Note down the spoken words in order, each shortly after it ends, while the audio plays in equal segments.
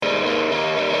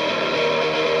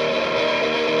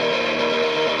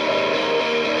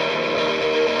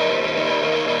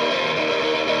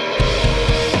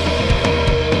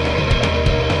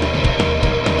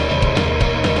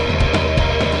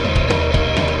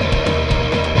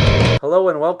Hello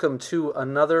and welcome to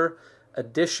another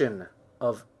edition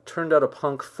of Turned Out a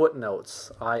Punk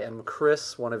Footnotes. I am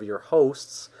Chris, one of your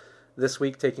hosts, this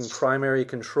week taking primary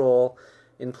control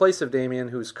in place of Damian,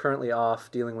 who's currently off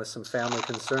dealing with some family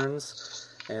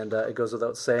concerns. And it goes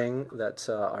without saying that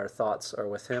our thoughts are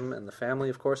with him and the family,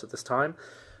 of course, at this time.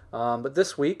 But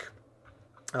this week,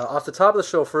 off the top of the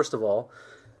show, first of all,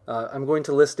 I'm going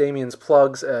to list Damian's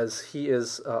plugs as he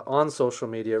is on social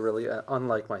media, really,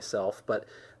 unlike myself. But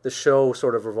the show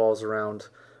sort of revolves around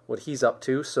what he's up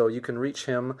to, so you can reach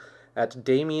him at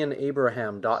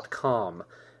DamianAbraham.com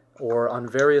or on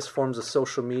various forms of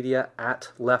social media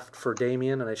at Left for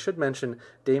Damian. And I should mention,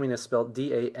 Damian is spelled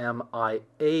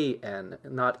D-A-M-I-A-N,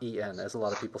 not E-N, as a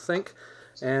lot of people think.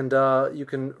 And you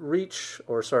can rate,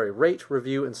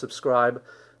 review, and subscribe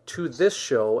to this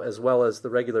show, as well as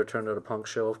the regular Turned Out a Punk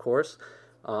show, of course,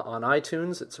 on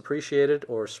iTunes. It's appreciated,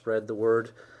 or spread the word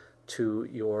to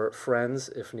your friends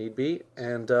if need be.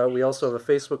 And we also have a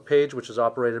Facebook page, which is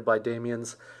operated by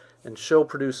Damian's and show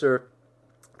producer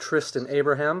Tristan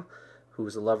Abraham,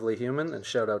 who's a lovely human, and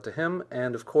shout out to him.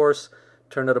 And of course,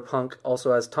 Turned Out a Punk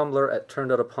also has Tumblr at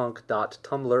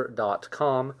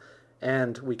turnedoutapunk.tumblr.com,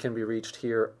 and we can be reached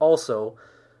here also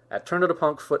at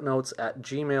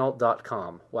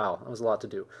turnedoutapunkfootnotes@gmail.com. Wow, that was a lot to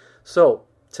do. So,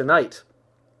 tonight,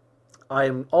 I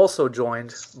am also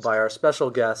joined by our special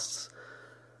guests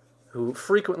who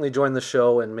frequently join the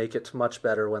show and make it much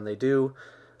better when they do.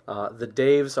 The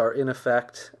Daves are in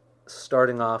effect,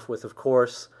 starting off with, of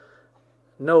course,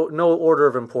 no order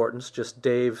of importance, just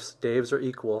Daves. Daves are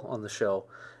equal on the show.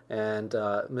 And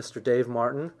Mr. Dave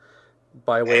Martin,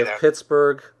 by way of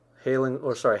Pittsburgh,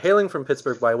 hailing from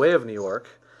Pittsburgh by way of New York.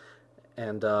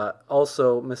 And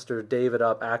also Mr. David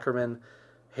Up Ackerman,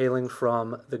 hailing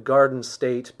from the Garden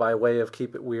State by way of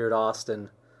Keep It Weird, Austin.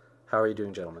 How are you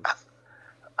doing, gentlemen?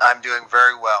 I'm doing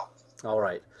very well. All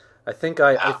right. I think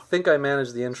I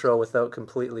managed the intro without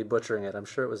completely butchering it. I'm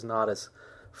sure it was not as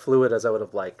fluid as I would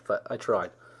have liked, but I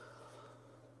tried.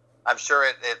 I'm sure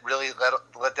it really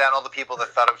let down all the people that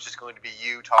thought it was just going to be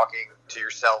you talking to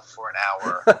yourself for an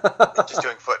hour, just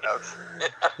doing footnotes.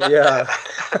 Yeah.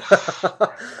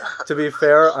 To be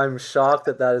fair, I'm shocked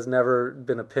that has never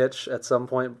been a pitch at some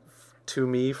point to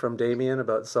me from Damian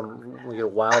about some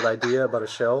wild idea about a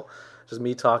show. Just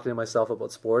me talking to myself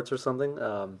about sports or something.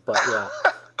 But yeah.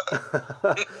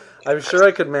 I'm sure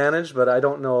I could manage, but I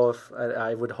don't know if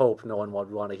I would hope no one would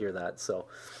want to hear that. So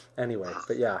anyway,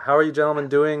 but yeah, how are you gentlemen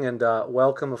doing? And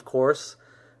welcome, of course.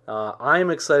 I'm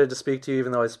excited to speak to you,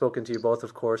 even though I've spoken to you both,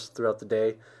 of course, throughout the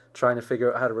day, trying to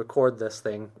figure out how to record this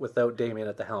thing without Damian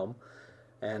at the helm.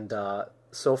 And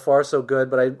so far, so good.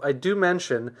 But I do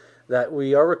mention that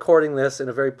we are recording this in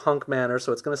a very punk manner,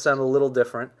 so it's going to sound a little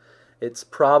different. It's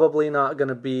probably not going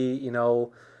to be,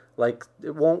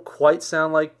 it won't quite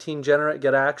sound like Teen Generate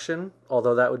Get Action,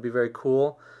 although that would be very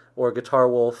cool, or Guitar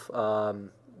Wolf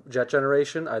Jet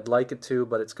Generation. I'd like it to,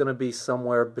 but it's going to be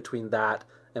somewhere between that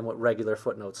and what regular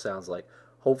Footnotes sounds like.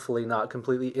 Hopefully not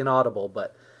completely inaudible,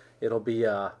 but it'll be,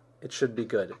 it should be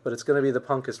good. But it's going to be the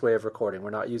punkest way of recording. We're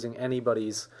not using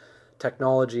anybody's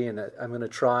technology, and I'm going to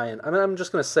try, and I'm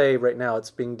just going to say right now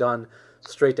it's being done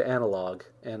straight to analog,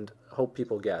 and hope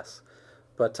people guess.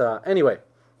 But anyway,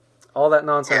 all that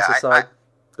nonsense aside,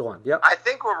 go on. Yep. I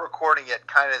think we're recording it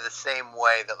kind of the same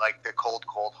way that the Cold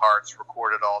Hearts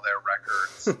recorded all their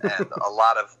records, and a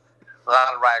lot of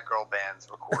Riot Girl bands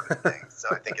recorded things. So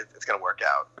I think it's going to work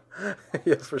out.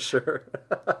 Yeah, for sure.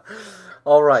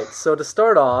 All right. So to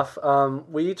start off,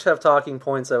 we each have talking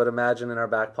points, I would imagine, in our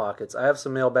back pockets. I have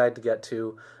some mailbag to get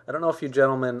to. I don't know if you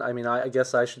gentlemen, I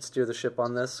guess I should steer the ship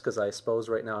on this, because I suppose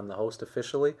right now I'm the host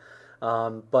officially.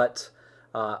 But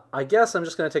I guess I'm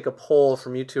just going to take a poll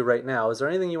from you two right now. Is there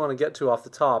anything you want to get to off the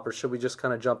top, or should we just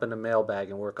kind of jump into mailbag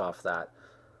and work off that?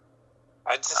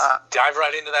 I'd just dive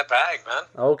right into that bag, man.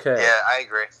 Okay. Yeah, I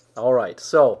agree. All right.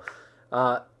 So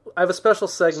I have a special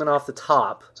segment off the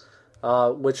top,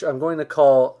 which I'm going to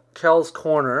call Kel's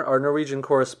Corner, our Norwegian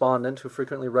correspondent who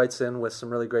frequently writes in with some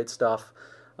really great stuff.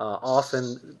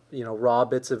 Often, raw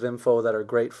bits of info that are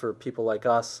great for people like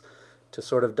us to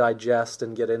sort of digest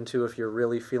and get into if you're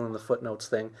really feeling the Footnotes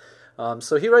thing.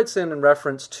 So he writes in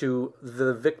reference to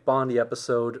the Vic Bondi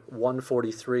episode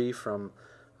 143 from,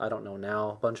 I don't know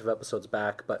now, a bunch of episodes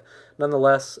back, but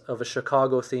nonetheless of a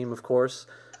Chicago theme, of course.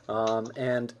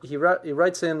 And he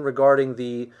writes in regarding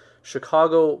the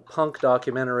Chicago punk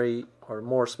documentary, or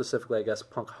more specifically, I guess,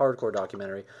 punk hardcore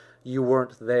documentary, You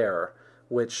Weren't There,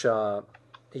 which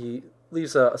he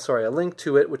leaves a link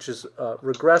to it, which is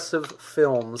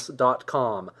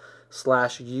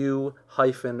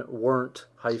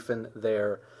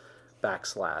regressivefilms.com/you-weren't-there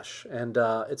 / and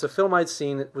it's a film I'd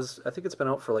seen. I think it's been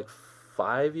out for like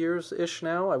 5 years-ish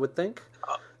now, I would think.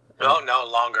 No,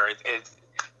 longer.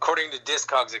 According to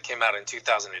Discogs, it came out in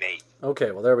 2008.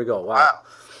 Okay, well, there we go. Wow.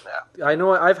 Yeah. I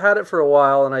know I've had it for a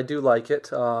while, and I do like it.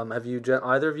 Have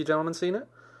either of you gentlemen seen it?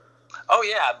 Oh,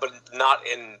 yeah, but not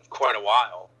in quite a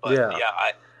while. But yeah,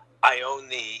 I own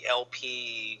the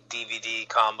LP DVD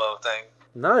combo thing.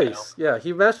 Nice. You know? Yeah,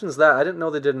 he mentions that. I didn't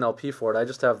know they did an LP for it. I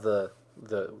just have the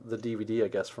DVD, I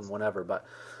guess, from whenever. But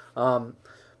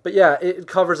yeah, it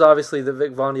covers, obviously, the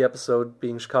Vic Vondi episode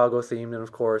being Chicago-themed, and,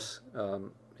 of course,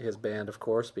 his band, of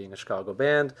course, being a Chicago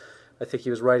band. I think he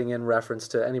was writing in reference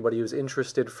to anybody who's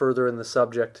interested further in the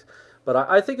subject. But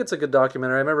I think it's a good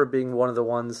documentary. I remember being one of the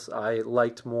ones I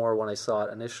liked more when I saw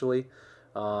it initially.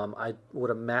 I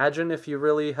would imagine if you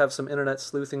really have some internet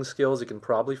sleuthing skills, you can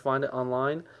probably find it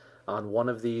online on one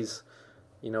of these,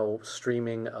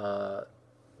 streaming,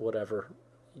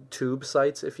 tube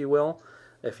sites, if you will.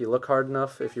 If you look hard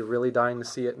enough, if you're really dying to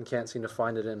see it and can't seem to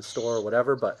find it in a store or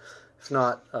whatever. But if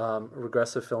not,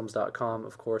 regressivefilms.com,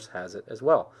 of course, has it as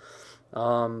well.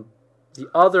 The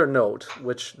other note,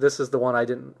 which this is the one I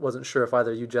wasn't sure if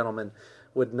either of you gentlemen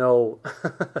would know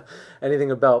anything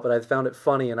about, but I found it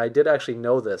funny, and I did actually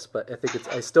know this, but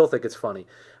I still think it's funny.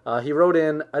 He wrote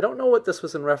in, I don't know what this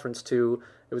was in reference to.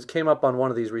 Came up on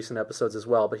one of these recent episodes as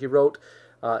well, but he wrote,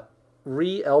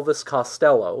 Elvis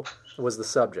Costello was the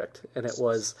subject, and it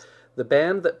was the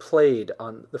band that played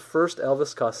on the first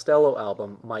Elvis Costello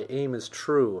album, My Aim Is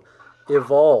True,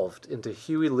 evolved into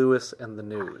Huey Lewis and the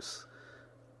News.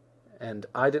 And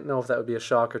I didn't know if that would be a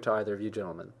shocker to either of you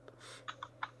gentlemen.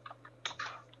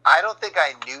 I don't think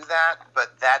I knew that,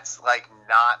 but that's like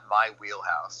not my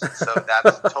wheelhouse. So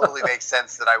that totally makes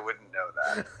sense that I wouldn't know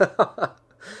that.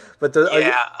 But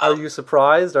are you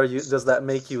surprised? Does that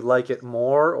make you like it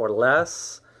more or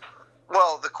less?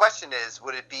 Well, the question is,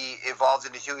 would it be evolved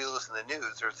into Huey Lewis and the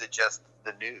News, or is it just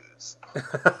the news?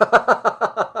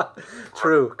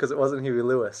 True, because it wasn't Huey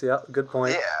Lewis. Yeah, good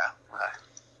point. Yeah.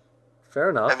 Fair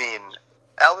enough. I mean,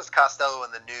 Elvis Costello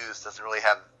and the News doesn't really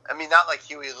have... I mean, not like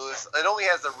Huey Lewis. It only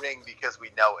has a ring because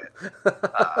we know it.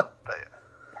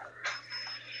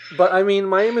 But I mean,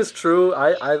 My Aim Is True.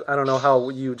 I don't know how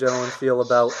you gentlemen feel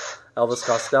about Elvis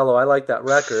Costello. I like that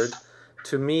record.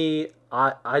 To me,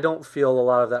 I don't feel a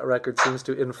lot of that record seems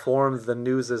to inform the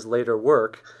News's later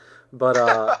work. But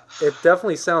it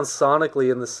definitely sounds sonically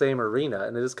in the same arena,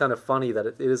 and it is kind of funny that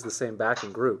it is the same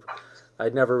backing group.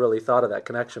 I'd never really thought of that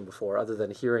connection before, other than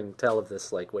hearing tell of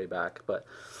this like way back. But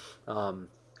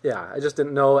yeah, I just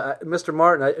didn't know, Mr.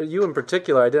 Martin. You in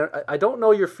particular, I don't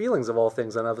know your feelings of all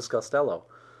things on Elvis Costello.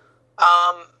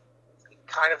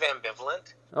 Kind of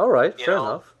ambivalent. All right, fair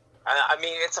enough. I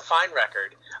mean, it's a fine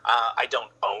record. I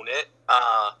don't own it.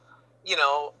 I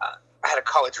had a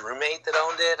college roommate that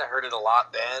owned it. I heard it a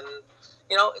lot then.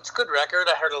 It's a good record.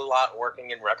 I heard it a lot working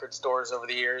in record stores over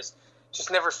the years. Just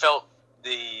never felt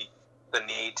the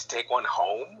need to take one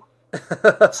home.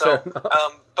 So,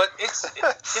 but it's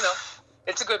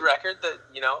a good record that,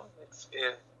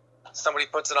 if somebody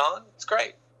puts it on, it's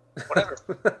great. Whatever.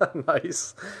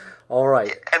 Nice. All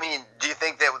right. I mean, do you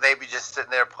think that they'd be just sitting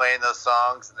there playing those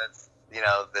songs, and then,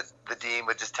 the dean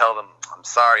would just tell them, "I'm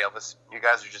sorry, Elvis, you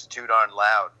guys are just too darn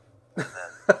loud." And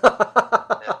then,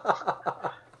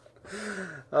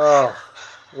 Oh,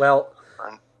 well,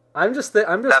 I'm just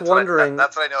wondering.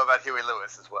 That's what I know about Huey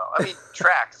Lewis as well. I mean,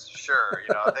 tracks, sure,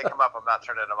 they come up. I'm not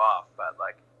turning them off, but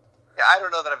I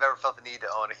don't know that I've ever felt the need to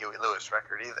own a Huey Lewis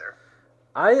record either.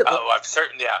 I'm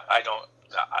certain. Yeah, I don't.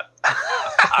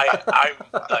 I'm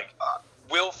like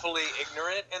willfully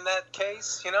ignorant in that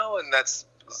case, and it's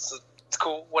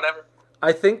cool, whatever.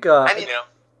 I think,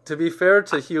 to be fair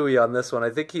to Huey on this one, I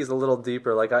think he's a little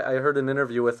deeper. Like, I heard an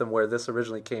interview with him where this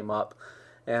originally came up,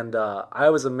 and I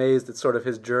was amazed at sort of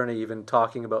his journey, even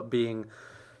talking about being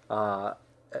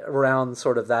around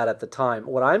sort of that at the time.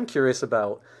 What I'm curious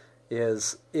about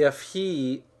is if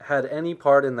he had any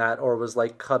part in that, or was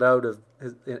like cut out of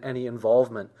any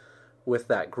involvement with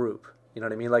that group. You know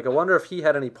what I mean? Like, I wonder if he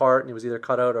had any part and he was either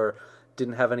cut out or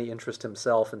didn't have any interest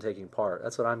himself in taking part.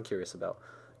 That's what I'm curious about.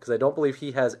 Because I don't believe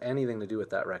he has anything to do with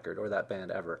that record or that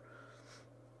band ever.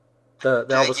 The Elvis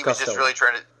Costello. He was just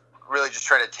really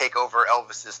trying to take over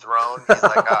Elvis's throne. He's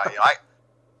like,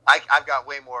 I've got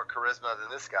way more charisma than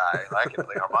this guy. I can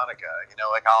play harmonica.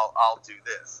 I'll do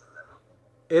this.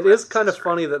 It is kind of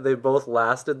funny that they both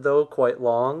lasted, though, quite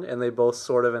long, and they both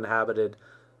sort of inhabited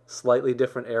slightly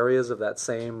different areas of that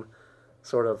same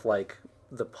sort of like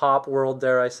the pop world,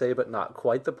 dare I say, but not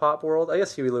quite the pop world. I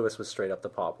guess Huey Lewis was straight up the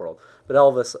pop world, but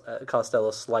Elvis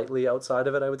Costello slightly outside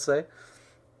of it, I would say.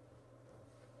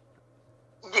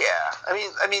 Yeah,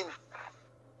 I mean,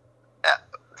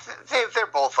 they're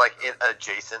both like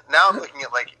adjacent. Now I'm looking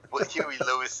at like what Huey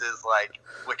Lewis's like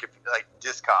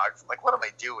Discogs. Like, what am I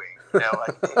doing? You know,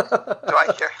 like, do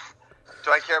I care?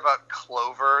 Do I care about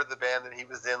Clover, the band that he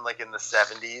was in, like in the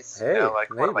 '70s? Hey, you know, like,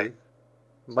 maybe. what am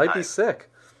Might be sick.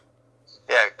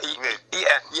 Yeah,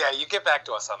 you get back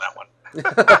to us on that one.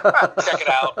 Check it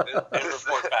out and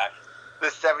report back. The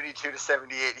 72 to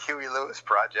 78 Huey Lewis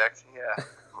project. Yeah.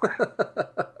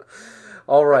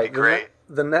 All right. Great.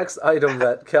 The next item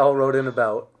that Cal wrote in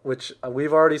about, which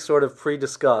we've already sort of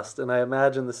pre-discussed, and I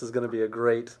imagine this is going to be a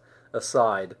great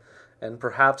aside, and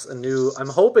perhaps I'm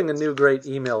hoping a new great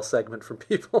email segment from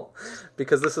people,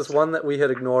 because this is one that we had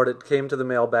ignored. It came to the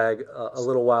mailbag a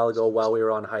little while ago while we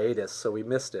were on hiatus, so we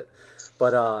missed it.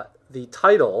 But the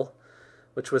title,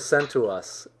 which was sent to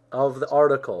us, of the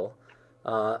article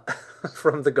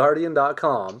from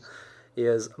theguardian.com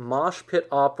is Mosh Pit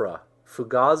Opera,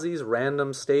 Fugazi's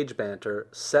Random Stage Banter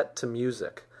Set to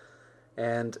Music.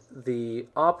 And the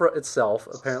opera itself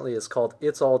apparently is called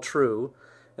It's All True,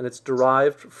 and it's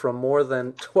derived from more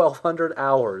than 1,200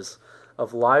 hours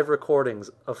of live recordings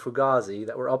of Fugazi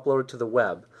that were uploaded to the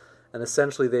web. And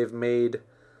essentially they've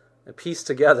pieced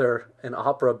together an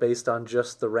opera based on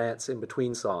just the rants in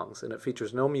between songs. And it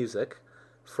features no music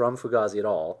from Fugazi at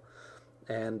all.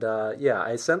 And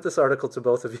I sent this article to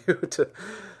both of you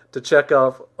to check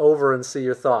over and see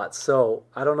your thoughts. So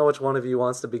I don't know which one of you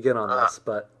wants to begin on this,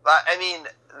 but I mean,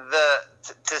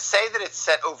 to say that it's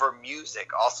set over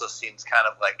music also seems kind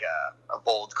of like a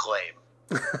bold claim,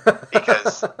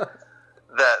 because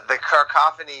the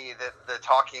cacophony that the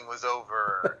talking was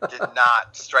over did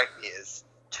not strike me as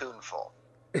tuneful.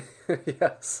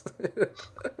 Yes,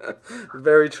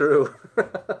 very true.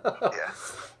 Yeah,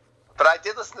 but I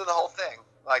did listen to the whole thing,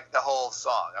 like the whole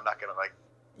song. I'm not gonna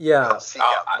seek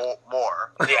out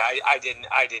more. Yeah, I didn't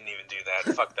even do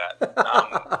that. Fuck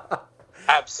that.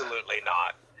 Absolutely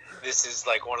not. This is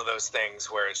like one of those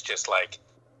things where it's just like,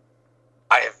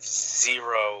 I have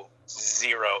zero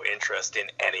interest in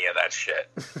any of that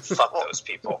shit. Fuck those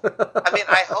people. I mean,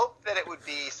 I hope that it would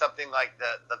be something like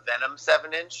the Venom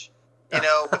 7-inch, you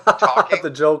know, with the talking. The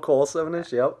Joe Cole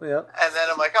 7-inch, yep. And then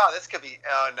I'm like, this could be.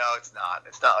 Oh no, it's not.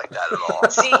 It's not like that at all.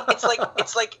 See, it's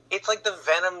like the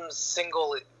Venom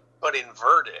single, but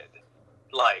inverted.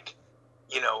 Like,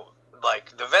 you know,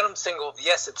 like the Venom single.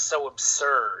 Yes, it's so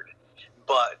absurd,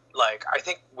 but like I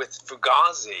think with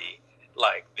Fugazi,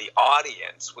 like the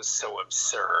audience was so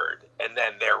absurd, and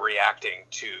then they're reacting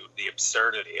to the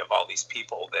absurdity of all these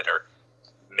people that are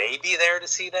maybe there to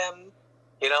see them,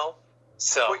 you know.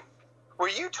 So, were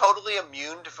you totally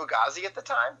immune to Fugazi at the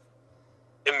time?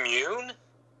 Immune?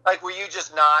 Like, were you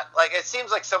just not like? It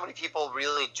seems like so many people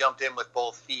really jumped in with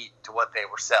both feet to what they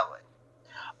were selling.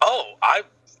 Oh, I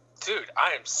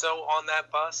am so on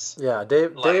that bus. Yeah,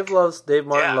 Dave Martin loves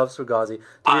Fugazi. To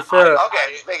be Okay, fair,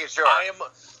 I'm just making sure. I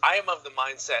am of the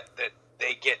mindset that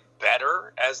they get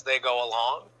better as they go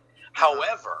along.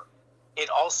 However, it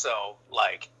also,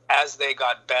 like, as they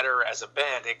got better as a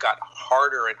band, it got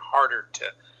harder and harder to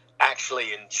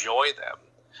actually enjoy them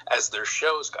as their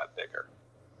shows got bigger.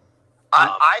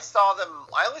 I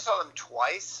only saw them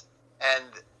twice, and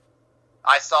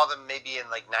I saw them maybe in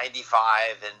like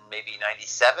 95 and maybe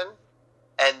 97,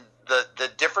 and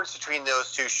the difference between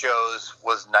those two shows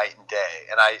was night and day.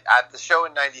 And at the show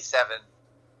in 97,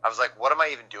 I was like, what am I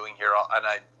even doing here? And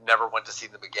I never went to see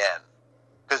them again,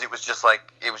 because it was just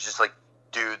like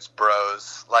dudes,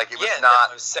 bros. Like, it was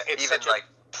it's such a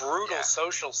brutal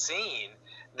social scene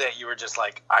that you were just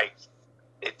like,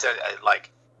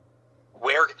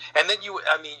 where, and then you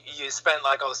spend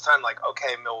like all this time like,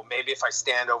 okay, well, maybe if I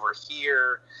stand over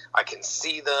here, I can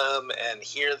see them and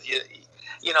hear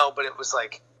you know, but it was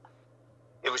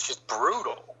just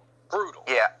brutal.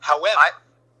 Yeah. However,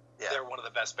 they're one of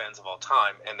the best bands of all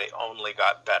time, and they only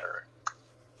got better.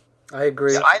 I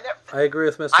agree. So I agree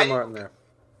with Mr. Martin there.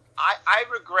 I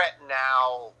regret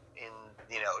now in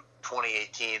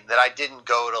 2018 that I didn't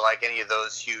go to like any of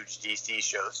those huge DC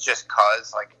shows, just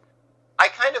cause like I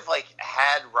kind of like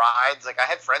had rides, like I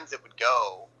had friends that would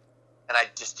go, and I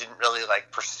just didn't really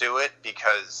like pursue it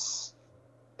because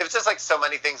it was just like so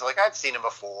many things. Like, I'd seen them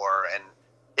before, and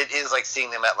it is like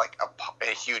seeing them at like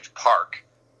a huge park.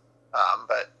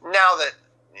 But now that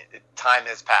time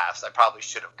has passed, I probably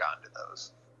should have gone to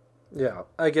those. Yeah,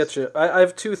 I get you. I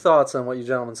have two thoughts on what you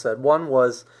gentlemen said. One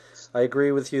was, I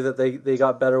agree with you that they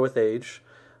got better with age.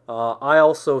 I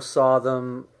also saw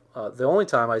them, the only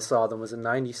time I saw them was in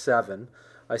 97.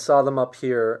 I saw them up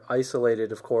here,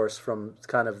 isolated, of course, from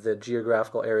kind of the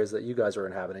geographical areas that you guys were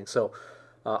inhabiting. So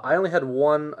I only had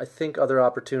one, I think, other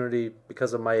opportunity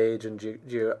because of my age and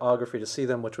geography to see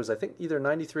them, which was, I think, either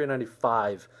 93 or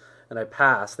 95, and I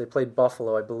passed. They played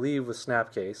Buffalo, I believe, with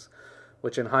Snapcase,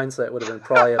 which in hindsight would have been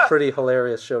probably a pretty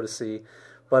hilarious show to see.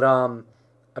 But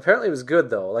apparently it was good,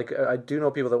 though. Like, I do know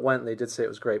people that went, and they did say it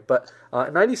was great. But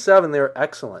in 97, they were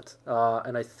excellent.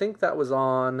 And I think that was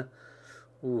on...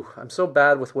 Ooh, I'm so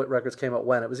bad with what records came out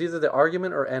when. It was either The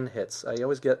Argument or N Hits. I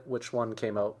always get which one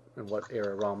came out in what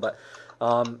era wrong. But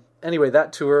anyway,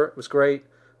 that tour was great.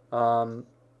 Yeah,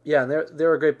 and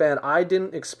they're a great band. I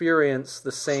didn't experience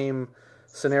the same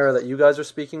scenario that you guys are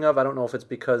speaking of. I don't know if it's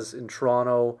because in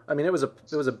Toronto... I mean, it was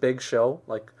a big show,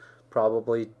 like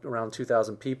probably around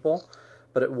 2,000 people.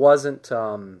 But it wasn't...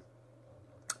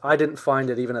 I didn't find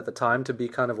it, even at the time, to be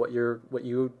kind of what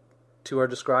you two are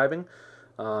describing.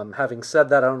 Having said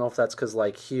that, I don't know if that's because,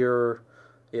 like, here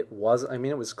it was... I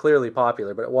mean, it was clearly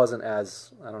popular, but it wasn't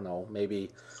as, I don't know, maybe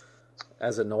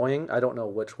as annoying. I don't know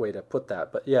which way to put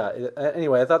that. But, yeah,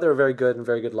 anyway, I thought they were very good and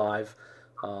very good live.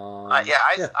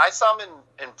 I saw them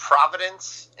in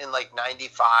Providence in, like,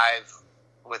 95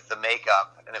 with the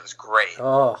makeup, and it was great.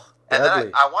 Oh, deadly. And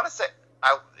then I want to say...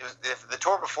 if the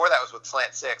tour before that was with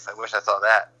Slant 6, I wish I saw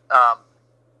that.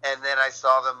 And then I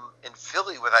saw them in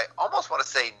Philly with, I almost want to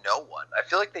say, no one. I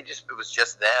feel like it was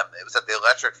just them. It was at the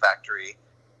Electric Factory.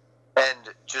 And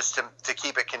just to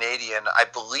keep it Canadian, I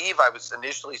believe I was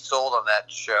initially sold on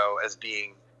that show as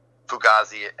being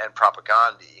Fugazi and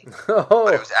Propagandhi. Oh.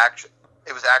 But it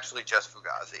was actually just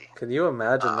Fugazi. Can you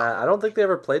imagine that? I don't think they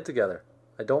ever played together.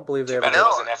 I don't believe they ever did.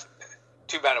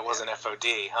 Too bad it wasn't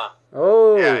FOD, huh?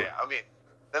 Oh. Yeah. I mean,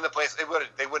 then the place, they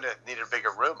wouldn't have needed a bigger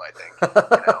room, I think.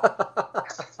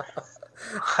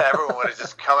 Everyone would have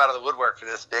just come out of the woodwork for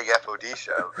this big FOD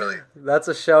show. Really, that's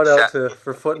a shout out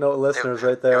for Footnote listeners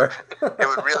right there. It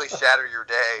would really shatter your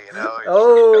day,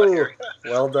 Oh,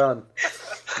 well done.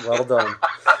 Well done.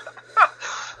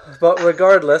 But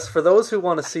regardless, for those who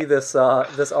want to see this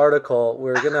article,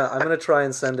 I'm gonna try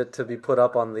and send it to be put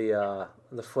up on the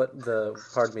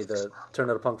Turn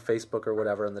Out a Punk Facebook or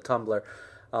whatever, and the Tumblr.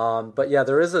 But yeah,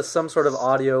 there is some sort of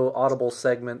audible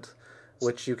segment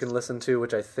which you can listen to,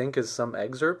 which I think is some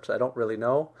excerpt. I don't really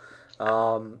know.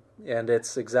 And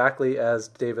it's exactly as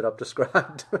David Up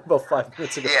described about 5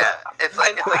 minutes ago. Yeah, it's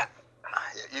like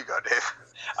you go, Dave.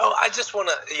 Oh, I just want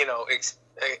to,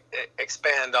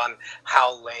 expand on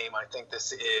how lame I think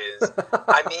this is.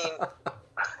 I mean,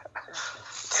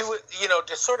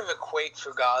 to sort of equate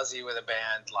Fugazi with a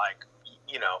band like,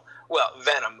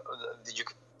 Venom,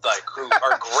 who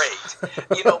are great,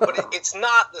 but it's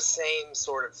not the same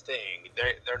sort of thing.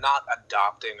 They're not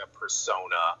adopting a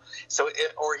persona. So,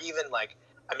 or even like,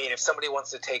 I mean, if somebody wants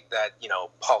to take that,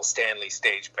 Paul Stanley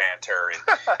stage banter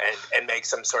and make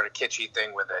some sort of kitschy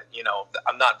thing with it,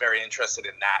 I'm not very interested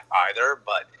in that either,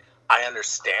 but I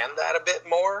understand that a bit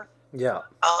more. Yeah.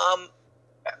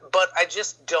 But I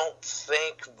just don't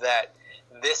think that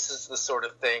this is the sort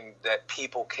of thing that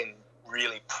people can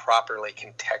really properly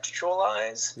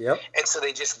contextualize. Yep. And so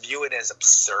they just view it as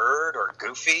absurd or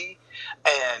goofy,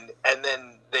 and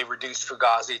then they reduce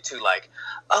Fugazi to like,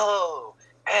 oh,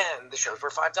 and the shows were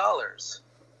 $5,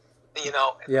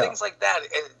 things like that.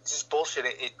 It's just bullshit.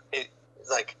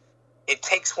 It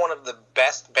takes one of the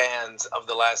best bands of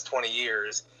the last 20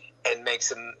 years and makes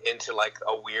them into like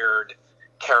a weird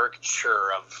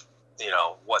caricature of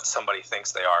what somebody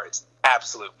thinks they are. It's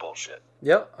absolute bullshit.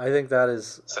 Yep, I think that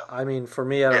is. So, I mean, for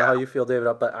me, I don't know how you feel,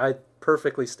 David, but I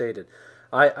perfectly stated.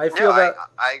 I feel that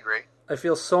I agree. I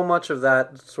feel so much of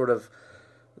that sort of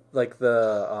like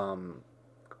the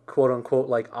quote unquote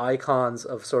like icons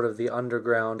of sort of the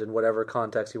underground in whatever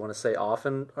context you want to say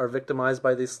often are victimized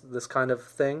by this kind of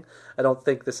thing. I don't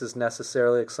think this is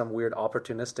necessarily like some weird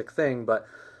opportunistic thing, but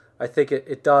I think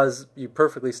it does. You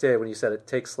perfectly stated when you said it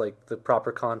takes like the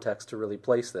proper context to really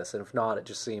place this, and if not, it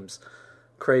just seems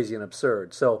crazy and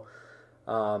absurd. So,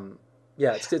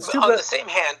 it's too bad. On the same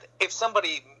hand, if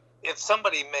somebody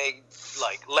may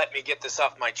like let me get this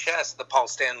off my chest, the Paul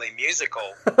Stanley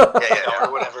musical,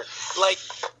 or whatever, like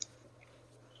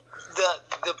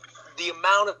the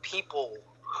amount of people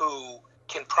who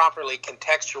can properly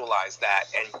contextualize that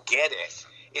and get it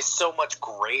is so much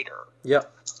greater. Yeah.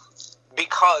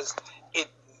 Because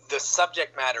the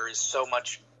subject matter is so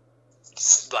much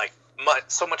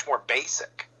more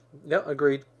basic. Yeah,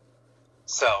 agreed.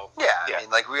 So I mean,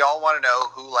 like we all want to know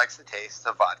who likes the taste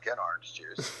of vodka and orange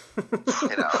juice.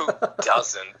 Who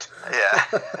doesn't? Yeah.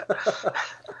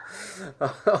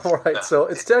 All right, so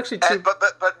it's actually too.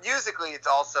 But musically, it's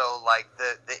also like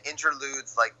the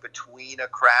interludes, like between a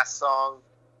Crass song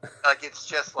Like, it's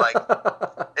just like,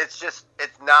 it's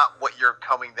not what you're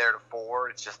coming there for.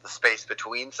 It's just the space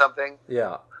between something.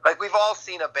 Yeah. Like, we've all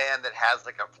seen a band that has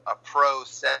like a pro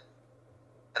set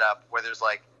up where there's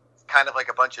like kind of like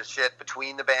a bunch of shit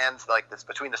between the bands, like this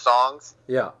between the songs.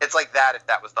 Yeah. It's like that if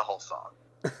that was the whole song.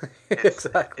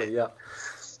 Exactly. Yeah.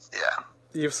 Yeah.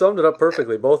 You've summed it up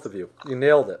perfectly, both of you. You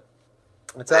nailed it.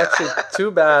 It's actually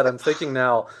too bad. I'm thinking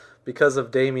now, because of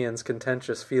Damian's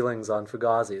contentious feelings on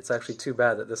Fugazi, it's actually too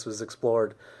bad that this was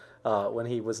explored when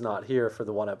he was not here for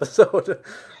the one episode.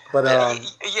 But yeah,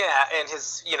 and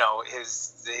his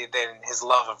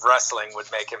love of wrestling would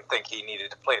make him think he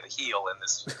needed to play the heel in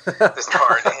this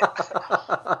card.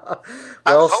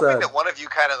 I was hoping that one of you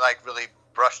kind of like really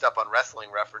brushed up on wrestling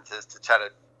references to try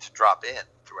to drop in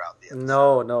throughout the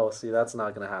episode. No. See, that's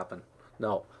not going to happen.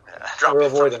 No. Drop in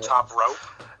from the top rope.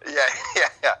 Yeah.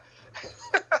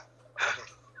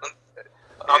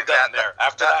 I'm done there.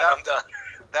 After that, I'm done.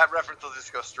 That reference will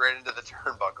just go straight into the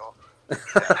turnbuckle.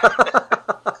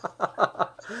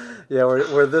 Yeah,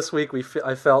 where this week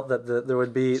I felt that there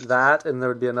would be that, and there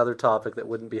would be another topic that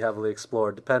wouldn't be heavily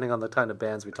explored, depending on the kind of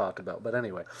bands we talk about. But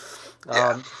anyway,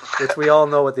 which we all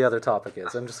know what the other topic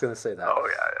is. I'm just going to say that. Oh,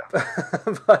 yeah.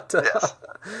 But yes.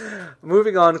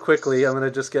 Moving on quickly, I'm going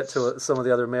to just get to some of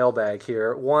the other mailbag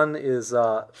here. One is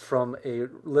from a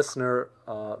listener,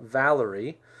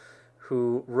 Valerie,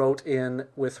 who wrote in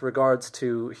with regards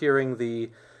to hearing the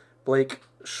Blake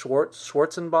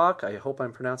Schwarzenbach, I hope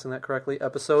I'm pronouncing that correctly,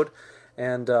 episode.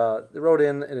 And they wrote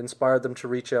in, it inspired them to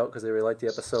reach out because they really liked the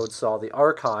episode, saw the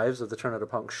archives of the Turn Out a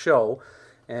Punk show,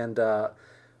 and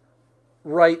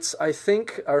writes, I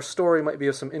think our story might be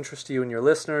of some interest to you and your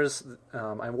listeners.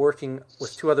 I'm working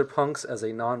with 2 other punks as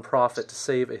a non-profit to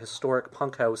save a historic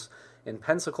punk house in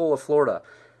Pensacola, Florida,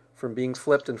 from being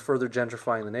flipped and further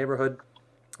gentrifying the neighborhood.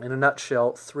 In a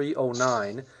nutshell,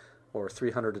 309, or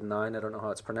 309, I don't know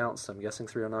how it's pronounced, I'm guessing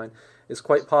 309, is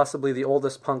quite possibly the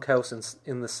oldest punk house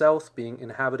in the South, being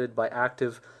inhabited by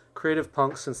active, creative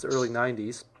punks since the early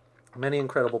 90s. Many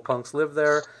incredible punks live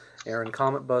there: Aaron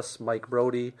Comet Bus, Mike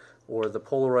Brody, or the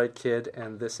Polaroid Kid,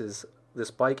 and this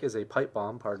bike is a pipe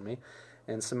bomb, pardon me,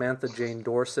 and Samantha Jane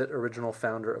Dorset, original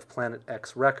founder of Planet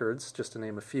X Records, just to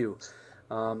name a few.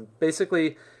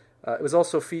 Basically, it was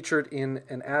also featured in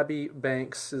an Abby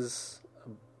Banks's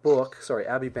book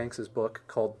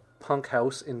called Punk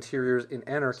House: Interiors in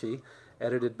Anarchy,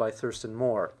 edited by Thurston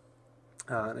Moore.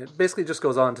 And it basically just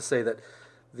goes on to say that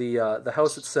the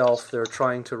house itself, they're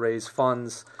trying to raise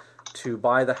funds to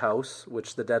buy the house,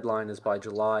 which the deadline is by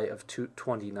July of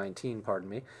 2019, pardon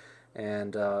me.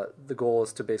 And the goal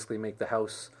is to basically make the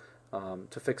house,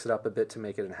 to fix it up a bit to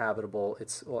make it inhabitable.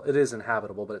 It is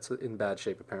inhabitable, but it's in bad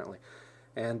shape apparently.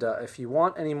 And if you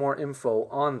want any more info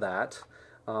on that,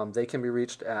 they can be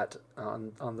reached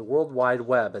on the World Wide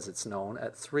Web, as it's known,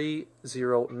 at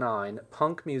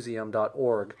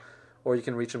 309punkmuseum.org, or you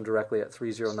can reach them directly at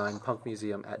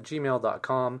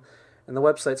 309punkmuseum@gmail.com. And the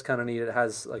website's kind of neat. It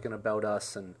has like an About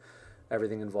Us and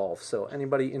everything involved. So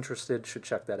anybody interested should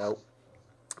check that out.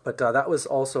 But that was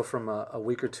also from a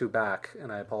week or 2 back,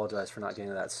 and I apologize for not getting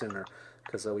to that sooner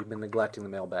because we've been neglecting the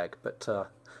mailbag. But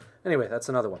anyway, that's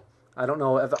another one. I don't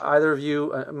know if either of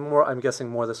you, I'm guessing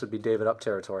more this would be David Up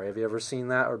territory. Have you ever seen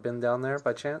that or been down there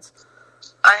by chance?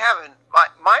 I haven't.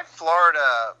 My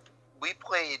Florida, we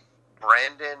played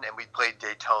Brandon and we played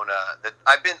Daytona.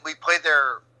 We played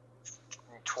there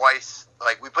twice.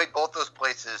 Like, we played both those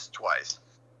places twice.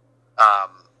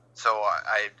 So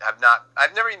I've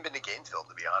never even been to Gainesville,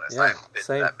 to be honest. Yeah, I haven't been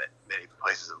same. to that many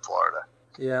places in Florida.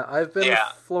 Yeah, I've been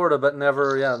to Florida, but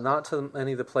never, not to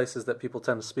any of the places that people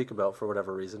tend to speak about for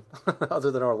whatever reason,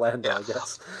 other than Orlando, I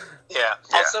guess. Yeah.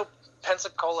 Also,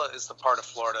 Pensacola is the part of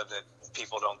Florida that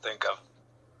people don't think of.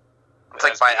 It's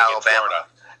like by Alabama.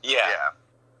 Yeah,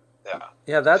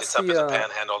 that's it's up in the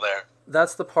panhandle there.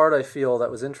 That's the part I feel that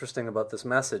was interesting about this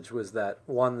message, was that,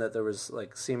 one, that there was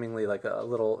like seemingly like a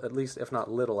little, at least if not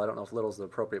little, I don't know if little is the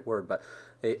appropriate word, but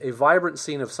a vibrant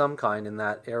scene of some kind in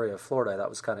that area of Florida. That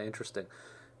was kind of interesting.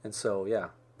 And so, yeah.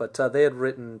 But they had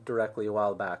written directly a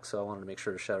while back, so I wanted to make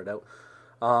sure to shout it out.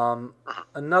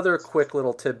 Another quick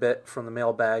little tidbit from the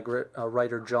mailbag,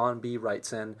 writer John B.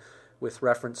 writes in with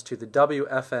reference to the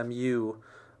WFMU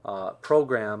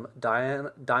program,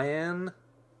 Diane's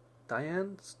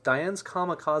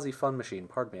Kamikaze Fun Machine.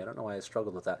 Pardon me, I don't know why I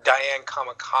struggled with that. Diane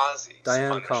Kamikaze.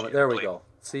 There we go.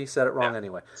 See, said it wrong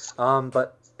anyway.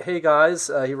 But hey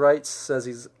guys, he writes, says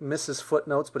he misses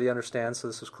footnotes, but he understands, so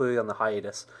this was clearly on the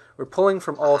hiatus. We're pulling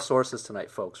from all sources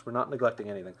tonight, folks. We're not neglecting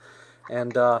anything.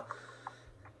 And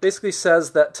basically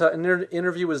says that an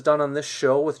interview was done on this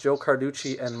show with Joe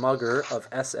Carducci and Mugger of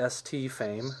SST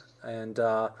fame. and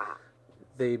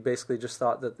they basically just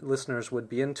thought that listeners would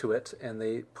be into it, and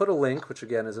they put a link, which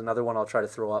again is another one I'll try to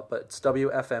throw up, but it's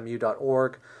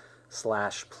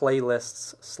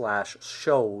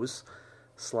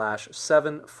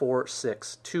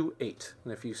wfmu.org/playlist/shows/74628.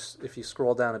 And if you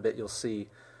scroll down a bit, you'll see,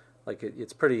 like,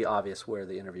 it's pretty obvious where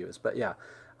the interview is. But yeah,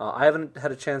 I haven't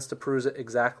had a chance to peruse it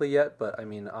exactly yet, but I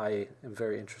mean, I am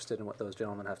very interested in what those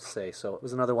gentlemen have to say. So it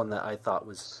was another one that I thought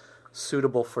was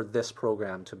suitable for this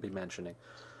program to be mentioning.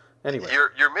 Anyway,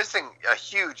 you're missing a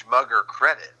huge Mugger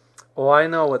credit. Oh, I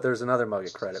know what. There's another Mugger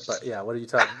credit, but yeah, what are you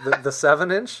talking? The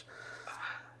 7-inch?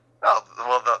 Oh,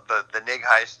 well, the Nig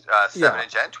Heist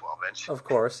 7-inch and 12-inch. Of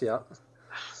course, yeah.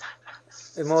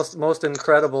 The most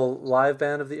incredible live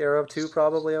band of the era too,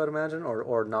 probably, I would imagine,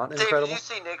 or not Dave, incredible. Did you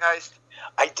see Nig Heist?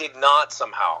 I did not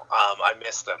somehow. I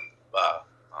missed them.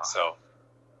 So,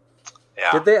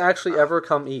 yeah. Did they actually ever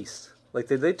come east? Like,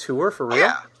 did they tour for real?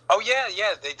 Yeah. Oh, yeah.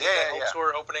 They did that whole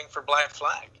tour opening for Black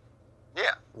Flag.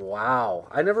 Yeah. Wow.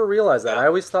 I never realized that. I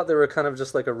always thought they were kind of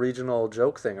just like a regional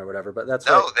joke thing or whatever, but that's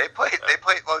No, right. they played,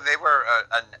 well, they were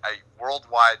a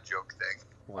worldwide joke thing.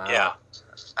 Wow. Yeah.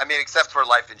 I mean, except for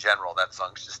Life in General, that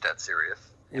song's just dead serious.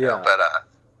 You know, but,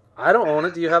 I don't own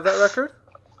it. Do you have that record?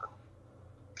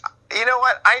 you know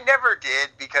what? I never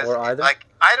did because, like,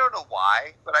 I don't know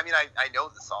why, but I mean, I know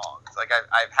the songs. Like,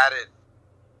 I've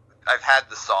had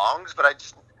the songs, but I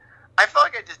felt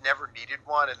like I just never needed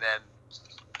one, and then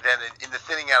in the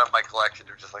thinning out of my collection,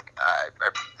 they're just like,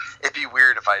 it'd be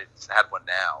weird if I had one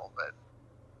now, but,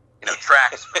 you know,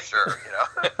 tracks for sure, you know?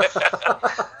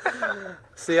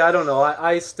 See, I don't know.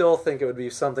 I still think it would be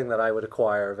something that I would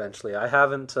acquire eventually. I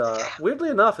haven't, weirdly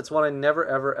enough, it's one I never,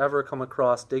 ever, ever come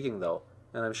across digging, though,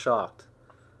 and I'm shocked.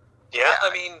 Yeah,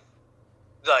 I mean,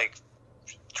 like,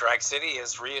 Drag City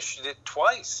has reissued it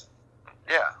twice.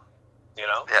 Yeah. You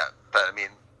know? Yeah, but I mean,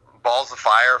 Balls of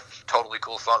Fire, totally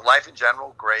cool song. Life in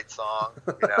General, great song.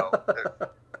 You know,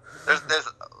 there's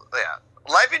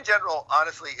Life in General,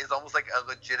 honestly, is almost like a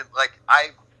legitimate. Like,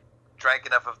 I drank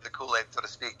enough of the Kool-Aid, so to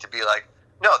speak, to be like,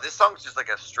 no, this song's just like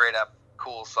a straight up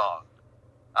cool song.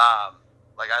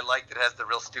 Like, I like that it has the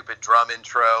real stupid drum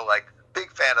intro. Like, big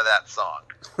fan of that song.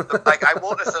 Like, I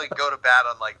won't necessarily go to bat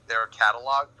on like their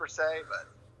catalog per se, but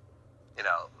you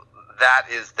know, that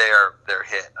is their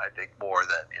hit. I think more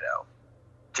than, you know,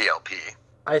 TLP.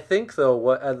 I think,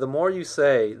 though, the more you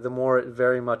say, the more it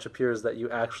very much appears that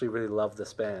you actually really love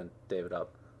this band, David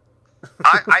Up.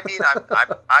 I mean, I'm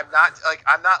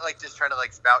not like just trying to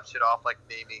like spout shit off, like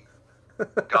naming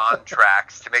Gone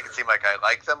tracks to make it seem like I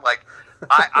like them. Like,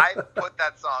 I put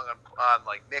that song on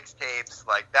like mixtapes.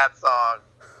 Like, that song,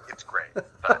 it's great.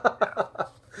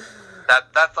 But, yeah.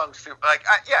 That song's super. Like,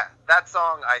 that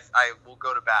song I will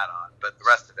go to bat on, but the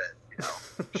rest of it, you know,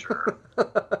 sure.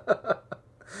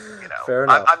 You know, fair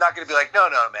enough. I'm not going to be like, no,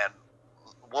 man.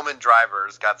 Woman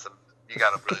Driver's got some. You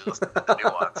got to really listen to the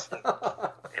nuance.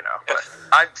 You know, but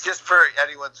I'm just for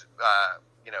anyone's,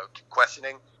 you know,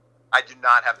 questioning. I do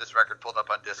not have this record pulled up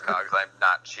on Discogs. I'm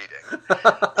not cheating.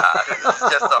 It's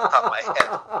just off the top of my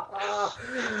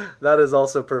head. That is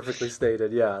also perfectly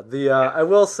stated. Yeah, I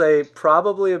will say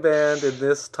probably a band in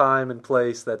this time and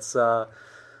place that's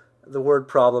the word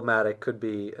problematic could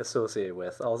be associated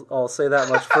with. I'll say that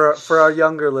much for our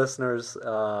younger listeners,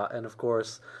 and of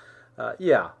course,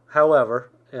 yeah. However,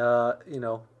 you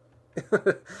know,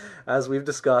 as we've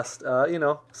discussed, you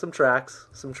know, some tracks.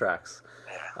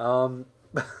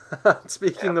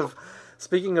 Speaking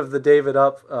of the David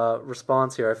Up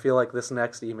response here, I feel like this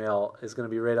next email is going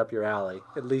to be right up your alley.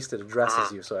 At least it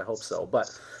addresses you, so I hope so.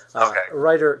 But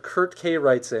writer Kurt K.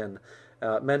 writes in,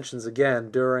 mentions again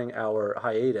during our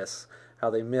hiatus how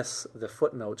they miss the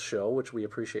Footnote show, which we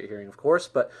appreciate hearing, of course.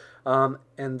 But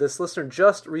and this listener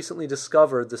just recently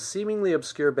discovered the seemingly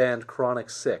obscure band Chronic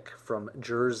Sick from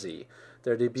Jersey.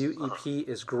 Their debut EP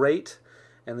is great,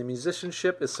 and the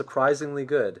musicianship is surprisingly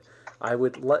good. I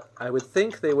would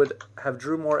think they would have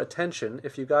drew more attention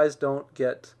if you guys don't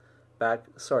get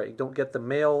the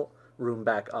mail room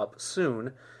back up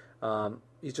soon.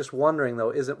 He's just wondering,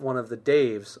 though, isn't one of the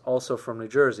Daves, also from New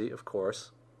Jersey, of course,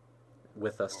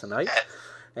 with us tonight?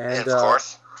 And of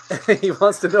course. he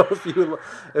wants to know if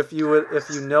you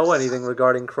know anything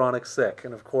regarding Chronic Sick.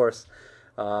 And of course,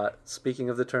 speaking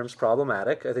of the terms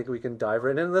problematic, I think we can dive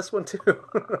right into this one too.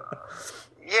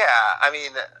 Yeah, I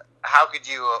mean, how could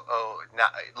you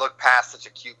not look past such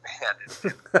a cute band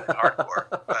in hardcore?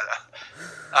 But,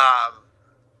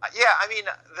 yeah, I mean,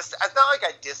 it's not like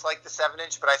I dislike the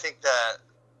 7-inch, but I think the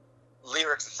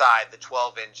lyrics aside, the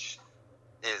 12-inch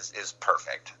is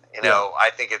perfect. You know,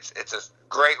 I think it's a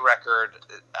great record.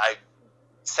 I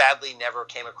sadly never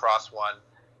came across one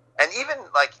And even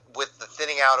like with the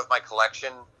thinning out of my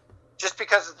collection, just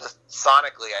because of the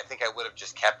sonically, I think I would have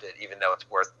just kept it, even though it's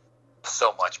worth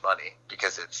so much money,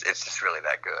 because it's just really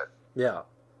that good. Yeah.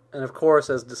 And of course,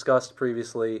 as discussed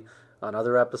previously on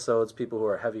other episodes, people who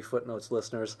are heavy Footnotes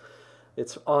listeners,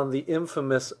 it's on the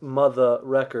infamous Mother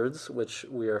Records, which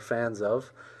we are fans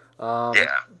of.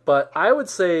 But I would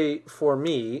say for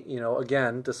me,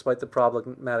 again, despite the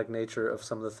problematic nature of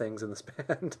some of the things in this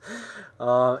band,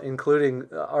 including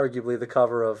arguably the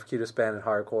cover of Cutest Band in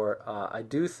Hardcore, I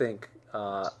do think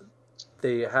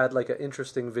they had like an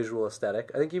interesting visual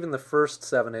aesthetic. I think even the first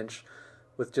 7-inch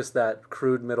with just that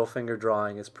crude middle finger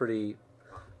drawing is a pretty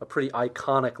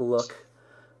iconic look.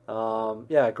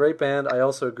 Great band. I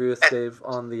also agree with Dave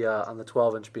on the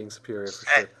 12-inch being superior for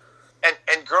sure.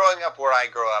 And growing up where I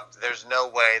grew up, there's no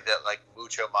way that like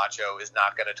Mucho Macho is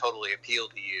not going to totally appeal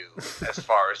to you as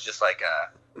far as just like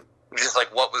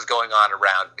what was going on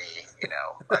around me.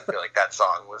 I feel like that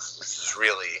song was just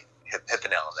really hit the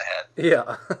nail on the head.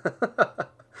 Yeah.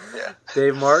 Yeah.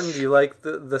 Dave Martin, do you like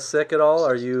the Sick at all?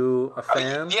 Are you a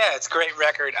fan? Yeah, it's a great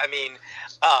record. I mean,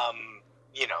 I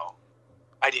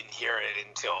didn't hear it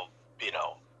until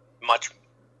much.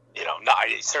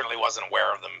 I certainly wasn't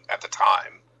aware of them at the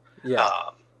time. Yeah.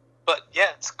 But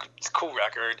yeah, it's a cool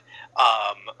record.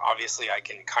 Obviously, I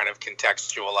can kind of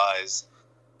contextualize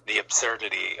the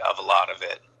absurdity of a lot of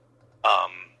it.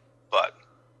 But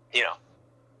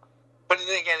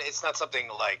then again, it's not something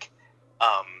like,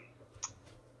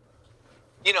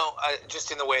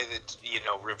 just in the way that,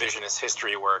 revisionist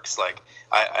history works, like,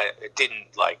 it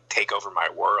didn't, like, take over my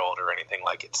world or anything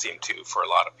like it seemed to for a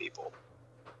lot of people,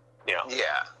 Yeah.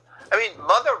 I mean,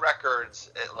 Mother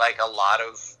Records, like a lot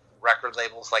of record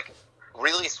labels, like,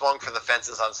 really swung for the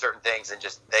fences on certain things and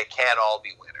just, they can't all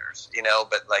be winners,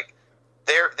 but, like,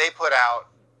 they put out,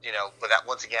 without,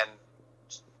 once again,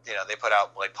 they put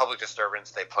out, like, Public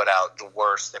Disturbance, they put out The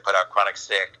Worst, they put out Chronic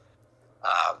Sick.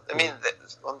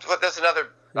 There's another.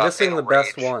 You're missing the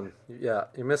best one. Yeah,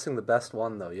 you're missing the best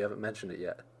one, though. You haven't mentioned it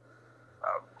yet.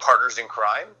 Partners in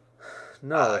Crime?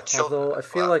 No, although I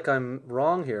feel like I'm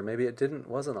wrong here. Maybe it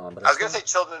wasn't on. But I was going to say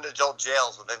Children in Adult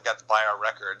Jails, but they've got to buy our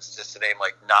records just to name,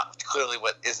 like, not clearly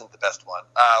what isn't the best one.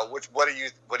 What are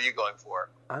you going for?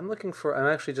 I'm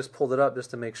actually just pulled it up just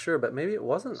to make sure, but maybe it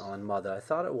wasn't on Mother. I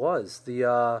thought it was.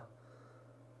 The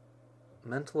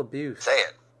Mental Abuse. Say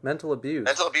it. Mental Abuse.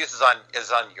 Mental Abuse is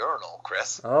on Urinal,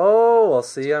 Chris. Oh, well,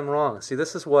 see, I'm wrong. See,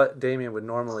 this is what Damian would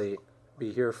normally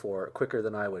be here for, quicker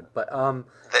than I would. But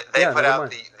they put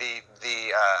out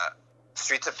the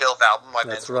Streets of Filth album by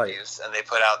Mental Abuse, and they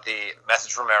put out the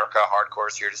Message from America Hardcore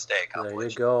is Here to Stay compilation. There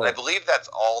you go. And I believe that's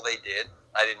all they did.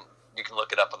 You can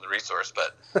look it up on the resource,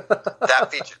 but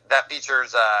that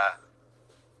features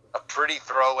a pretty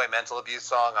throwaway Mental Abuse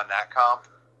song on that comp.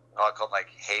 Called like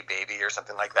 "Hey Baby" or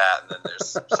something like that, and then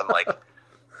there's some like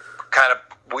kind of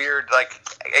weird like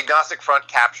agnostic front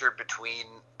captured between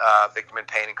Victim in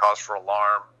Pain and Cause for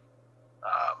Alarm.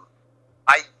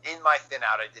 In my thin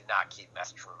out, I did not keep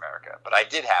Message from America, but I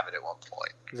did have it at one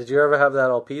point. Did you ever have that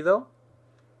LP though?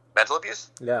 Mental Abuse?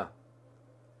 Yeah.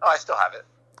 Oh, I still have it.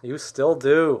 You still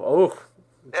do? Oh.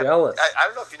 Yeah, jealous. I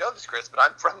don't know if you know this, Chris, but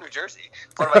I'm from New Jersey.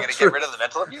 What am I going to get rid of the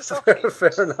Mental Abuse?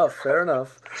 Fair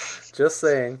enough. Just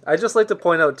saying. I just like to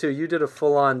point out too, you did a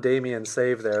full-on Damian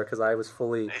save there because I was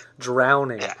fully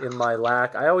drowning in my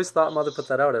lack. I always thought Mother put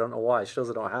that out. I don't know why. She shows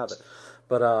I don't have it.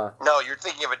 But no, you're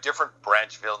thinking of a different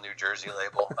Branchville, New Jersey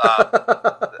label. No,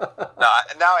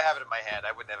 now I have it in my hand.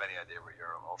 I wouldn't have any idea where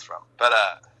you're almost from. But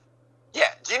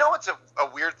yeah, do you know what's a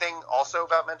weird thing also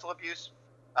about Mental Abuse?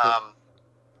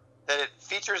 That it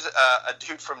features a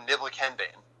dude from Niblick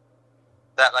Henbane,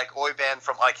 that like oi band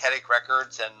from like Headache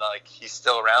Records, and like he's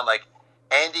still around. Like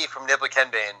Andy from Niblick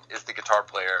Henbane is the guitar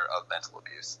player of Mental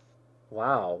Abuse.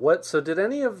 Wow. What? So did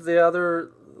any of the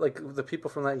other like the people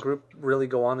from that group really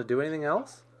go on to do anything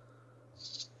else?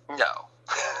 No.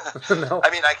 No. I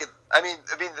mean,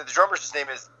 the drummer's name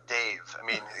is Dave. I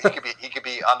mean, he could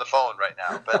be on the phone right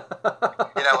now, but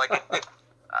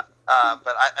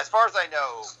as far as I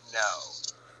know, no.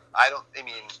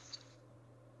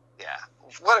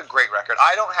 What a great record.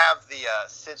 I don't have the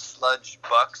Sid Sludge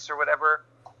Bucks or whatever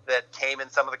that came in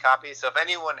some of the copies, so if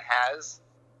anyone has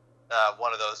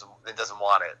one of those and doesn't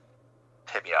want it,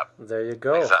 hit me up. There you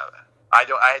go. I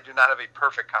do not have a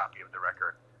perfect copy of the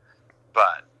record,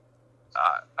 but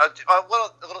a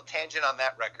little tangent on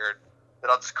that record that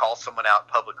I'll just call someone out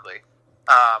publicly.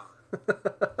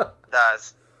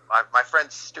 My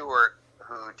friend Stuart,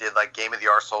 who did like Game of the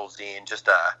Arsehole zine, just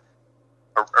a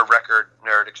record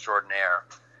nerd extraordinaire.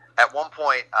 At one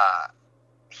point,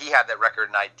 he had that record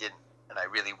and I didn't, and I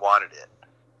really wanted it.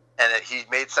 and he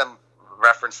made some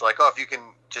reference to like, oh, if you can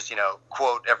just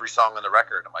quote every song on the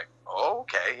record. I'm like, oh,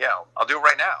 okay, yeah, I'll do it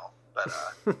right now. But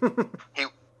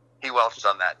he welched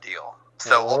on that deal.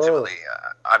 So ultimately,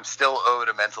 I'm still owed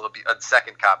a a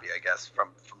second copy, I guess, from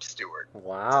Stewart.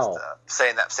 Wow, just,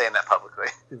 saying that publicly.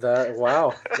 That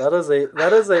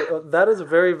is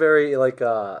very, very like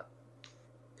the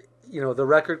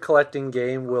record collecting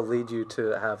game will lead you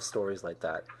to have stories like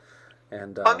that.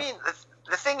 And I mean,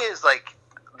 the thing is, like,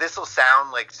 this will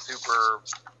sound like super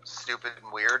stupid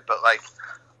and weird, but like,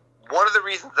 one of the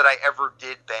reasons that I ever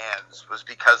did bands was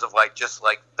because of like just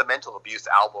like the Mental Abuse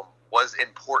album was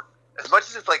important. As much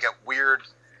as it's like a weird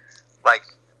like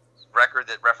record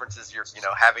that references your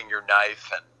having your knife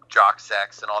and jock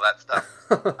sex and all that stuff.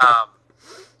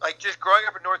 Like just growing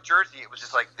up in North Jersey, it was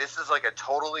just like this is like a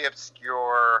totally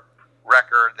obscure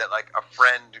record that like a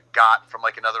friend got from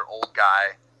like another old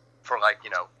guy for like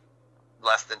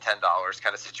less than $10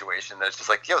 kind of situation. That's just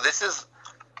like this is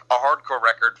a hardcore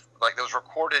record like that was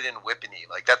recorded in Whippany,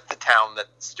 like that's the town that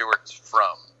Stewart's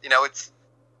from.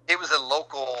 It was a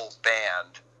local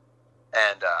band,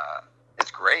 and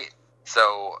it's great.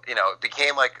 So it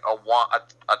became like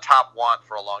a top want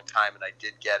for a long time, and I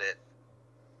did get it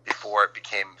before it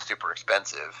became super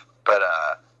expensive. But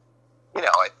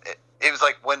it was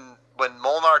like when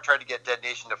Molnar tried to get Dead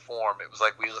Nation to form, it was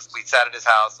like we sat at his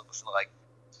house and listened to like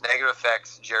Negative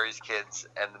Effects, Jerry's Kids,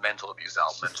 and the Mental Abuse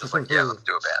album, and just like let's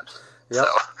do a band. Yep,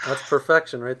 so that's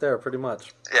perfection right there, pretty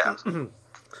much. Yeah.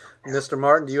 Mr.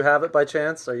 Martin, do you have it by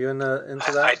chance? Are you into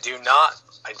that? I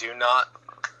do not.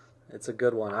 It's a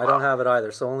good one. I don't have it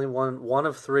either. So only one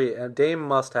of three, and Dame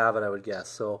must have it, I would guess.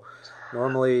 So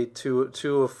normally two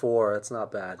of four. It's not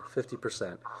bad.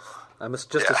 50%. I'm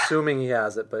just assuming he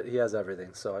has it, but he has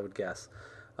everything. So I would guess.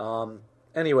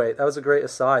 Anyway, that was a great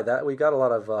aside. That we got a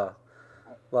lot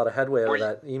of headway out of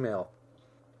that email.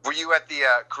 Were you at the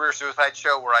Career Suicide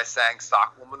show where I sang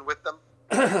 "Sock Woman" with them?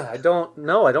 I don't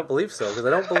believe so, because I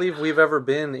don't believe we've ever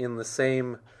been in the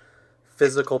same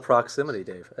physical proximity,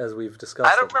 Dave, as we've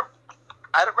discussed. I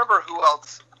don't remember who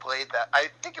else played that. I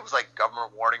think it was like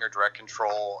Government Warning or Direct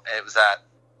Control, and it was at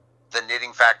the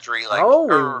Knitting Factory. Like,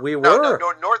 we were.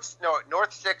 No,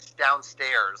 North 6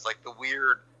 downstairs, like the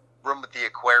weird room with the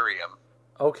aquarium.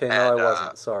 Okay, no, I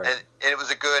wasn't. Sorry. And it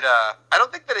was a good. I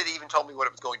don't think that it even told me what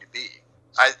it was going to be.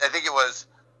 I think it was,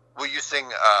 will you sing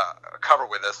a cover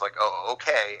with us? Like, oh,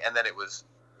 okay. And then it was,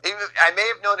 I may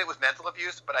have known it was Mental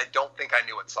Abuse, but I don't think I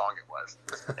knew what song it was.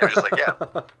 They were just like,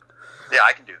 yeah,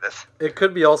 I can do this. It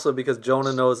could be also because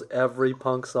Jonah knows every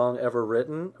punk song ever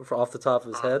written off the top of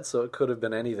his head, so it could have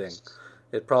been anything.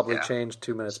 It probably changed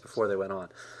 2 minutes before they went on.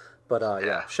 But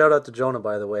shout out to Jonah,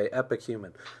 by the way, epic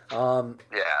human.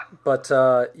 But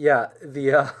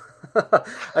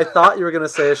I thought you were going to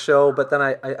say a show, but then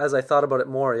as I thought about it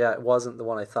more, it wasn't the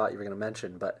one I thought you were going to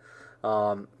mention. But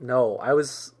no,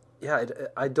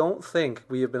 I don't think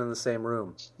we have been in the same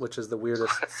room, which is the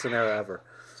weirdest scenario ever.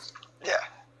 Yeah.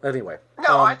 Anyway.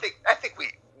 No, I think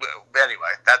we.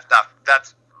 Anyway,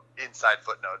 that's inside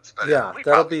footnotes. But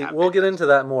that'll be. We'll get into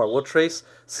that more.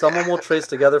 Someone will trace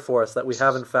together for us that we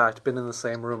have in fact been in the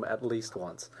same room at least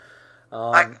once.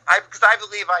 Because I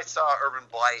believe I saw Urban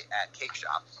Blight at Cake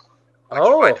Shop. Which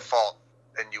by default,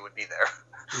 then you would be there.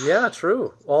 Yeah,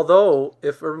 true. Although,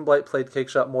 if Urban Blight played Cake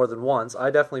Shop more than once,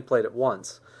 I definitely played it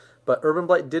once. But Urban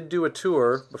Blight did do a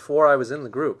tour before I was in the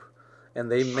group,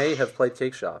 and they may have played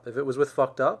Cake Shop. If it was with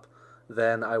Fucked Up,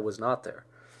 then I was not there.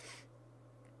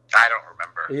 I don't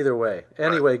remember. Either way.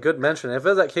 Anyway, good mention. If it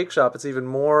was at Cake Shop, it's even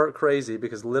more crazy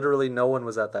because literally no one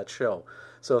was at that show.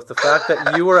 So if the fact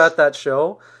that you were at that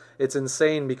show, it's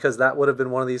insane because that would have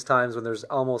been one of these times when there's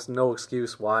almost no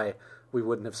excuse why we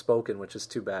wouldn't have spoken, which is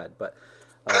too bad. But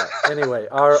anyway,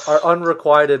 our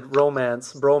unrequited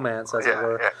bromance, as it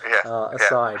were,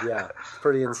 aside,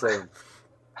 pretty insane.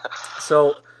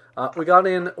 So we got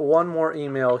in one more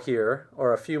email here,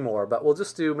 or a few more, but we'll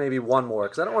just do maybe one more,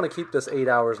 because I don't want to keep this 8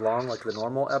 hours long like the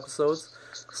normal episodes.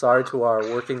 Sorry to our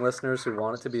working listeners who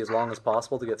want it to be as long as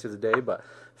possible to get through the day, but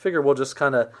figure we'll just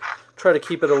kind of try to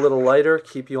keep it a little lighter,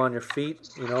 keep you on your feet,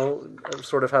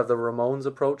 sort of have the Ramones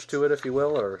approach to it, if you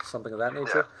will, or something of that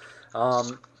nature.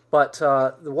 But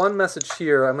the one message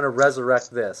here, I'm going to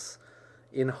resurrect this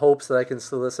in hopes that I can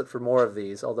solicit for more of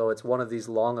these, although it's one of these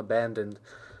long-abandoned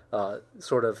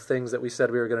sort of things that we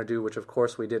said we were going to do, which of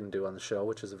course we didn't do on the show,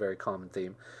 which is a very common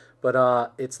theme.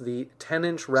 But it's the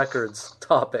 10-inch records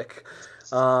topic.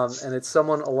 And it's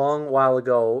someone a long while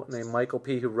ago named Michael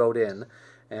P. who wrote in,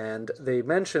 and they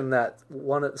mentioned that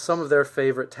some of their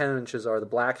favorite 10-inches are the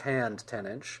Black Hand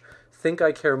 10-inch, Think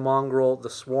I Care Mongrel, The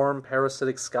Swarm,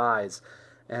 Parasitic Skies,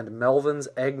 and Melvin's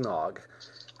Eggnog.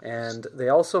 And they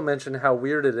also mention how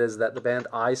weird it is that the band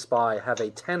I Spy have a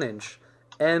 10-inch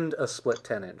and a split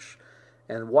 10-inch.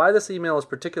 And why this email is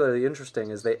particularly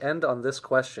interesting is they end on this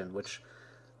question, which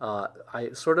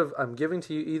I'm giving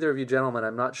to you, either of you gentlemen.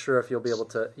 I'm not sure if you'll be able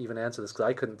to even answer this because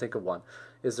I couldn't think of one.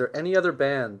 Is there any other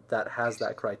band that has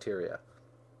that criteria?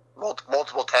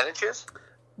 Multiple 10 inches?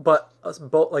 But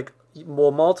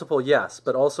multiple, yes,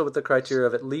 but also with the criteria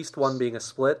of at least one being a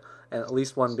split and at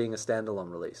least one being a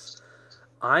standalone release.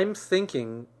 I'm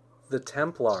thinking the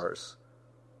Templars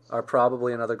are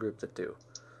probably another group that do.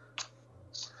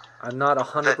 I'm not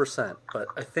 100%, but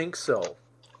I think so.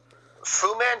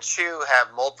 Fu Manchu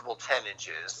have multiple 10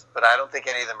 inches, but I don't think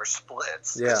any of them are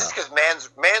splits. Yeah. Just because Man's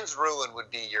Ruin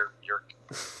would be your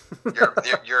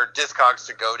Discogs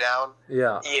to go down.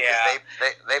 Yeah. Yeah.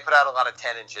 They put out a lot of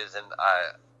 10 inches, and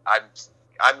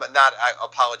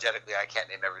apologetically, I can't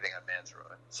name everything on Man's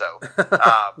Ruin. So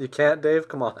you can't, Dave?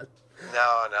 Come on.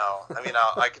 No. I mean,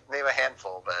 I could name a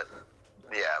handful, but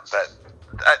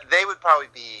they would probably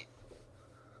be,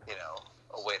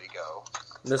 a way to go.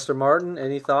 Mr. Martin,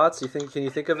 any thoughts? Can you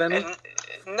think of any?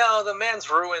 No, the Man's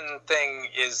Ruin thing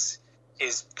is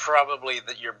probably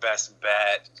your best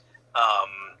bet.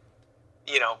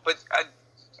 But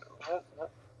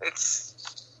it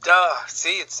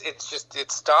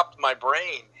stopped my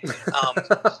brain.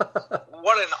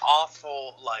 What an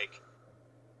awful,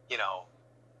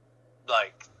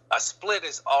 a split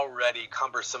is already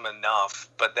cumbersome enough,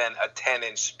 but then a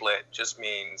 10-inch split just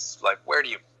means, where do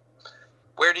you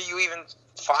even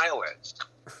file it?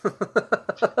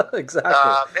 Exactly.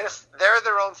 They're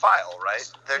their own file, right?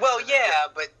 But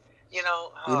you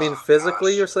mean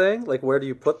physically? Gosh. You're saying, where do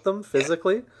you put them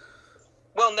physically?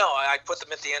 Well, no, I put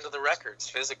them at the end of the records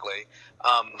physically.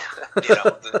 That's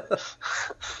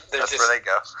where they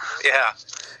go. Yeah,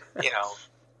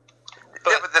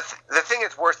 But the thing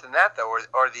that's worse than that, though,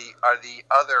 are the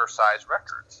other size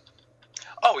records.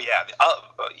 Oh yeah,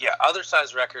 other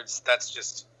size records. That's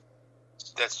just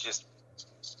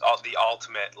the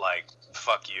ultimate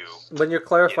fuck you. When you're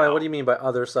clarifying, what do you mean by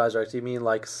other size records? Do you mean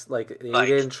like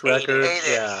 8-inch records? 8-inch.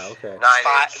 Yeah, okay.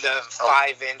 9-inch. The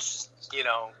 5-inch.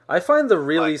 I find the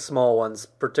really small ones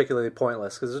particularly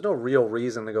pointless because there's no real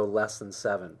reason to go less than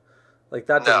 7. That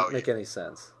doesn't make any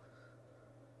sense.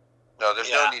 No,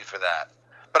 there's no need for that.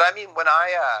 But I mean, when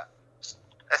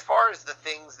as far as the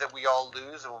things that we all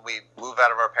lose when we move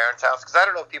out of our parents' house, because I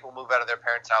don't know if people move out of their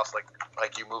parents' house like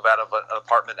you move out of an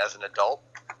apartment as an adult,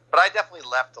 but I definitely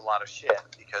left a lot of shit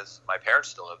because my parents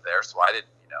still live there, so I didn't,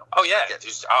 Oh yeah,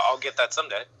 I'll get that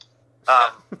someday.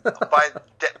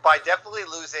 By definitely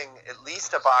losing at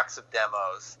least a box of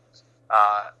demos,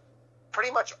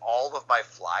 pretty much all of my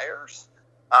flyers.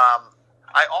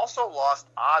 I also lost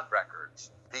odd records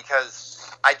because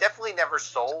I definitely never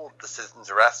sold the Citizen's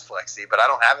Arrest Flexi, but I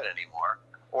don't have it anymore.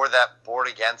 Or that Board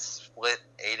Against split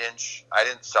 8-inch. I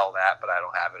didn't sell that, but I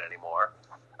don't have it anymore.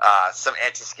 Some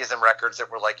Anti-Schism records that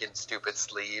were in stupid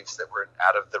sleeves that were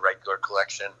out of the regular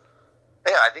collection.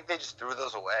 Yeah, I think they just threw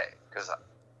those away because I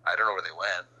don't know where they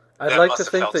went. I'd like to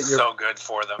think that you're so good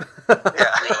for them.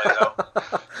 Yeah, really though.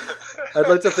 I'd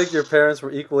like to think your parents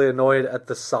were equally annoyed at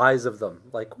the size of them.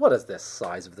 What is this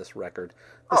size of this record?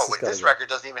 This record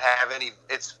doesn't even have any.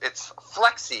 It's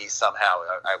flexi somehow.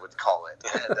 I would call it.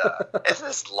 And is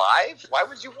this live? Why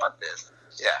would you want this?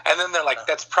 Yeah. And then they're like,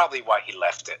 that's probably why he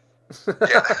left it.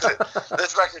 Yeah.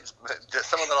 This record's.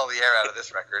 Someone let all the air out of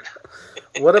this record.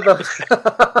 What about?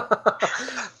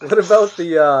 What about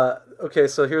the? Okay,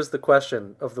 so here's the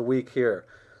question of the week here.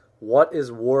 What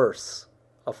is worse,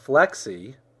 a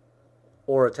flexi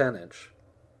or a 10-inch?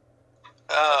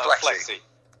 Flexi.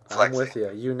 I'm with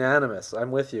you. Unanimous.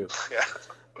 I'm with you. Yeah.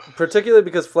 Particularly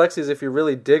because flexis, if you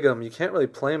really dig them, you can't really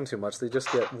play them too much. They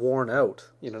just get worn out.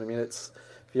 You know what I mean? If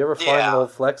you ever find an old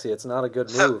flexi, it's not a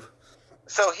good move.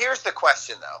 So here's the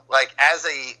question, though. As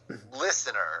a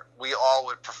listener, we all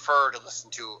would prefer to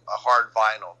listen to a hard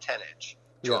vinyl 10-inch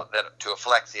to a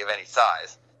flexi of any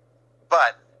size.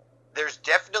 But there's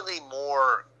definitely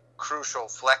more crucial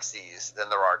flexis than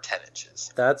there are 10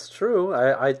 inches. That's true.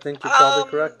 I think you're probably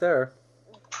correct there.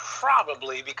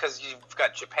 Probably because you've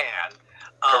got Japan.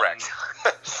 Correct.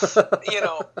 But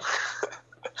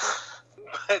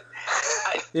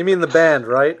you mean the band,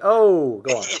 right? Oh,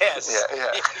 go on. Yes.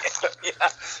 Yeah.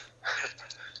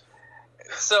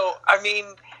 So, I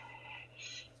mean,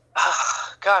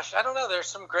 gosh, I don't know. There's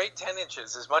some great 10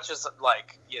 inches. As much as,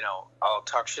 I'll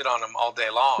talk shit on them all day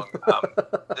long.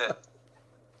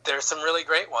 There's some really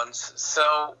great ones.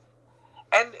 So,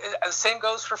 and the same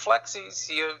goes for flexis.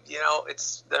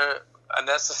 It's a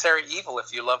necessary evil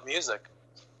if you love music.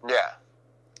 Yeah.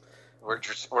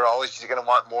 We're always just going to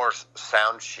want more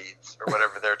sound sheets or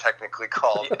whatever they're technically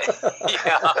called.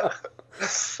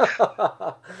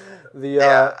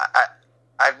 Yeah.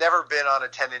 I've never been on a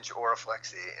 10-inch or a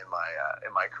flexi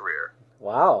in my career.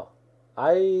 Wow.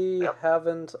 I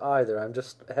haven't either. I'm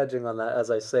just hedging on that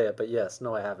as I say it, but yes,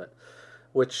 no, I haven't.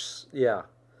 Which, yeah.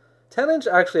 10-inch,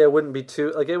 actually, I wouldn't be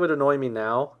too... Like, it would annoy me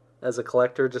now as a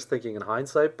collector, just thinking in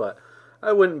hindsight, but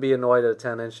I wouldn't be annoyed at a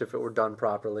 10-inch if it were done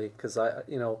properly, because,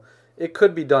 it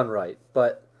could be done right,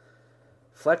 but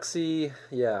flexi,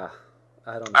 yeah,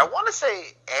 I don't know. I want to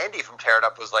say Andy from Tear It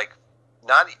Up was,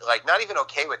 not even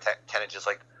okay with 10 inches,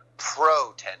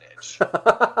 pro 10-inch.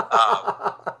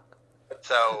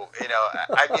 So,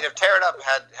 I mean, if Tear It Up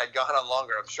had gone on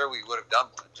longer, I'm sure we would have done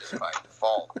one just by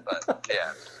default, but,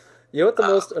 yeah. You know what the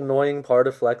most annoying part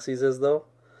of flexis is, though?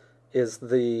 Is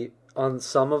on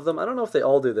some of them, I don't know if they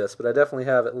all do this, but I definitely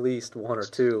have at least one or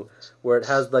two, where it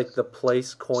has, the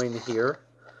place coin here,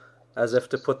 as if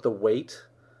to put the weight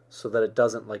so that it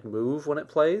doesn't, move when it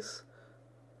plays.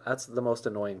 That's the most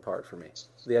annoying part for me.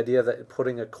 The idea that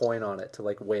putting a coin on it to,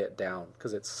 weigh it down,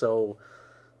 because it's so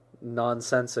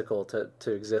nonsensical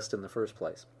to exist in the first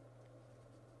place.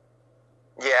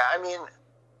 Yeah, I mean,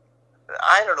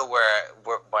 I don't know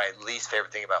where my least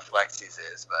favorite thing about flexis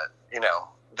is, but,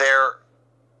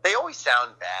 they always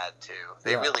sound bad, too.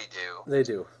 They really do. They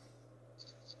do.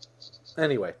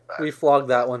 Anyway, we flogged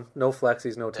that one. No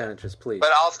flexis, no 10 inches, please. But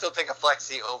I'll still take a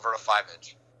flexi over a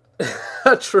 5-inch.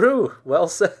 True. Well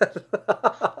said.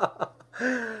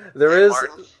 There is...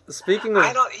 Martin? Speaking of...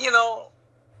 I don't,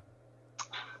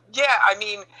 yeah, I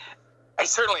mean, I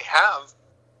certainly have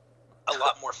a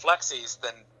lot more flexis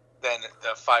than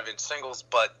the 5-inch singles,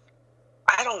 but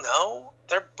I don't know.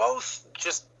 They're both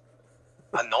just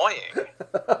annoying.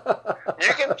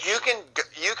 You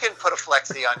can put a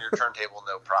flexi on your turntable,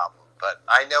 no problem. But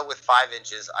I know with 5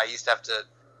 inches, I used to have to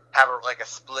have a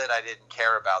split I didn't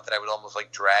care about that I would almost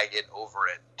drag it over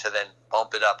it to then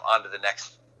bump it up onto the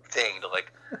next thing to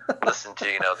listen to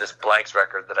this Blanks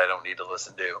record that I don't need to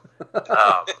listen to,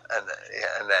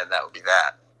 and then that would be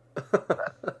that.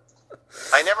 But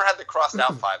I never had the crossed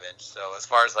out 5-inch, so as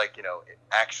far as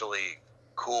actually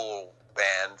cool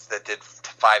bands that did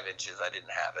 5 inches, I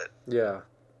didn't have it. Yeah,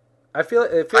 I feel I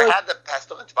had the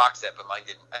Pestilence box set, but mine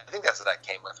didn't. I think that's what that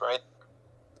came with, right?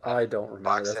 I don't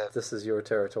remember. This is your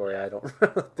territory. I don't.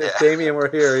 If Yeah. Damian were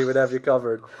here, he would have you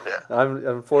covered. Yeah.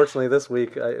 Unfortunately, this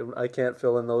week I can't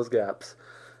fill in those gaps.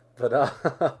 But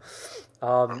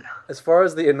as far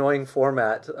as the annoying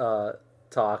format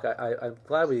talk, I'm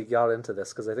glad we got into this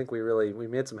because I think we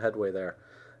made some headway there.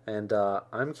 And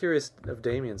I'm curious of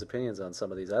Damian's opinions on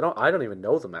some of these. I don't even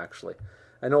know them, actually.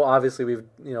 I know obviously we've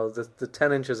the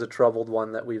 10 inch is a troubled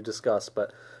one that we've discussed,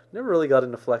 but never really got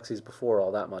into flexis before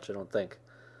all that much, I don't think.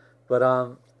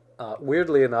 But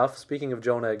weirdly enough, speaking of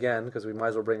Jonah again, because we might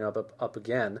as well bring him up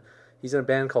again, he's in a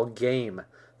band called Game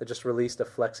that just released a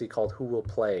flexi called Who Will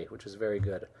Play, which is very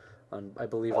good. I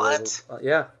believe. What?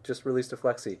 Just released a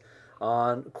flexi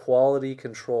on Quality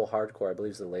Control Hardcore, I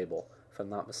believe is the label, if I'm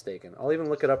not mistaken. I'll even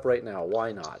look it up right now.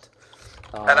 Why not?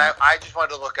 And I just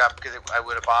wanted to look up because it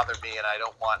would have bothered me, and I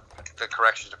don't want the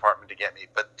corrections department to get me.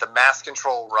 But the Mass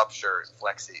Control Rupture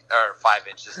flexi, or 5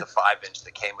 inch, is the 5 inch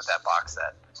that came with that box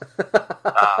set.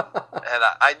 And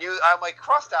I knew, I'm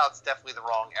crossed out's definitely the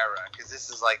wrong era because this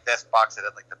is this box set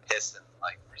had the Piss and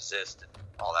Resist and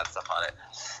all that stuff on it.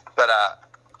 But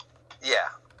yeah,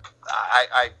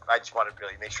 I just wanted to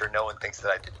really make sure no one thinks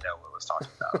that I didn't know what I was talking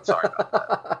about. Sorry about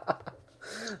that.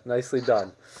 Nicely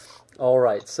done. All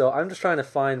right, so I'm just trying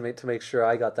to make sure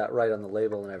I got that right on the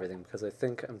label and everything, because I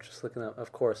think I'm just looking at,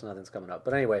 of course, nothing's coming up.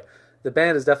 But anyway, the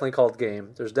band is definitely called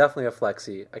Game. There's definitely a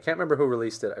flexi. I can't remember who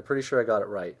released it. I'm pretty sure I got it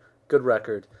right. Good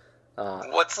record.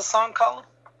 What's the song called?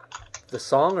 The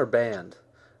song or band?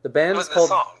 The band is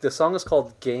called. The song is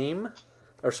called Game,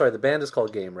 or sorry, the band is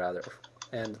called Game rather,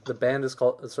 and the band is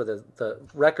called. Sorry, the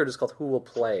record is called Who Will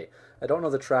Play. I don't know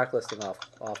the track listing off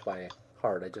by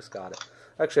heart. I just got it.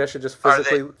 Actually, I should just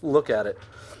physically look at it.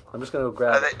 I'm just going to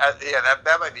grab it.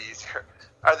 That might be easier.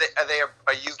 Are they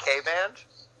a UK band?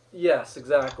 Yes,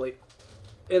 exactly.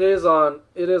 It is on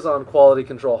Quality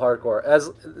Control Hardcore,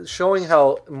 as showing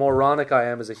how moronic I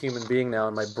am as a human being now,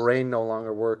 and my brain no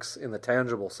longer works in the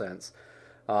tangible sense.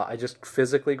 I just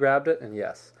physically grabbed it, and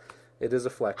yes, it is a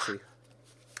flexi.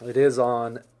 It is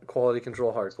on Quality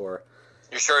Control Hardcore.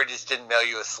 You sure he just didn't mail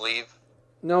you a sleeve?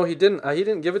 No, he didn't. He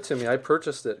didn't give it to me. I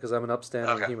purchased it because I'm an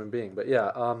upstanding human being. But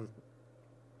yeah,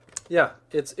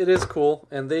 it is cool.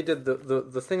 And they did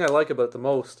the thing I like about it the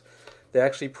most. They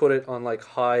actually put it on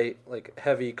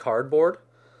heavy cardboard,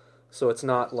 so it's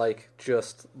not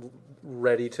just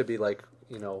ready to be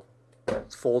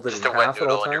folded Just in a wet half at all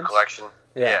noodle in your times. collection.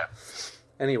 Yeah.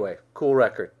 Anyway, cool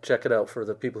record. Check it out for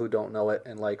the people who don't know it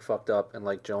and like Fucked Up and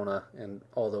like Jonah and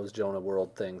all those Jonah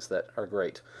World things that are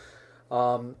great.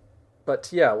 But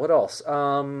yeah, what else?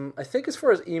 I think as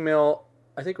far as email,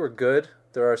 I think we're good.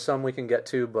 There are some we can get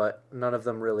to, but none of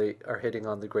them really are hitting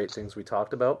on the great things we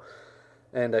talked about.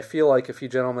 And I feel like if you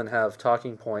gentlemen have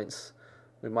talking points,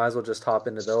 we might as well just hop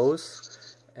into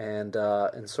those and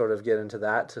sort of get into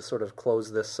that to sort of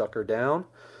close this sucker down.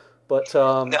 But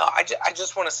no, I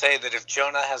just want to say that if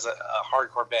Jonah has a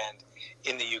hardcore band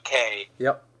in the UK,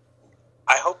 yep,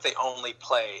 I hope they only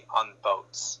play on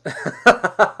boats.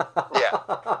 Yeah.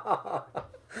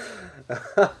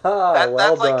 Well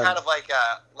that's like done. kind of like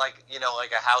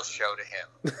a house show to him.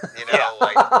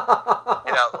 Like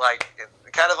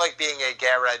kind of like being a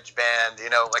garage band.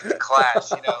 Like the Clash.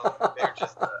 They're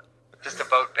just a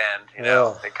boat band.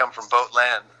 Oh. They come from boat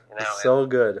land. So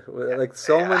good. Like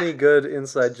so many good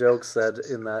inside jokes said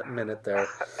in that minute there.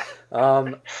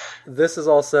 This is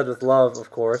all said with love,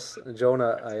 of course.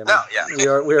 Jonah, we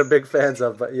are big fans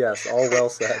of, but yes, all well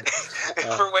said.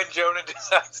 For when Jonah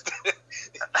decides to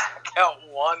count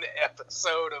one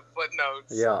episode of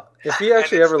Footnotes. Yeah, if he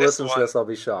actually ever listens to this, I'll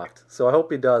be shocked. So I hope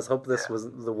he does. Hope this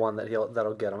was the one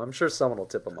that'll get him. I'm sure someone will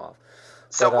tip him off.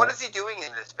 So what is he doing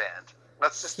in this band?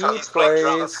 Let's just he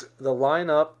plays the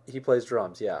lineup. He plays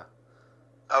drums. Yeah.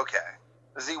 Okay.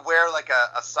 Does he wear like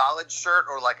a solid shirt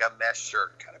or like a mesh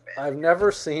shirt kind of band? I've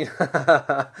never seen.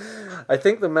 I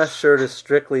think the mesh shirt is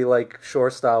strictly like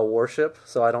shore style worship,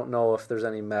 so I don't know if there's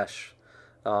any mesh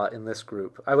in this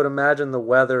group. I would imagine the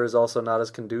weather is also not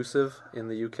as conducive in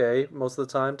the UK most of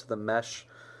the time to the mesh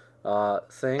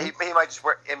thing. He might just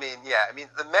wear.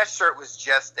 The mesh shirt was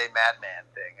just a madman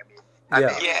thing.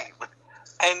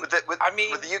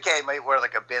 With the UK, he might wear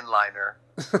like a bin liner.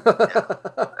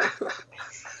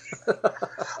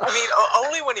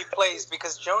 Only when he plays,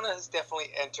 because Jonah has definitely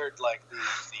entered like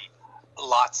the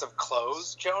lots of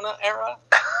clothes Jonah era.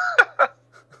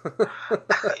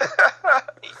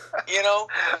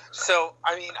 So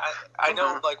I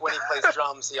know like when he plays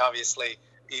drums, he obviously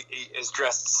he is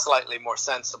dressed slightly more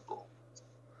sensible.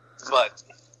 But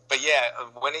yeah,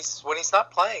 when he's not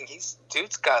playing, he's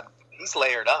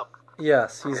layered up.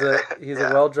 Yes, he's a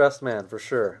well-dressed man for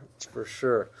sure.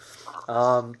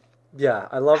 Yeah,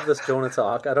 I love this Jonah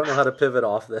talk. I don't know how to pivot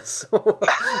off this.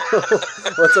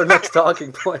 What's our next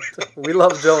talking point? We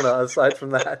love Jonah. Aside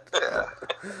from that,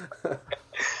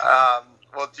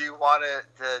 well, do you want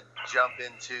to jump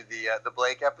into the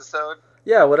Blake episode?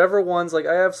 Yeah, whatever ones. Like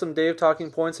I have some Dave talking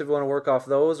points if you want to work off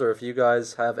those, or if you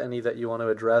guys have any that you want to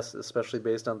address, especially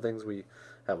based on things we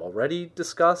have already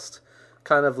discussed.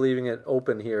 Kind of leaving it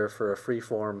open here for a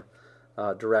free-form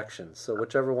direction. So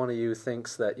whichever one of you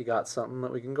thinks that you got something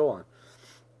that we can go on.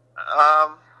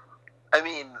 I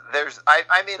made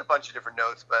a bunch of different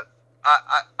notes, but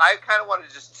I kind of wanted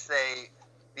to just say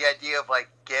the idea of like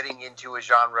getting into a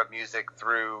genre of music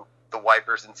through the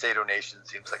Wipers and Sado Nation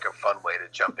seems like a fun way to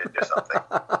jump into something.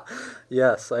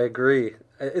 Yes, I agree.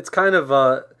 It's kind of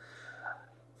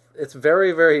it's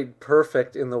very, very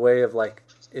perfect in the way of like,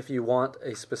 if you want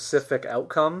a specific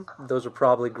outcome, those are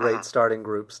probably great starting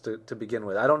groups to begin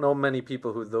with. I don't know many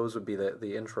people who those would be the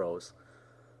intros.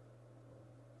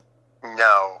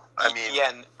 No,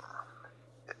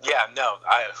 no.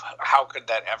 How could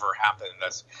that ever happen?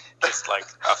 That's just like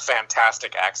a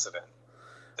fantastic accident.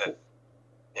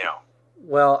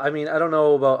 Well, I don't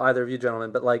know about either of you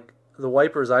gentlemen, but like the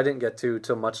Wipers, I didn't get to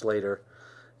till much later,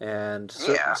 and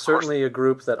certainly a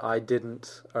group that I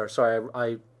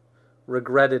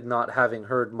regretted not having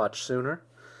heard much sooner.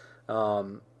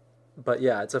 But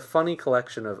yeah, it's a funny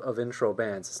collection of intro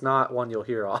bands. It's not one you'll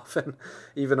hear often,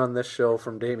 even on this show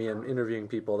from Damian interviewing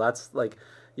people. That's like,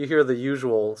 you hear the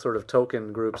usual sort of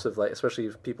token groups of like, especially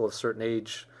people of a certain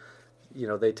age,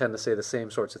 they tend to say the same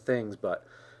sorts of things. But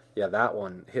yeah, that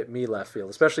one hit me left field,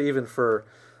 especially even for,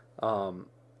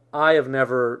 I have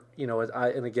never,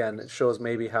 and again, it shows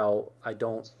maybe how I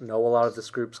don't know a lot of this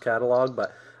group's catalog,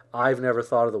 but I've never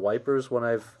thought of the Wipers when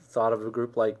I've thought of a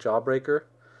group like Jawbreaker.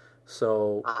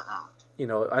 So,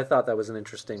 I thought that was an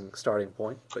interesting starting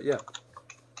point. But yeah.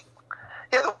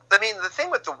 Yeah, the thing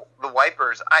with the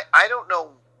Wipers, I don't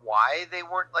know why they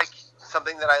weren't like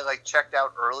something that I like checked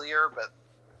out earlier, but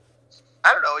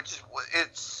I don't know.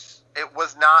 It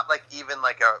was not like even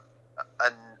like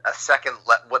a second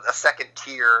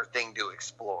tier thing to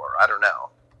explore. I don't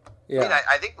know. Yeah.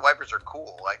 I think the Wipers are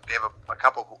cool. Like they have a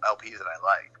couple cool LPs that I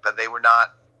like, but they were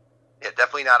not. Yeah,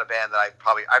 definitely not a band that I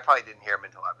probably didn't hear them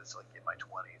until I was like in my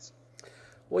 20s.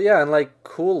 Well, yeah, and like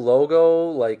cool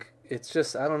logo, like it's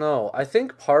just, I don't know. I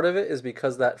think part of it is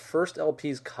because that first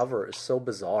LP's cover is so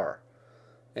bizarre.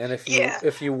 And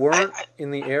if you weren't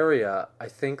in the area, I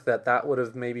think that would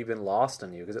have maybe been lost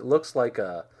on you, because it almost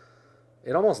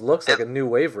looks like a new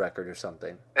wave record or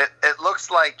something. It looks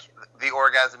like the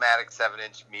Orgasmatic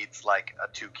 7-inch meets like a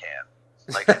toucan.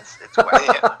 Like it's way.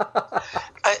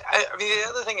 I mean, the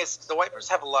other thing is the Wipers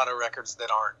have a lot of records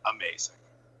that aren't amazing.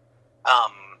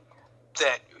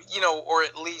 That, or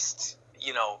at least,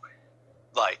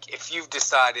 like if you've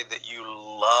decided that you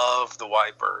love the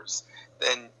Wipers,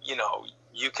 then,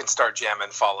 you can start jamming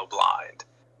Follow Blind.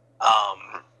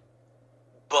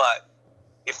 But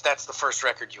if that's the first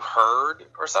record you heard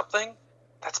or something,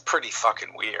 that's pretty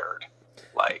fucking weird.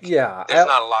 Like, yeah, there's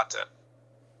not a lot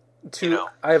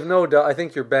I have no doubt. I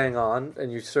think you're bang on, and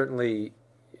you're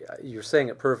saying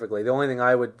it perfectly. The only thing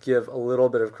I would give a little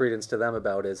bit of credence to them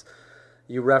about is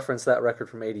you referenced that record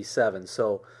from 87.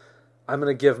 So I'm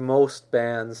going to give most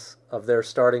bands of their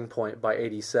starting point by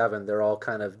 87. They're all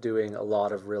kind of doing a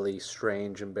lot of really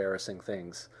strange, embarrassing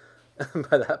things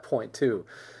by that point too.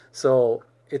 So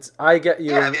I get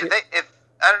you. Yeah, I mean,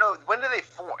 I don't know, when did they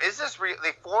form? Is this real?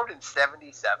 They formed in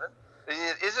 77?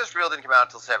 Is This Real didn't come out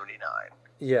until 79.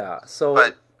 Yeah, so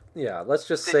let's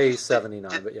just say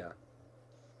 79, but yeah.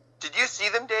 Did you see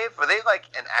them, Dave? Were they like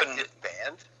an active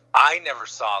band? I never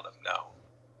saw them, no.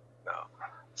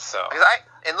 So, because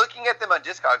and looking at them on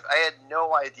Discogs, I had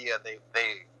no idea they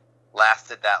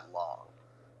lasted that long.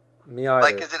 Me either.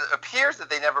 Like, because it appears that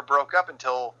they never broke up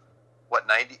until,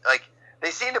 90? Like,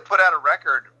 they seemed to put out a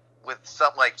record with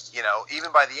something like,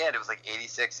 even by the end, it was like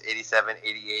 86, 87,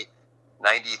 88,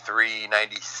 93,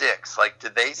 96. Like,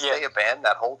 did they stay a band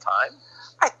that whole time?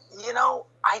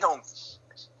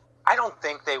 I don't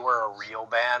think they were a real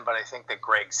band, but I think that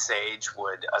Greg Sage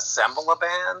would assemble a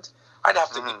band. I'd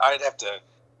have to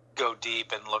go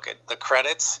deep and look at the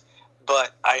credits,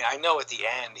 but I know at the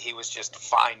end he was just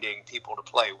finding people to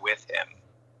play with him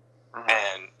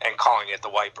and calling it the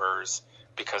Wipers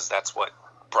because that's what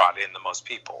brought in the most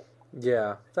people.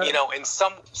 Yeah. And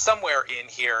somewhere in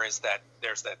here is that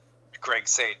there's that Greg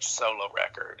Sage solo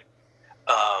record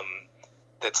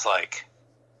that's like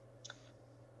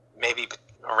maybe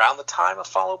around the time of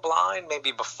Follow Blind,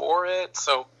 maybe before it.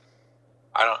 So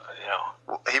I don't.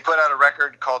 He put out a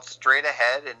record called Straight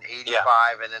Ahead in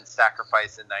 85 and then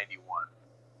Sacrifice in 91.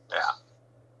 Yeah.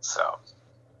 So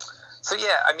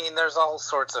yeah, I mean, there's all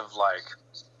sorts of like,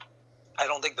 I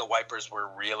don't think the Wipers were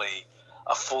really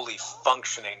a fully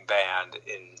functioning band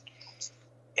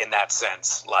in that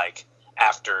sense, like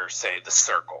after, say, The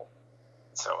Circle.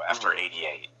 So after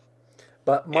 88.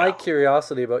 But my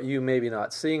curiosity about you maybe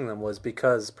not seeing them was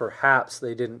because perhaps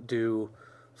they didn't do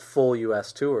full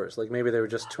U.S. tours. Like maybe they were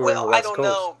just touring the West Coast. I don't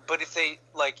know, but if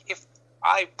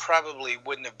I probably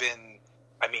wouldn't have been,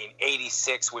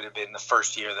 86 would have been the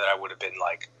first year that I would have been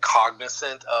like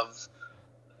cognizant of,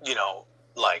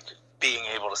 like being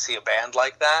able to see a band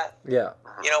like that. Yeah.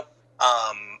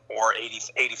 Or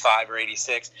 85 or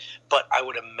 86. But I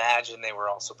would imagine they were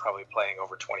also probably playing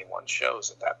over 21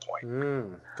 shows at that point.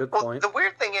 Good point. The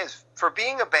weird thing is, for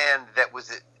being a band that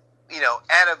was,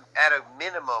 at a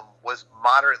minimum was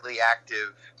moderately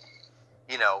active,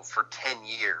 for 10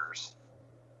 years,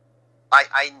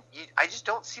 I just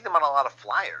don't see them on a lot of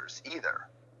flyers either.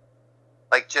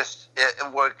 Like, just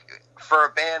for a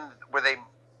band where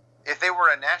if they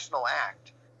were a national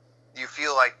act, you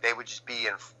feel like they would just be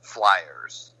in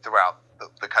flyers throughout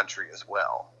the country as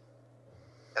well.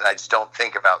 And I just don't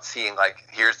think about seeing, like,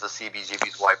 here's the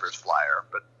CBGB's Wipers flyer,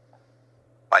 but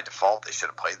by default, they should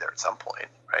have played there at some point,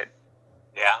 right?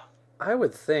 Yeah. I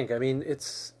would think.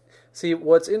 See,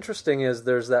 what's interesting is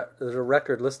there's a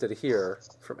record listed here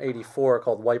from 84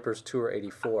 called Wipers Tour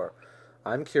 84.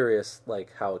 I'm curious,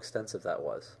 like, how extensive that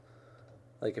was.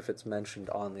 Like, if it's mentioned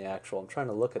on the actual... I'm trying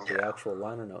to look at the actual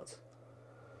liner notes.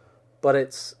 But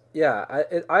it's... Yeah,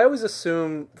 I always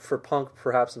assume for punk,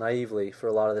 perhaps naively, for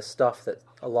a lot of this stuff, that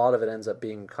a lot of it ends up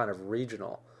being kind of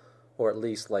regional. Or at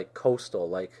least, like, coastal.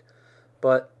 Like,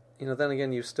 but, then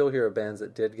again, you still hear of bands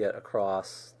that did get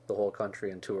across the whole country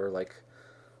and tour. Like,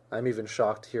 I'm even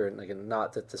shocked to hear, and again,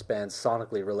 not that this band's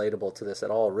sonically relatable to this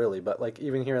at all, really, but, like,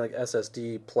 even hearing, like,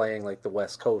 SSD playing, like, the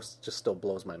West Coast just still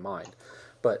blows my mind.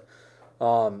 But,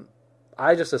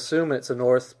 I just assume it's a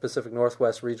Pacific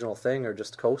Northwest regional thing or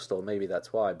just coastal. Maybe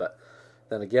that's why. But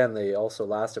then again, they also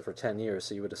lasted for 10 years,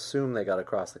 so you would assume they got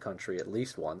across the country at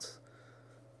least once.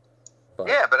 But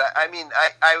yeah, but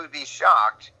I would be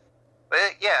shocked But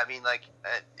yeah, I mean, like,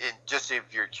 just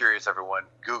if you're curious, everyone,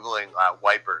 Googling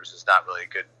wipers is not really a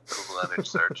good Google image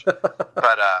search.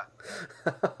 But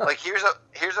like, here's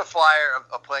a flyer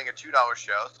of playing a $2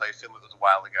 show. So I assume it was a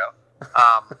while ago.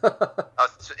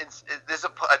 There's a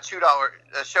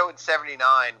 $2 show in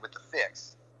 '79 with the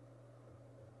Fix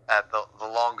at the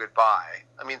Long Goodbye.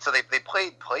 I mean, so they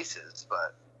played places,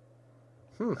 but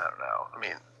I don't know. I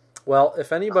mean, well,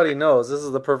 if anybody knows, this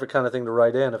is the perfect kind of thing to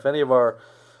write in. If any of our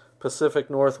Pacific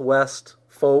Northwest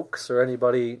folks or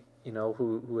anybody,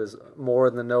 who is more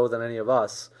in the know than any of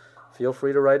us, feel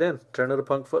free to write in. Turn to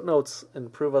Punk Footnotes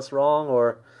and prove us wrong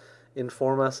or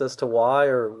inform us as to why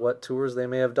or what tours they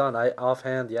may have done. I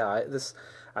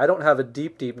don't have a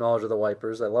deep knowledge of the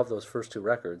Wipers. I love those first two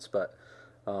records, but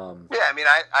yeah, I mean,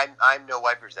 I'm no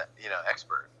Wipers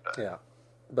expert. But yeah,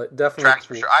 but definitely tracks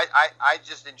for sure. I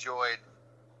just enjoyed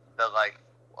the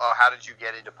how did you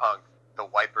get into punk? The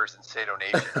Wipers and Sado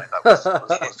Nation, I thought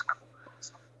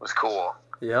was cool.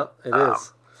 Yeah, it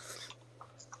is.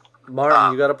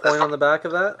 Martin, you got a point on the back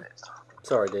of that?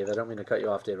 Sorry, Dave, I don't mean to cut you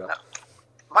off, Dave. No.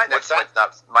 My next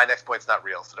point's not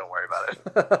real, so don't worry about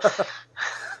it.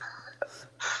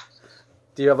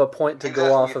 Do you have a point to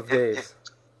go off of Dave's?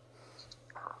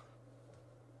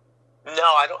 No,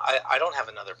 I don't have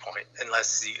another point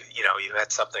unless you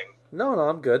had something. No,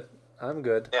 I'm good.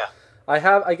 Yeah.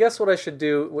 I guess what I should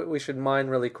do, what we should mine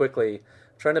really quickly,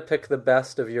 trying to pick the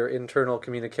best of your internal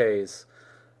communiques,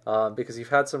 because you've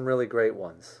had some really great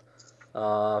ones.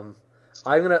 I'm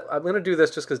gonna do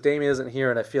this just because Damian isn't here,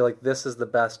 and I feel like this is the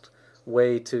best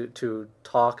way to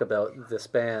talk about this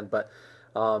band. But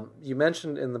you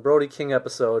mentioned in the Brody King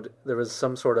episode there was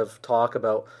some sort of talk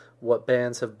about what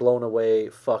bands have blown away,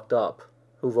 fucked up,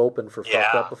 who've opened for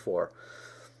fucked up before.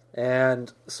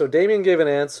 And so Damian gave an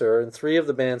answer, and three of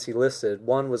the bands he listed,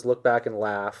 one was Look Back and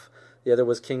Laugh, the other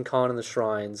was King Khan and the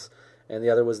Shrines, and the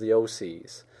other was the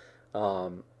OCs.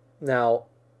 Now,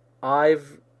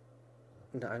 I've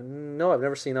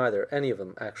never seen any of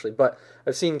them, actually, but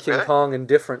I've seen King Kong in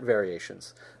different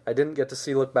variations. I didn't get to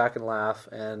see Look Back and Laugh,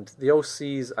 and the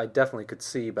OCs I definitely could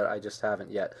see, but I just haven't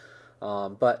yet.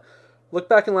 But Look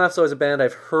Back and Laugh's always a band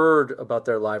I've heard about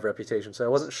their live reputation, so I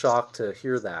wasn't shocked to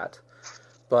hear that.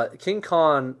 But King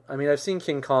Khan, I mean, I've seen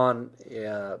King Khan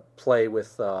play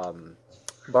with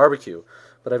Barbecue,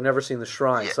 but I've never seen the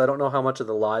Shrine, so I don't know how much of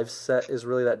the live set is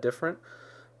really that different.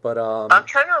 But I'm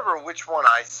trying to remember which one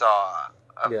I saw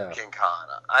of King Khan.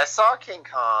 I saw King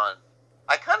Khan.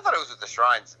 I kind of thought it was with the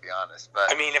Shrines, to be honest. But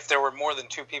I mean, if there were more than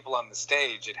two people on the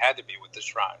stage, it had to be with the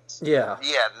Shrines. Yeah.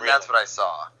 Yeah, really? That's what I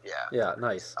saw. Yeah. Yeah,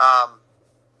 nice.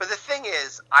 But the thing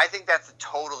is, I think that's a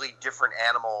totally different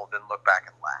animal than Look Back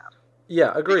and Laugh.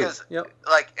 Yeah, agreed. Because,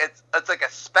 it's like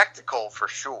a spectacle for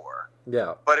sure.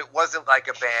 Yeah. But it wasn't like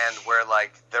a band where,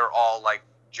 they're all,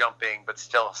 jumping, but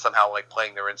still somehow,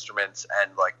 playing their instruments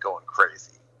and, going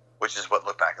crazy, which is what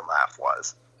Look Back and Laugh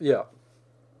was. Yeah.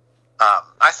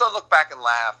 I saw Look Back and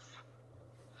Laugh,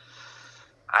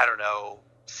 I don't know,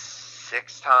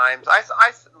 6 times. I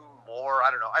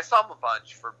don't know. I saw them a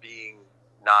bunch for being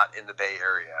not in the Bay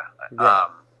Area. Yeah.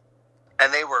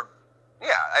 And they were,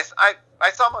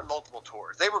 I saw them on multiple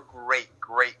tours. They were great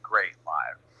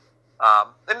live. I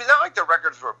mean, not like the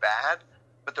records were bad,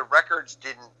 but the records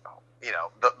didn't,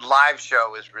 the live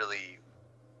show is really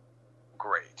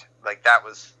great. That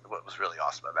was what was really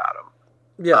awesome about them.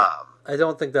 Yeah, I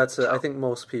don't think that's I think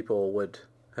most people would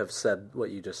have said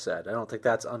what you just said. I don't think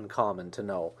that's uncommon to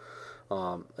know.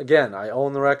 Again, I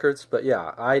own the records, but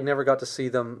yeah, I never got to see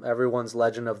them. Everyone's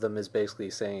legend of them is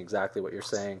basically saying exactly what you're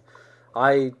saying.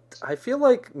 I feel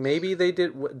like maybe they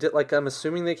did I'm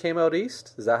assuming they came out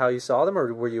east. Is that how you saw them,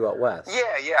 or were you out west?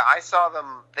 Yeah, I saw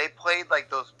them. They played they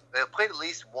played at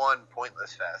least one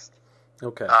Pointless Fest.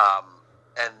 Okay.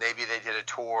 And maybe they did a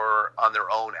tour on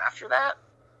their own after that.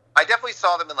 I definitely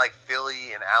saw them in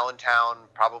Philly and Allentown,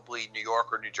 probably New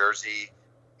York or New Jersey.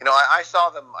 I saw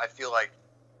them, I feel like,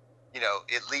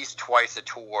 at least twice a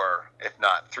tour, if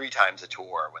not 3 times a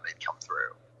tour when they'd come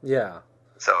through. Yeah.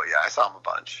 So, yeah, I saw them a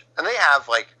bunch. And they have,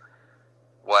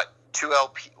 2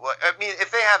 LP. Well, I mean, if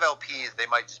they have LPs, they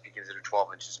might just be considered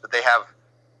 12 inches. But they have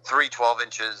 3 12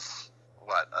 inches,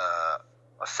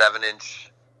 a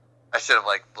 7-inch. I should have,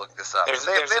 looked this up. There's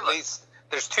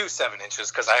 2 7-inches,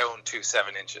 because I own 2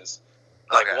 7-inches.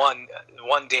 Okay.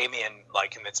 One Damian,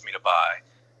 convinced me to buy.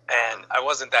 And I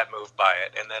wasn't that moved by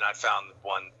it. And then I found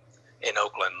one in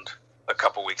Oakland a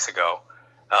couple weeks ago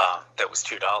that was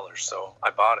 $2. So I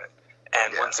bought it.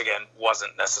 And once again,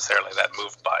 wasn't necessarily that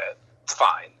moved by it. It's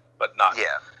fine, but not.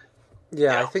 Yeah.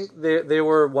 Yeah, I think they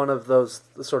were one of those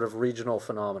sort of regional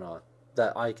phenomena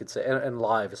that I could say, and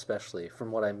live especially,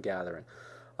 from what I'm gathering.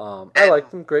 I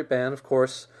like them. Great band, of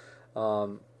course.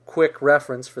 Quick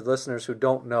reference for listeners who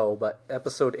don't know, but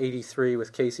episode 83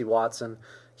 with Casey Watson,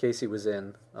 Casey was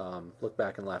in. Look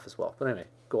back and laugh as well. But anyway,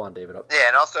 go on, David. Yeah,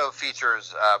 and also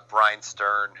features Brian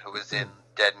Stern, who was in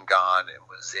Dead and Gone and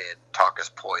was in Talk Is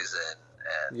Poison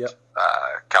and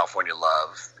California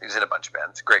Love. He's in a bunch of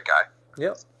bands. Great guy.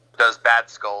 Yep. Does Bad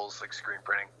Skulls, like screen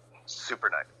printing. Super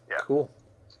nice. Yeah. Cool.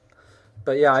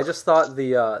 But yeah, I just thought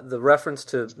the reference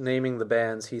to naming the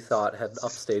bands he thought had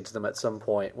upstaged them at some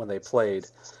point when they played.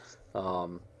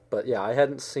 But yeah, I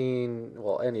hadn't seen,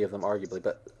 well, any of them arguably,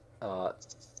 but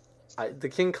the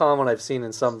King Kong one I've seen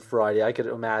in some variety, I could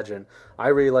imagine. I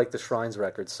really like the Shrines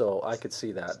record, so I could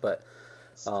see that. But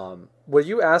were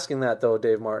you asking that, though,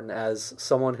 Dave Martin, as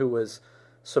someone who was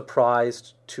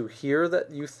surprised to hear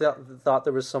that you thought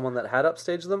there was someone that had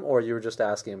upstaged them, or you were just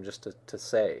asking him just to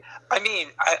say? I mean,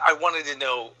 I wanted to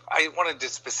know, I wanted to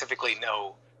specifically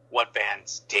know what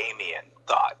bands Damian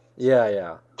thought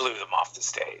blew them off the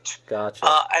stage. Gotcha.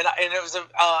 And it was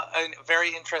a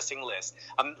very interesting list.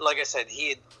 Like I said,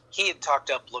 he had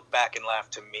talked up Look Back and Laugh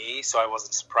to me, so I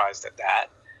wasn't surprised at that.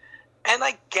 And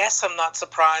I guess I'm not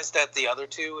surprised at the other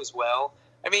two as well.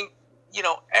 I mean, you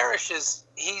know, Arish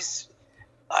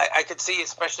I could see,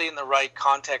 especially in the right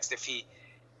context, if he,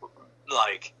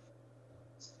 like,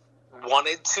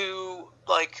 wanted to,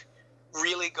 like,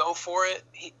 really go for it,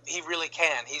 he really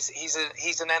can. He's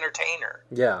an entertainer.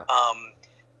 Yeah.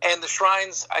 And the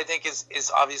Shrines, I think,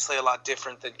 is obviously a lot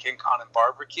different than King Kong and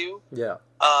Barbecue. Yeah.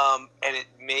 And it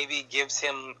maybe gives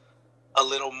him a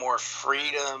little more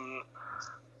freedom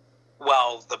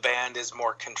while the band is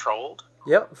more controlled.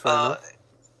 Yep, fair enough.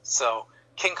 So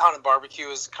King Kong and Barbecue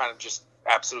is kind of just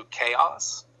absolute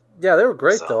chaos. Yeah, they were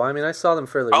great though. I mean, I saw them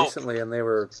fairly recently, and they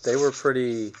were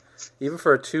pretty, even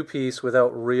for a two-piece without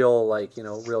real, like, you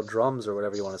know, real drums or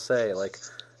whatever you want to say. Like,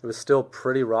 it was still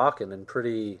pretty rocking and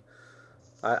pretty.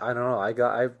 I don't know.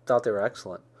 I thought they were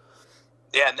excellent.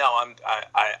 Yeah, no,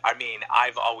 I mean,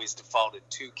 I've always defaulted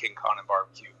to King Kong and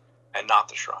Barbecue and not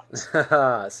the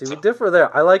Shrines. See, we differ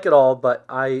there. I like it all, but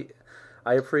I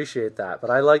appreciate that. But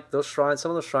I like those Shrines.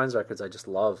 Some of those Shrines records I just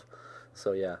love.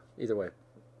 So yeah, either way.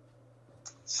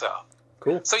 So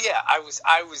cool. So yeah, I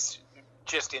was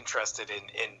just interested in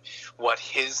what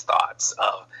his thoughts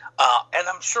of, and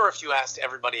I'm sure if you asked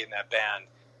everybody in that band,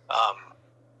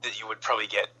 that you would probably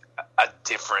get a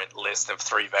different list of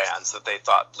 3 bands that they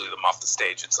thought blew them off the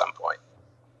stage at some point.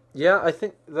 Yeah, I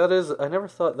think that is. I never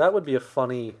thought that would be a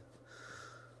funny.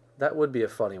 That would be a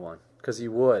funny one, because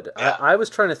you would. Yeah. I was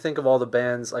trying to think of all the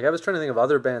bands. Like, I was trying to think of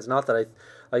other bands. Not that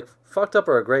like Fucked Up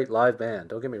are a great live band.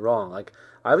 Don't get me wrong. Like,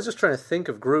 I was just trying to think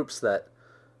of groups that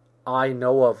I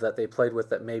know of that they played with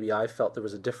that maybe I felt there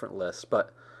was a different list.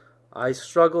 But I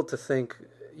struggled to think.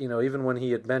 You know, even when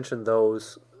he had mentioned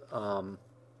those,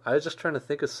 I was just trying to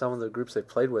think of some of the groups they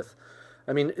played with.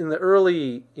 I mean, in the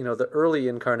early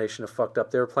incarnation of Fucked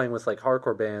Up, they were playing with, like,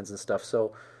 hardcore bands and stuff,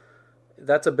 so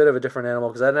that's a bit of a different animal,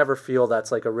 because I never feel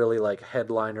that's, like, a really, like,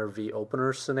 headliner v.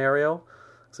 opener scenario,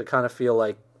 because I kind of feel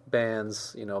like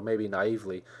bands, you know, maybe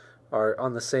naively, are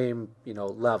on the same, you know,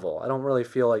 level. I don't really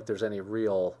feel like there's any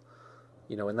real,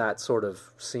 you know, in that sort of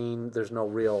scene, there's no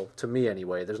real, to me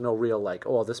anyway, there's no real, like,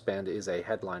 oh, this band is a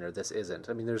headliner, this isn't.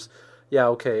 I mean, there's, yeah,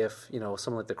 okay, if, you know,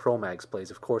 someone like the Cro-Mags plays,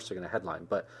 of course they're going to headline,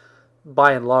 but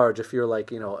by and large, if you're,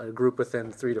 like, you know, a group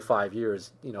within 3 to 5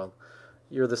 years, you know,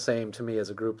 you're the same to me as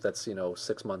a group that's, you know,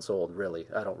 6 months old, really.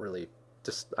 I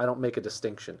don't make a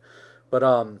distinction. But,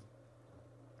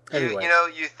 anyway. You know,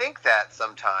 you think that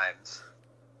sometimes,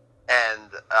 and,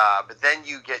 but then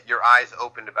you get your eyes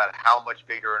opened about how much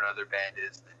bigger another band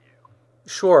is than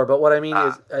you. Sure, but what I mean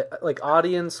is, like,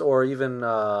 audience or even,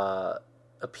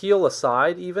 appeal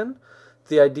aside, even,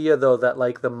 the idea, though, that,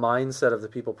 like, the mindset of the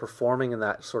people performing in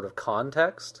that sort of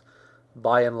context,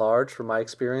 by and large, from my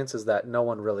experience, is that no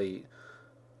one really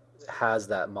has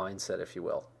that mindset, if you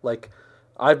will. Like,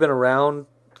 I've been around,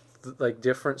 like,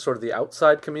 different sort of the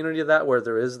outside community of that, where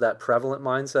there is that prevalent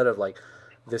mindset of, like,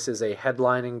 this is a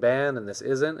headlining band and this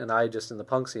isn't, and I just, in the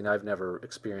punk scene, I've never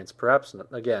experienced, perhaps,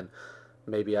 again,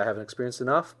 maybe I haven't experienced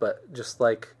enough, but just,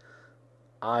 like,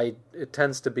 it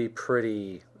tends to be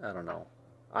pretty, I don't know,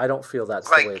 I don't feel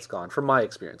that's like, the way it's gone, from my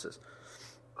experiences.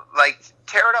 Like,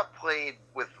 Tear It Up played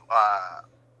with,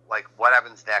 like, What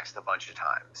Happens Next a bunch of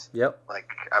times. Yep. Like,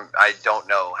 I don't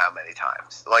know how many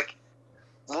times. Like,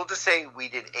 we'll just say we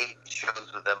did 8 shows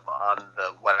with them on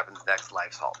the What Happens Next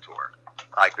Life's Hall tour,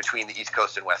 like, between the East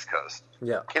Coast and West Coast.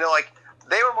 Yeah. You know, like,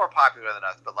 they were more popular than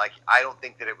us, but, like, I don't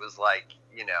think that it was, like,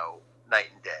 you know, night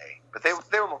and day. But they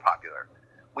were more popular.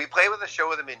 We played with a show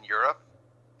with them in Europe,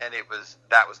 and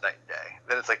that was night and day.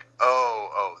 Then it's like,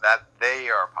 that they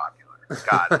are popular.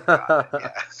 Got it.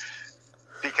 Yeah.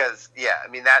 Because I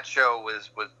mean that show was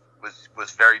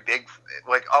very big.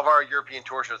 Like of our European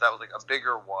tour shows, that was like a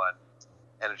bigger one,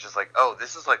 and it's just like,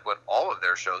 this is like what all of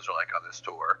their shows are like on this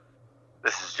tour.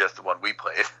 This is just the one we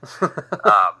played.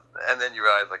 And then you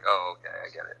realize like, okay, I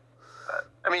get it. But,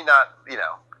 I mean, not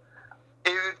it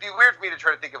would be weird for me to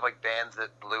try to think of like bands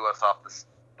that blew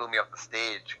me off the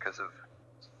stage because of.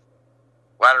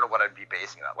 Well, I don't know what I'd be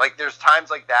basing it on. Like, there's times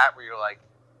like that where you're like,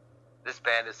 this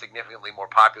band is significantly more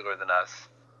popular than us,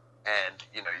 and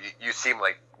you seem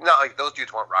like not like those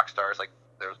dudes weren't rock stars. Like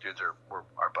those dudes were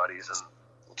our buddies, and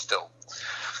still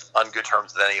on good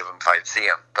terms with any of them if I see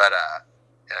them. But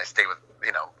and I stay with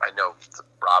I know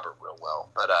Robert real well,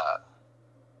 but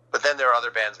then there are other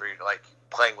bands where you're like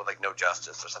playing with like No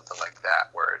Justice or something like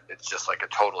that, where it's just like a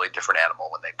totally different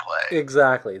animal when they play.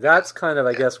 Exactly. That's kind of,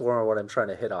 I guess, more what I'm trying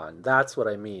to hit on. That's what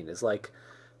I mean. Is like,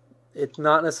 it's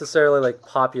not necessarily like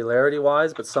popularity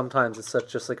wise, but sometimes it's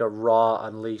just like a raw,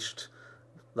 unleashed,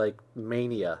 like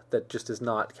mania that just is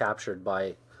not captured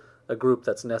by a group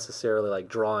that's necessarily like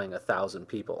drawing 1,000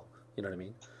 people. You know what I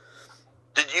mean?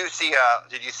 Did you see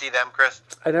them, Chris?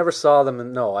 I never saw them,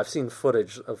 and no, I've seen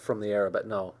footage from the era, but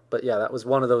no. But yeah, that was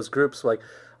one of those groups. Like,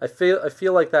 I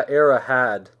feel like that era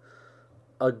had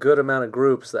a good amount of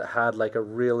groups that had like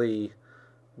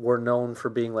were known for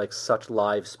being like such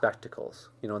live spectacles,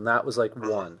 and that was like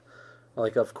one.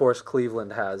 Like, of course,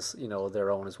 Cleveland has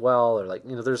their own as well, or like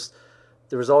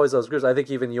there was always those groups. I think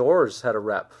even yours had a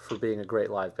rep for being a great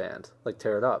live band, like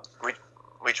Tear It Up.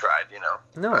 We tried,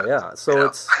 No, but, yeah. So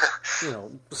it's,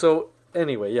 So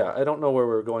anyway, yeah. I don't know where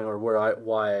we were going or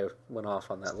why I went off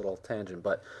on that little tangent,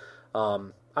 but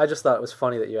I just thought it was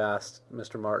funny that you asked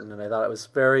Mr. Martin, and I thought it was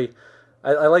very.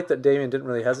 I like that Damian didn't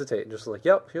really hesitate and just like,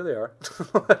 yep, here they are.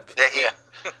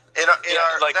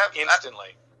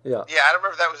 Instantly. Yeah. Yeah, I don't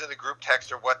remember if that was in the group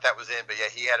text or what that was in, but yeah,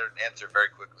 he had an answer very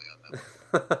quickly on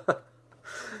that.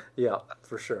 Yeah,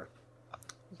 for sure.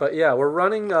 But yeah, we're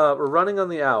running on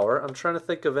the hour. I'm trying to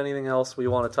think of anything else we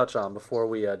want to touch on before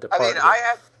we depart. I mean,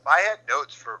 I had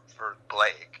notes for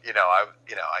Blake. I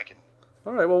can.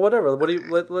 All right. Well, whatever. What do you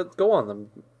let go on them?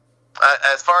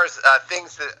 As far as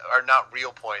things that are not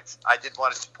real points, I did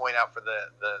want to point out for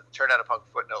the Turn Out a Punk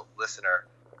Footnote listener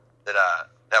that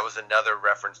that was another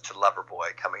reference to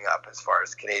Loverboy coming up as far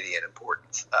as Canadian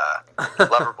importance.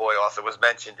 Loverboy also was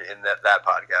mentioned in that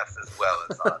podcast as well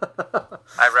as on.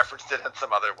 I referenced it in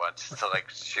some other one just to like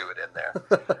shoe it in there.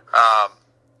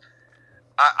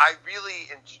 I really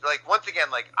like, once again,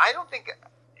 like, I don't think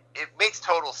it makes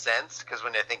total sense because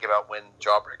when I think about when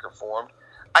Jawbreaker formed,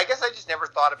 I guess I just never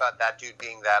thought about that dude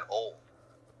being that old.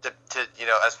 To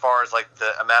as far as like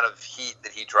the amount of heat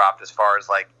that he dropped, as far as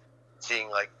like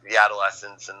seeing like the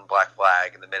Adolescents and Black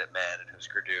Flag and the Minutemen and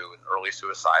Husker Du and Early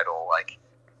Suicidal, like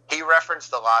he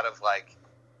referenced a lot of like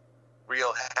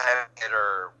real heavy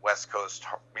hitter West Coast,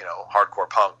 hardcore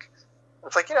punk.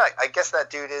 It's like, I guess that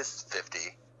dude is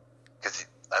 50 because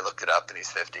I looked it up and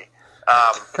he's 50.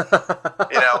 That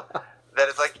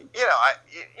it's like, I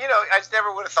just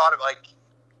never would have thought of like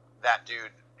that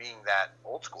dude being that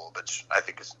old school, which I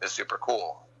think is super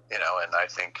cool, and I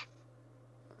think,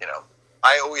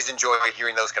 I always enjoy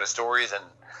hearing those kind of stories, and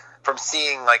from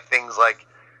seeing like things like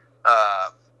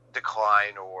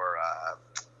Decline or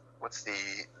what's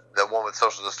the one with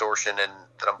Social Distortion and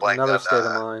that I'm blanking on. Another State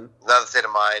of Mind. Another State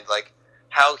of Mind, like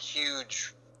how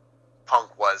huge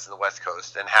punk was in the West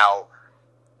Coast, and how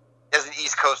as an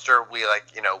East Coaster we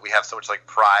we have so much like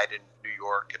pride in New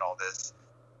York and all this,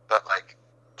 but like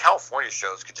California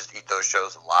shows could just eat those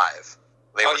shows alive.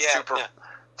 They were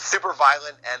super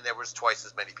violent, and there was twice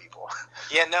as many people.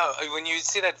 Yeah, no, when you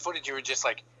see that footage, you were just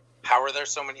like, how are there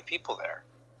so many people there?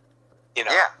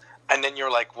 Yeah. And then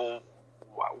you're like, well,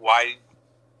 why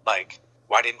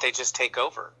didn't they just take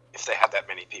over if they had that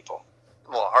many people?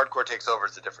 Well, hardcore takes over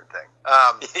is a different thing.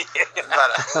 But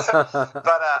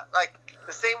like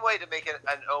the same way to make it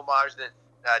an homage that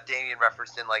Damian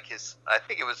referenced in like his, I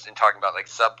think it was in talking about like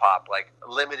Sub Pop, like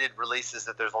limited releases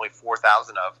that there's only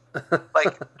 4,000 of,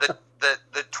 like the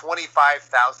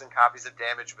 25,000 copies of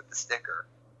Damage with the sticker,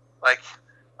 like,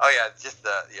 oh yeah, just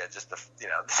the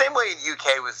the same way in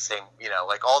UK was the same,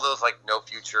 like all those like No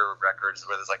Future records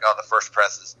where there's like, oh, the first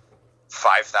press is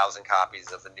 5,000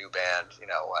 copies of a new band,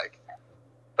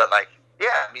 but like,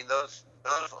 yeah, I mean those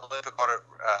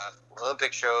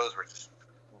Olympic shows were just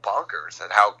bonkers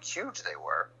at how huge they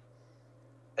were,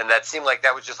 and that seemed like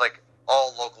that was just like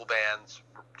all local bands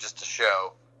just to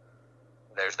show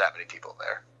there's that many people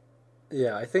there.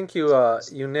 Yeah, I think you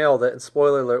nailed it. And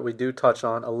spoiler alert, we do touch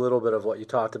on a little bit of what you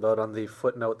talked about on the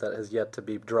footnote that has yet to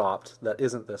be dropped. That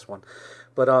isn't this one,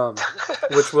 but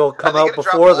which will come out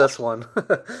before this one.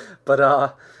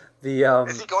 But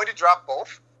is he going to drop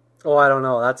both? Oh, I don't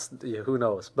know. That's who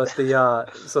knows. But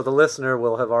so the listener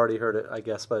will have already heard it, I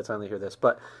guess, by the time they hear this.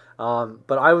 But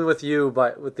I went with you,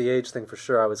 but with the age thing for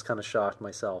sure. I was kind of shocked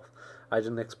myself. I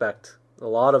didn't expect a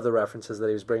lot of the references that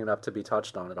he was bringing up to be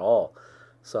touched on at all.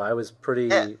 So I was pretty.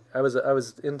 Yeah. I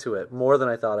was into it more than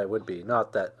I thought I would be.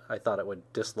 Not that I thought I would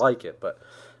dislike it, but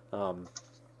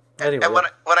anyway. And when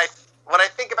I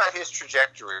think about his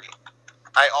trajectory,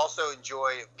 I also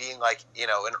enjoy being like an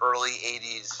early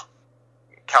 '80s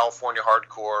California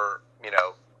hardcore,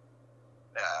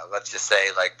 let's just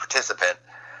say like participant,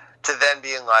 to then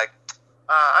being like,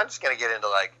 I'm just gonna get into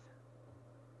like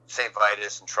St.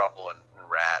 Vitus and Trouble and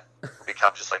Rat,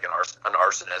 become just like an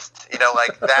arsonist,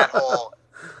 like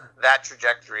that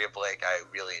trajectory of Blake, I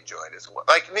really enjoyed as well.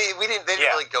 Like they didn't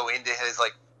really go into his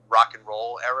like rock and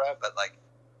roll era, but like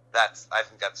I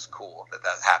think that's cool that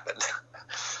happened.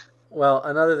 Well,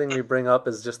 another thing we bring up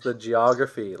is just the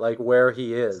geography, like where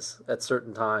he is at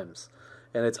certain times.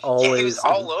 And it's always... he was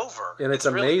all over. And it's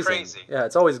amazing. Really crazy. Yeah,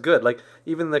 it's always good. Like,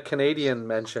 even the Canadian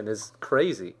mention is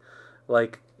crazy.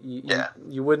 Like,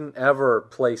 you wouldn't ever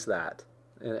place that.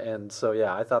 And so,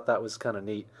 yeah, I thought that was kind of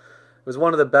neat. It was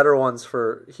one of the better ones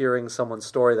for hearing someone's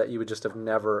story that you would just have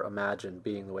never imagined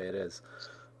being the way it is,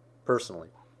 personally.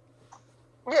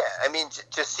 Yeah, I mean,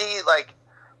 to see, like,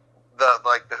 the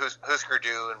Husker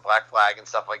Du and Black Flag and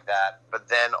stuff like that, but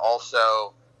then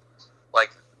also like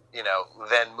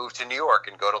then move to New York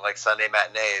and go to like Sunday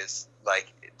matinees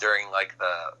like during like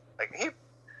I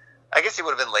guess he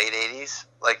would have been late '80s,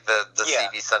 like the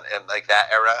CV Sun and like that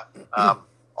era.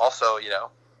 Also, and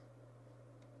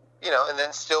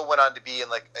then still went on to be in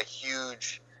like a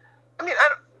huge. I mean,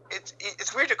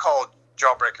 it's weird to call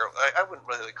Jawbreaker. I wouldn't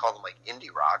really call them like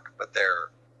indie rock, but they're.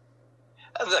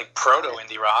 Like proto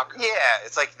indie rock. Yeah,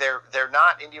 it's like they're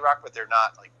not indie rock, but they're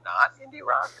not like not indie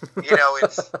rock.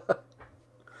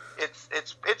 It's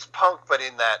punk, but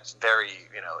in that very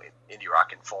indie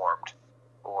rock informed,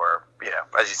 or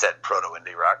as you said, proto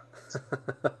indie rock.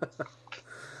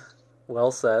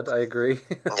 Well said. I agree.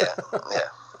 Yeah.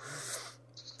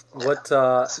 What?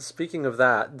 Speaking of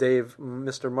that, Dave,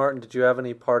 Mr. Martin, did you have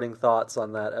any parting thoughts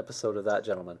on that episode of That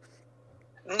Gentleman?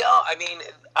 No, I mean,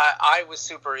 I was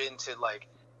super into, like,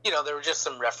 there were just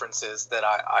some references that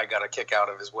I got a kick out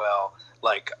of as well.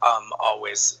 Like, I'm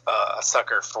always a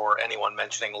sucker for anyone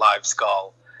mentioning Live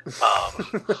Skull. And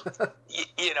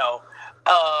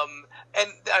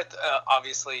that,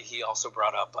 obviously he also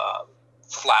brought up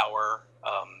Flower,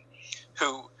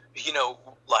 who,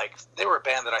 like, they were a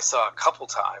band that I saw a couple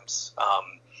times.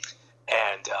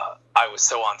 And I was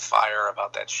so on fire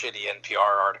about that shitty NPR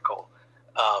article.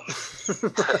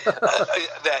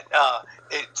 That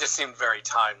it just seemed very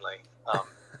timely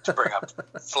to bring up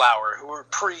Flower, who were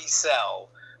pre-Cell,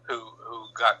 who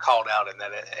got called out in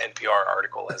that NPR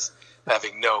article as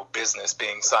having no business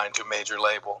being signed to a major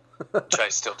label, which I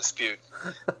still dispute.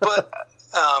 But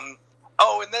and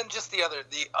then just the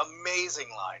amazing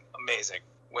line,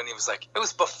 when he was like, it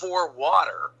was before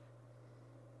water.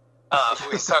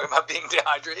 When he's talking about being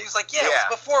dehydrated, he was like, it was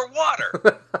before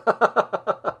water.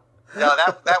 No,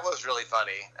 that was really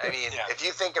funny. I mean, if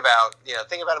you think about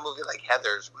a movie like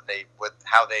Heathers, with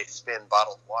how they spin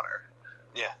bottled water.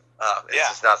 Yeah. It's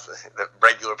just not the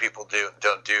regular people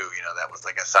don't do. That was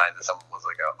like a sign that someone was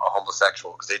like a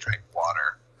homosexual because they drank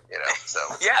water. So.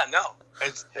 Yeah. No.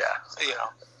 It's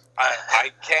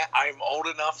I can't. I'm old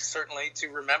enough certainly to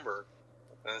remember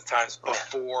the times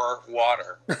before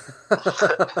water.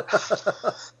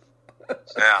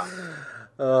 Yeah.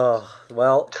 Oh,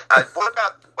 well.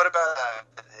 What about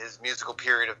his musical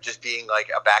period of just being like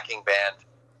a backing band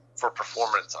for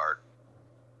performance art?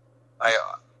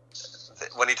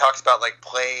 When he talks about like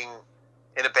playing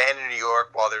in a band in New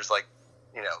York while there's like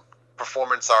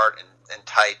performance art and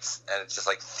tights, and it's just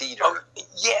like theater.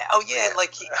 He's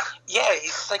like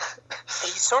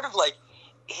he's sort of like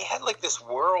he had like this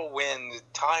whirlwind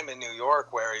time in New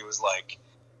York where he was like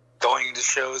going to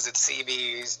shows at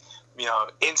CB's.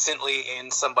 Instantly in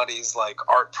somebody's like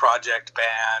art project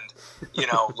band,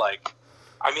 like,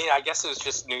 I mean, I guess it was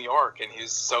just New York and he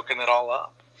was soaking it all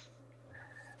up.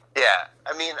 Yeah.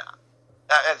 I mean,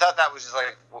 I thought that was just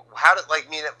like,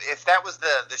 if that was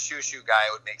the shoo guy,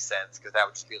 it would make sense. Cause that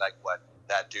would just be like what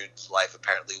that dude's life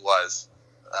apparently was,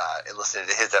 in listening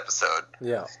to his episode.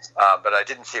 Yeah. But I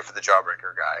didn't see it for the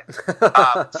Jawbreaker guy.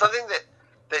 Something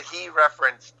that he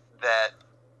referenced that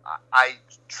I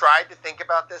tried to think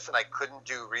about this and I couldn't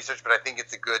do research, but I think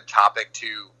it's a good topic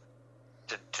to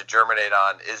germinate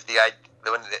on. Is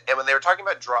when they were talking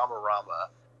about Dramarama,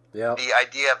 the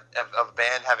idea of a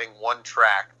band having one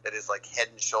track that is like head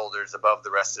and shoulders above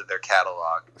the rest of their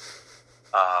catalog,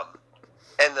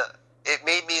 and it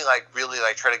made me like really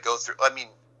like try to go through. I mean,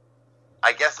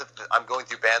 I guess if I'm going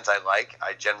through bands I like,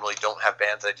 I generally don't have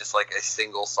bands I just like a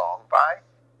single song by.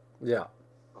 Yeah.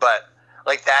 But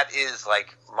like that is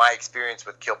like my experience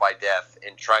with Kill by Death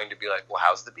in trying to be like, well,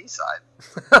 how's the B-side?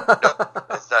 No,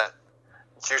 it's not.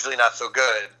 It's usually not so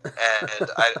good, and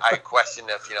I question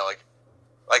if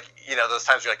those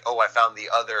times you're like, oh, I found the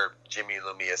other Jimmy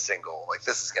Lumia single, like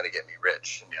this is gonna get me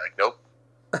rich, and you're like, nope,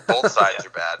 both sides are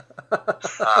bad.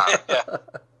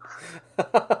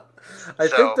 I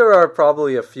think there are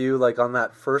probably a few, like on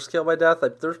that first Kill by Death,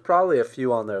 like there's probably a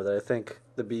few on there that I think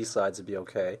the B-sides would be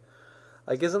okay.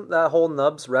 Like, isn't that whole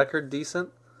Nubs record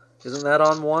decent? Isn't that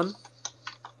on one?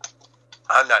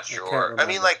 I'm not sure. I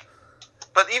mean, like,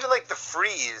 but even like the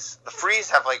Freeze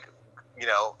have like,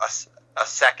 a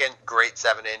second great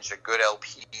 7-inch, a good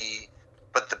LP,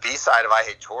 but the B-side of I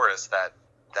Hate Tourists, that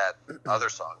other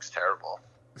song's terrible.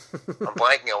 I'm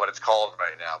blanking on what it's called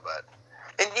right now, but.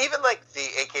 And even like the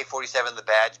AK-47, The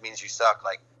Badge Means You Suck,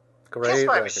 like great Kiss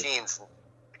My record. Machine's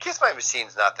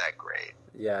not that great.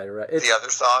 Yeah, you're right. It's, the other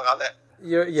song on that.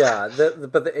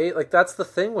 But the A, like that's the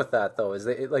thing with that though, is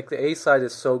like the A side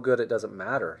is so good it doesn't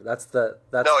matter. That's the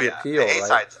appeal, the A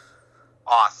side's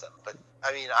awesome. But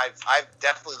I mean, I've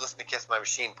definitely listened to Kiss My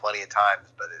Machine plenty of times,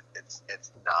 but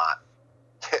it's not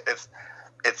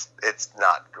it's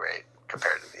not great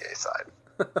compared to the A side.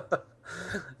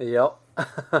 Yep.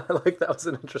 I like that was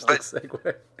an interesting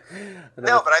segue.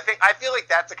 No, but I feel like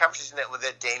that's a conversation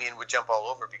that Damian would jump all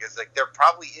over, because like there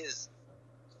probably is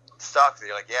stuff that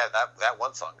you're like, yeah, that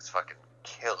one song is fucking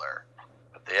killer,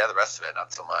 but the rest of it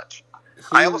not so much.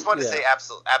 I almost wanted to say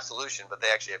Absolution, but they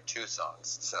actually have 2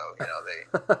 songs, so they.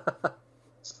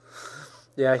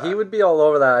 Yeah, he would be all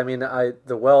over that. I mean,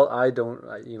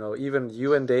 even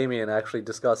you and Damian actually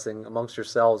discussing amongst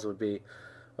yourselves would be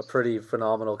a pretty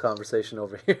phenomenal conversation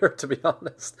over here, to be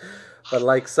honest. But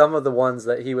like some of the ones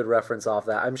that he would reference off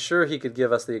that, I'm sure he could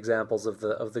give us the examples of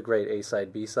the great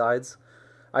A-side, B-sides.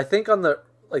 I think on the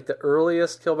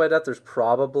earliest Kill by Death, there's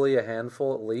probably a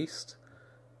handful at least.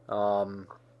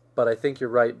 But I think you're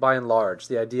right, by and large,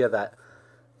 the idea that,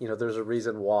 there's a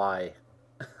reason why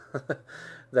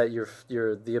that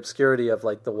you're the obscurity of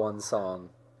like the one song,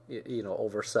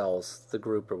 oversells the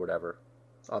group or whatever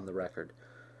on the record.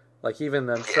 Like even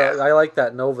I like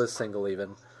that Nova single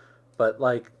even, but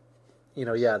like,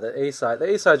 the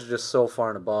A-sides are just so far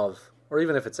and above. Or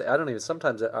even if it's,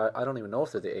 sometimes I don't even know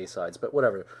if they're the A-sides, but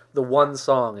whatever. The one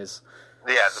song is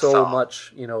so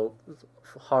much,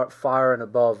 far and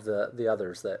above the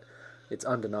others that it's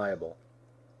undeniable.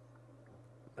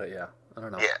 But yeah, I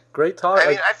don't know. Yeah. Great talk. I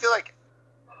mean, I feel like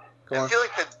I'm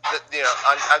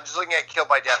just looking at Kill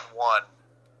by Death 1.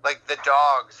 Like, the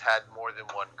Dogs had more than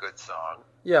one good song.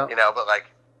 Yeah. But like,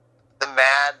 the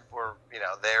Mad were,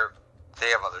 they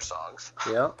have other songs.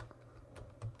 Yeah.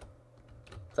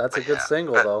 That's a good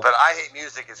single, though. But I Hate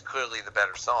Music is clearly the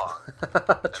better song.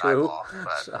 True.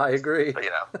 I agree.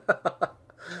 But,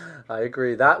 I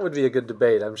agree. That would be a good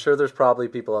debate. I'm sure there's probably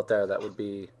people out there that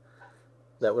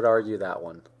would argue that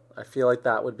one. I feel like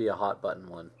that would be a hot button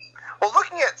one. Well,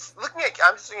 looking at,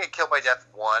 I'm just looking at Kill by Death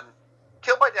 1.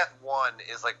 Kill by Death 1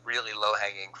 is like really low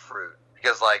hanging fruit,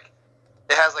 because like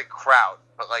it has like Kraut,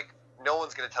 but like no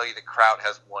one's going to tell you that Kraut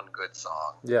has one good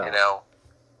song. Yeah.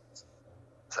 What's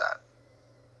that?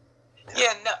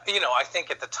 Yeah, no, I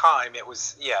think at the time it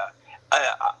was,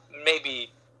 maybe,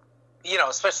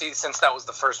 especially since that was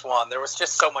the first one, there was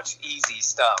just so much easy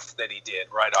stuff that he did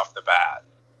right off the bat.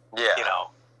 Yeah.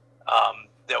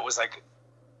 That was like,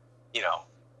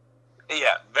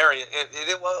 very,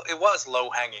 it was low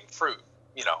hanging fruit,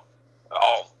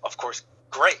 all, of course,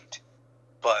 great.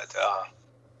 But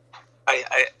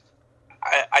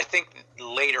I think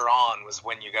later on was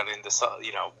when you got into,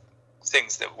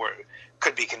 things that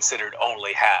could be considered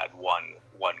only had one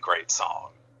great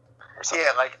song or something.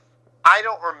 Yeah, like I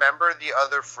don't remember the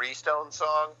other Freestone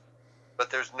song, but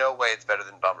there's no way it's better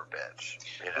than Bummer Bitch.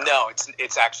 No,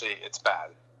 it's actually bad.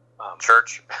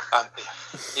 Church.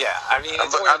 Yeah, I mean,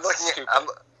 I'm looking at,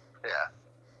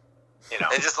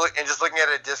 and just looking at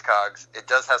it at Discogs, it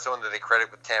does have someone that they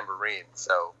credit with Tambourine.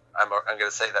 So I'm going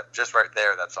to say that just right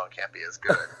there, that song can't be as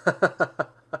good.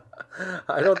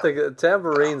 I don't think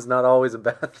Tambourine's not always a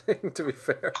bad thing, to be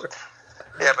fair.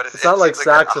 Yeah, but it's not like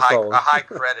saxophone. A high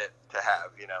credit to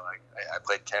have. You know, like I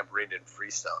played tambourine in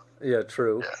Freestone. Yeah,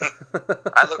 true. Yeah.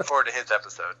 I look forward to his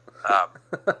episode.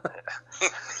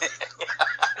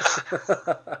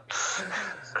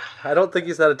 I don't think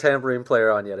he's had a tambourine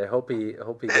player on yet. I hope he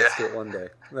gets to it one day.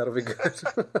 That'll be good.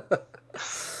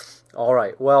 All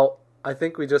right. Well, I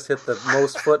think we just hit the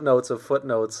most footnotes of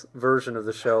footnotes version of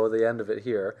the show, the end of it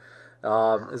here.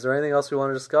 Is there anything else we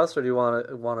want to discuss, or do you want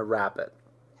to wrap it?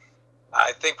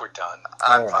 I think we're done.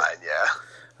 I'm fine, yeah.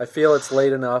 I feel it's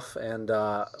late enough, and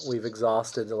we've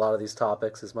exhausted a lot of these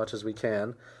topics as much as we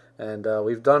can. And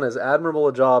we've done as admirable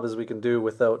a job as we can do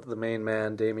without the main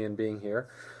man, Damian, being here.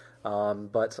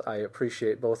 But I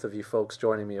appreciate both of you folks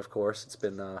joining me, of course. It's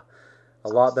been a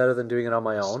lot better than doing it on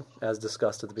my own, as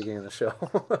discussed at the beginning of the show.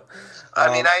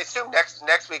 I mean, I assume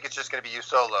next week it's just going to be you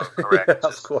solo, correct? Yeah,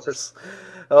 of course.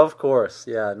 Of course,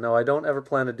 yeah. No, I don't ever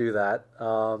plan to do that.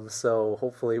 So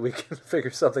hopefully we can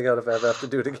figure something out if I ever have to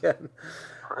do it again.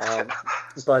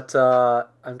 But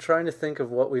I'm trying to think of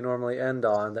what we normally end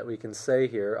on that we can say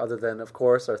here, other than, of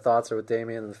course, our thoughts are with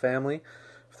Damian and the family,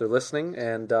 if they're listening.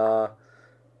 And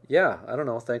yeah, I don't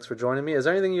know. Thanks for joining me. Is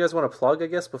there anything you guys want to plug, I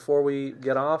guess, before we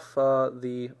get off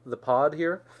the pod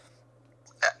here?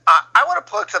 I want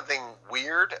to plug something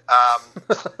weird.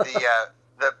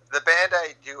 The band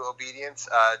I do, Obedience,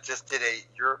 just did a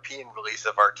European release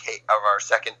of our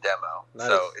second demo. Nice.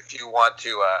 So if you want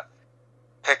to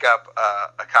pick up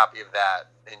a copy of that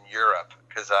in Europe,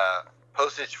 because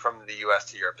postage from the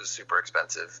U.S. to Europe is super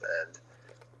expensive, and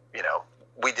you know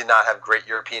we did not have great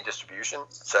European distribution.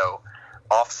 So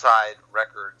Offside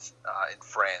Records in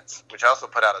France, which also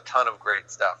put out a ton of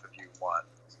great stuff if you want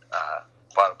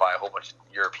to buy a whole bunch of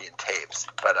European tapes.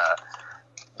 But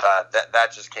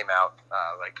that just came out.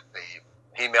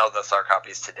 He mailed us our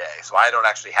copies today, so I don't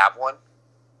actually have one.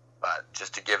 But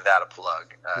just to give that a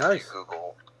plug, Nice. if you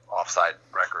Google Offside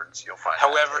Records, you'll find.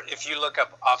 However, if you look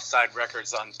up Offside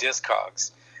Records on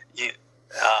Discogs,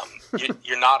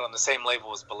 you're not on the same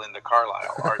label as Belinda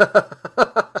Carlisle, are you?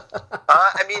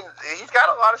 I mean, he's got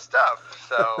a lot of stuff.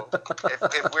 So if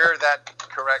we're that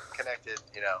connected,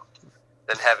 you know,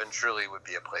 then heaven truly would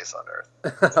be a place on earth.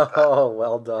 Oh,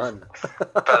 well done.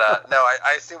 But no,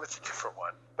 I assume it's a different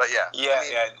one. But yeah. Yeah,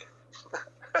 yeah.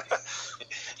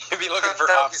 You'd be looking for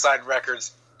Offside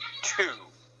Records 2.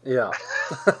 Yeah.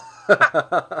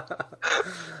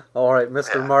 All right,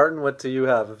 Mr. Martin, what do you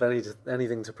have, if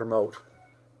anything to promote?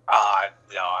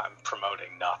 No, I'm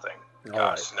promoting nothing. All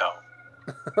Gosh, no.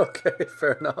 Okay,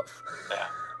 fair enough. Yeah.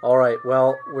 All right,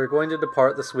 well, we're going to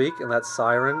depart this week, and that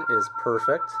siren is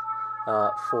perfect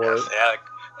for... Yeah,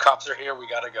 cops are here. We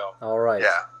got to go. All right.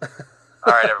 Yeah.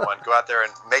 All right, everyone, go out there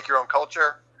and make your own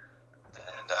culture,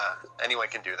 and anyone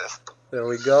can do this. There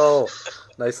we go.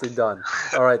 Nicely done.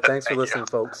 All right, thanks for listening,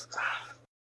 folks.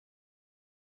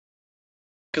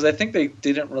 Because I think they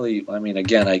didn't really, I mean,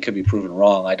 again, I could be proven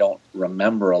wrong. I don't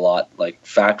remember a lot, like,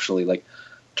 factually, like,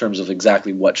 in terms of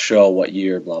exactly what show, what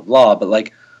year, blah, blah. But,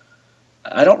 like,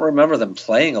 I don't remember them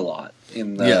playing a lot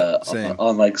in the,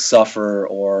 on, like, Suffer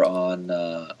or on,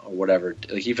 or whatever,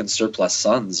 like, even Surplus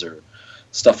Sons or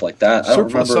stuff like that.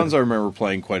 Surplus Sons I remember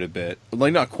playing quite a bit.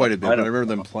 Like, not quite a bit, but I remember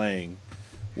them playing.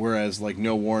 Whereas, like,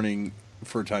 No Warning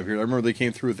for a time period. I remember they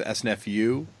came through with the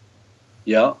SNFU.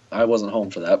 Yeah, I wasn't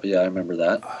home for that, but yeah, I remember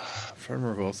that. I'm trying to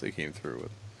remember who else they came through with.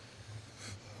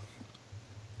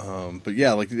 But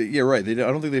yeah, like, yeah, right. I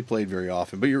don't think they played very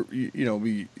often, but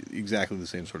be exactly the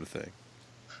same sort of thing.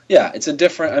 Yeah, it's a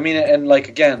different. I mean, and like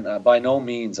again, by no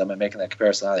means am I making that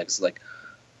comparison either. Because like,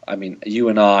 I mean, you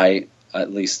and I,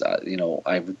 at least,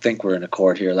 I would think we're in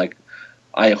accord here. Like,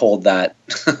 I hold that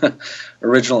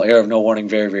original Air of No Warning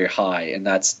very, very high, and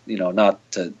that's not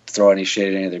to throw any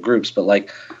shade at any of the groups, but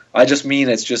like. I just mean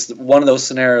it's just one of those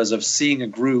scenarios of seeing a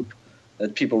group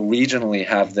that people regionally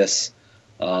have this,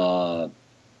 leg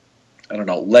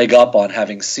up on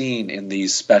having seen in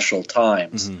these special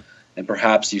times. Mm-hmm. And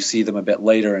perhaps you see them a bit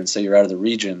later and say you're out of the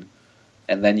region,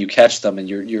 and then you catch them and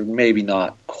you're maybe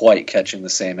not quite catching the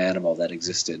same animal that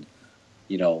existed,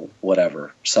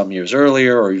 some years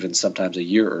earlier or even sometimes a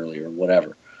year earlier,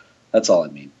 whatever. That's all I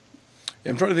mean.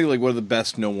 Yeah, I'm trying to think like one of the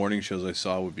best No Warning shows I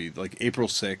saw would be like April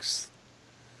 6th.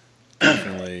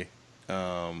 Definitely,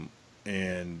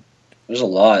 and there's a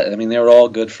lot. I mean, they were all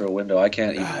good for a window. I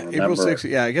can't even remember. April 6th,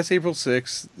 yeah, I guess April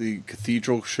 6th, the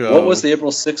Cathedral show. What was the April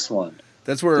 6th one?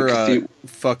 That's where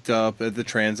fucked up at the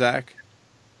Transac.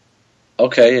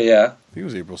 Okay, yeah. I think it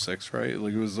was April 6th, right?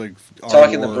 Like it was like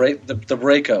talking the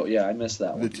breakout. Yeah, I missed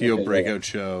that one. The T.O. breakout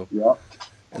show. Yeah.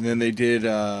 And then they did.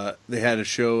 They had a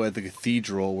show at the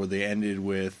Cathedral where they ended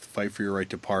with "Fight for Your Right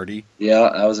to Party." Yeah,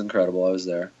 that was incredible. I was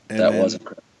there. That was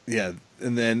incredible. Yeah,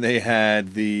 and then they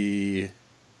had the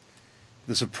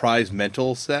the surprise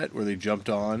mental set where they jumped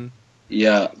on.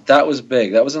 Yeah, that was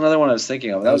big. That was another one I was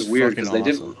thinking of. That was weird because they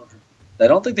didn't. I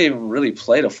don't think they even really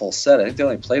played a full set. I think they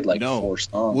only played like 4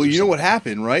 songs. Well, you know what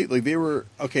happened, right? Like they were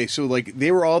so like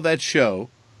they were all that show,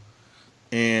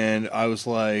 and I was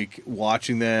like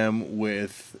watching them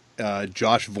with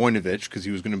Josh Voinovich because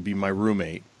he was going to be my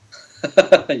roommate.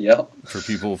 Yeah. For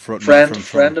people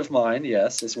friend of mine,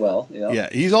 yes, as well. Yeah. Yeah,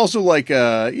 he's also like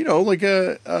a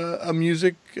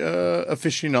music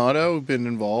aficionado, been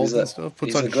involved and stuff.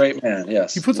 He's a great man.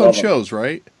 Yes, he puts on shows,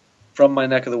 right? From my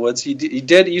neck of the woods, he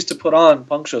used to put on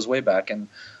punk shows way back, and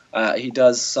he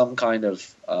does some kind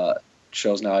of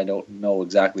shows now. I don't know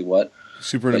exactly what.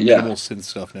 Super minimal synth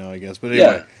stuff now, I guess. But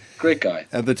anyway, great guy.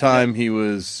 At the time, he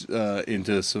was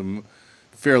into some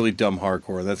fairly dumb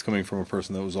hardcore. That's coming from a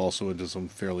person that was also into some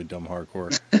fairly dumb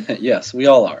hardcore. Yes, we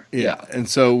all are. Yeah. And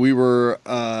so we were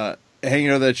hanging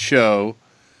out at that show,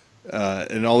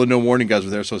 and all the No Warning guys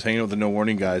were there, so I was hanging out with the No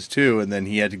Warning guys too, and then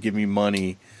he had to give me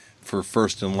money for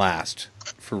first and last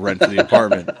for rent for the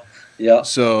apartment. Yeah.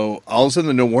 So all of a sudden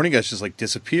the No Warning guys just like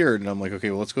disappeared, and I'm like, okay,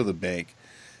 well, let's go to the bank.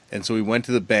 And so we went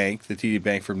to the bank, the TD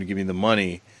Bank, for him to give me the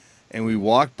money, and we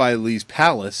walked by Lee's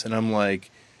Palace, and I'm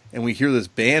like, and we hear this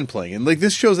band playing. And like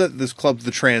this show's at this club, the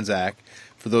Transac,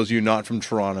 for those of you not from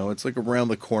Toronto. It's like around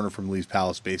the corner from Lee's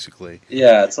Palace, basically.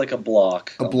 Yeah, it's like a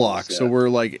block. A block. Yeah. So we're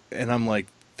like, and I'm like,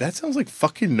 that sounds like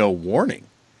fucking No Warning.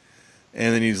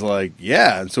 And then he's like,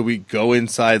 yeah. And so we go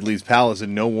inside Lee's Palace,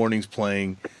 and No Warning's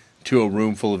playing to a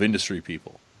room full of industry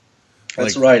people.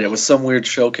 That's like, right. It was some weird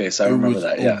showcase. I remember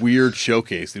that. Yeah, a weird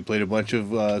showcase. They played a bunch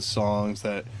of songs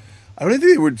that I don't think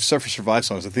they were Suffer Survive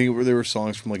songs. I think they were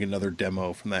songs from like another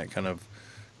demo from that kind of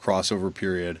crossover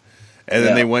period. And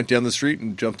then they went down the street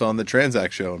and jumped on the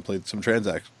Transac show and played some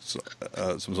Transac,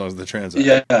 some songs of the Transac.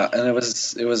 Yeah, and it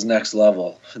was next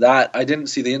level. That I didn't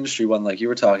see the industry one like you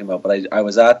were talking about, but I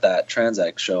was at that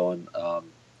Transac show and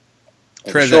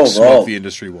Transac smoked the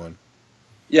industry one.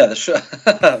 Yeah, the show.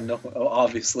 No,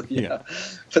 obviously, yeah.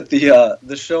 But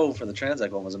the show for the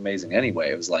Transac one was amazing. Anyway,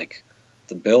 it was like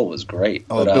the bill was great.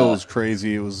 Oh, the bill was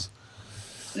crazy. It was.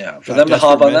 Yeah, for them to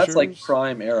hop on, that's like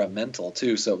prime era mental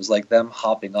too. So it was like them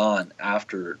hopping on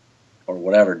after or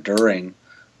whatever during.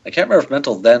 I can't remember if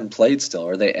Mental then played still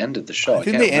or they ended the show. I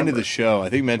think they ended the show. I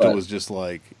think Mental was just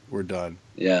like, we're done.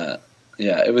 Yeah,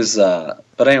 it was.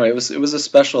 But anyway, it was a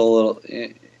special little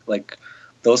like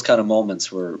those kind of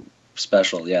moments were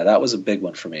special. Yeah, that was a big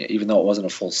one for me. Even though it wasn't a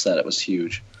full set, it was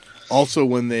huge. Also,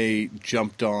 when they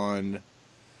jumped on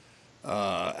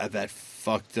at that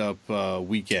fucked up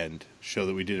weekend show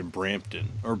that we did in Burlington.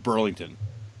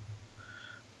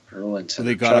 So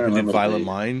they got up and did Violent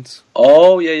Minds.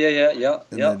 Oh, yeah. I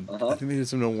think they did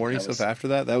some No Warning stuff after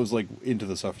that. That was like into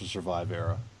the Suffer Survive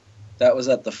era. That was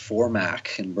at the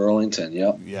Formac in Burlington,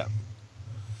 yep. Yeah.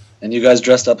 And you guys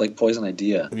dressed up like Poison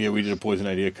Idea. Yeah, we did a Poison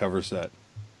Idea cover set.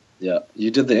 Yeah,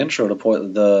 you did the intro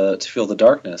to Feel the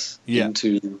Darkness. Yeah.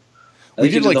 We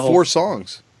did like 4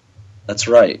 songs. That's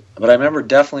right. But I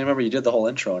definitely remember you did the whole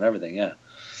intro and everything, yeah.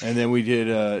 And then we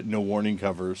did No Warning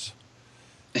covers.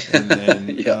 And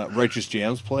then Righteous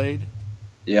Jams played.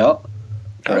 Yeah,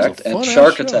 correct. And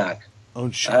Shark Attack. Oh,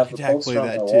 and Shark Attack played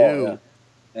that too. Wall, yeah.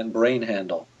 And Brain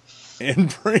Handle.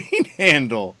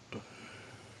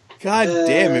 God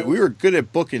damn it, we were good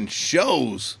at booking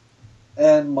shows.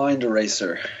 And Mind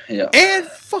Eraser, yeah. And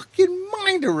fucking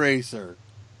Mind Eraser.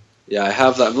 Yeah, I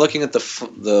have that. I'm looking at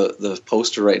the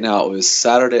poster right now. It was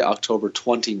Saturday, October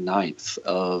 29th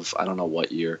of I don't know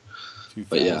what year. 2000.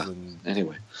 But yeah,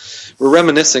 anyway. We're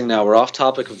reminiscing now. We're off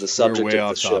topic of the subject of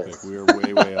the show. We are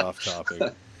way off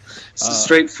topic. It's a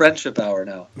straight friendship hour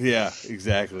now. Yeah,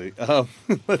 exactly.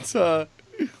 Let's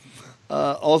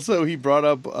also he brought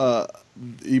up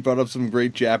some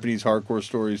great Japanese hardcore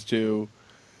stories too.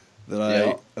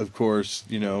 That of course,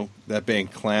 that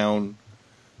band Clown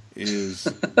is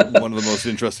one of the most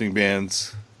interesting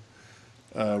bands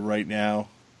right now.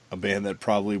 A band that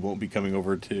probably won't be coming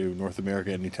over to North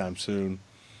America anytime soon.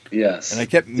 Yes. And I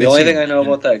kept the only thing I know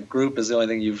about that group is the only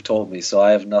thing you've told me, so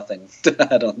I have nothing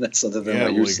to add on this other than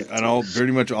what you're saying. And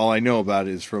pretty much all I know about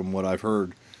it is from what I've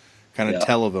heard, kind of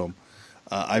tell of them.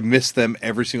 I missed them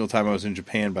every single time I was in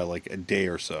Japan by like a day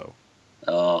or so.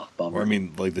 Oh, bummer. Or I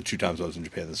mean, like the 2 times I was in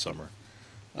Japan this summer.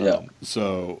 Yeah.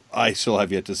 So I still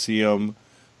have yet to see them.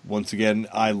 Once again,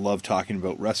 I love talking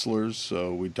about wrestlers,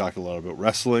 so we talked a lot about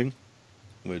wrestling,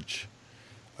 which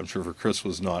I'm sure for Chris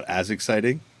was not as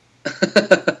exciting.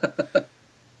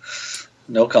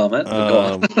 No comment.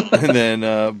 And then,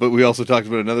 but we also talked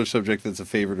about another subject that's a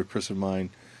favorite of Chris and mine,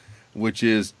 which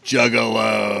is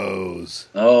juggalos.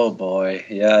 Oh boy,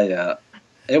 yeah.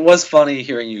 It was funny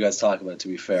hearing you guys talk about it, to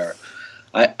be fair.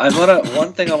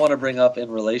 One thing I want to bring up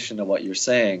in relation to what you're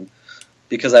saying,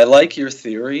 because I like your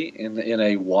theory in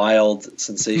a wild,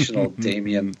 sensational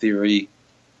Damian theory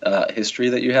history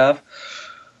that you have,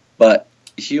 but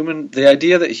the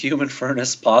idea that human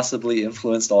furnace possibly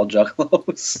influenced all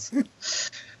juggalos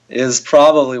is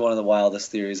probably one of the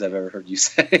wildest theories I've ever heard you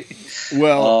say.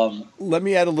 Well, let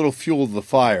me add a little fuel to the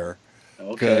fire.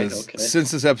 Okay.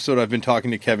 Since this episode, I've been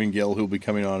talking to Kevin Gill, who'll be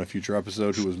coming on a future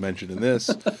episode, who was mentioned in this,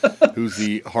 who's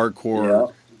the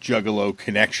hardcore juggalo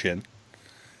connection.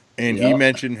 And he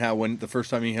mentioned how when the first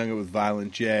time he hung out with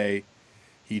Violent J,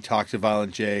 he talked to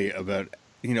Violent J about,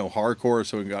 hardcore,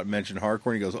 so he got mentioned hardcore,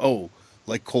 and he goes, oh,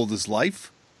 like Cold as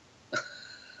Life?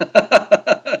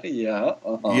 Yeah.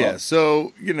 Uh-huh. Yeah,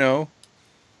 so,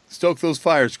 stoke those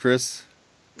fires, Chris.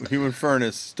 Human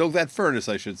furnace. Stoke that furnace,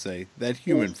 I should say. That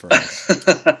human furnace.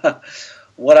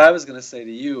 What I was going to say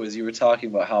to you is you were talking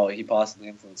about how he possibly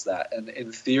influenced that. And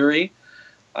in theory,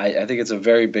 I think it's a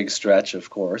very big stretch, of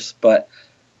course. But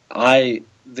the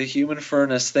human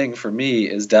furnace thing for me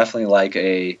is definitely like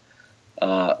a...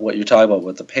 what you're talking about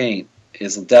with the paint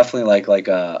is definitely like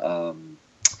a...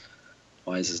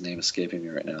 why is his name escaping me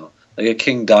right now? Like a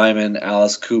King Diamond,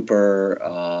 Alice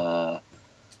Cooper,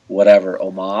 whatever,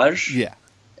 homage. Yeah.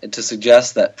 And to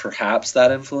suggest that perhaps that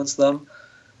influenced them,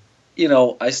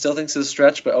 I still think it's a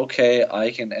stretch, but okay, I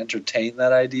can entertain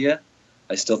that idea.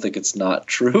 I still think it's not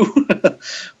true,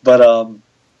 but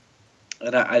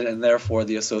and therefore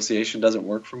the association doesn't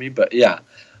work for me. But yeah,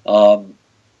 I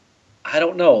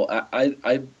don't know.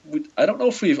 I don't know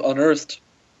if we've unearthed.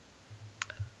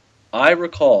 I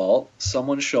recall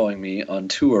someone showing me on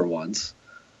tour once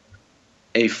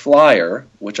a flyer,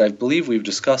 which I believe we've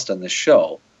discussed on this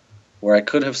show, where I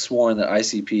could have sworn that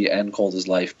ICP and Cold as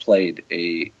Life played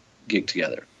a gig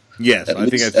together. Yes, I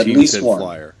think I've seen that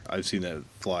flyer. I've seen that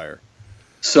flyer.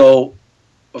 So,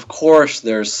 of course,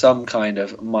 there's some kind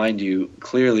of, mind you,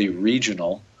 clearly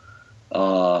regional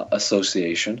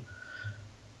association.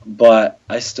 But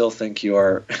I still think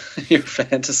your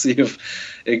fantasy of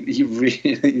like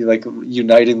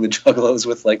uniting the juggalos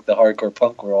with like the hardcore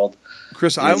punk world,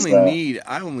 Chris, I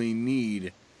only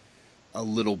need a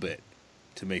little bit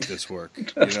to make this work.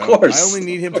 Of course, I only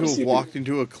need him to have walked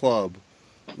into a club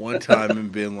one time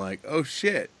and been like, "Oh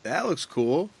shit, that looks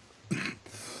cool,"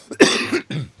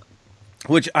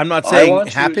 which I'm not saying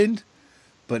happened,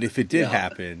 but if it did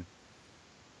happen,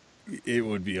 it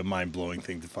would be a mind-blowing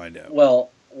thing to find out. Well,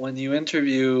 when you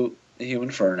interview Human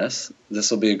Furnace,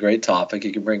 this will be a great topic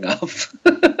you can bring up.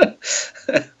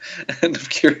 And I'm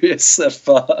curious if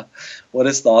what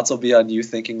his thoughts will be on you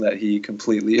thinking that he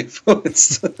completely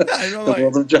influenced the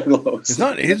world of juggalos. It's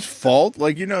not his fault.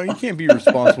 Like, you can't be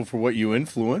responsible for what you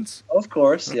influence. Of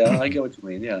course, yeah, I get what you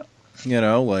mean, yeah.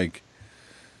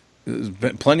 There's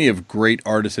been plenty of great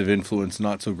artists have influenced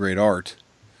not so great art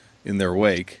in their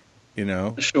wake,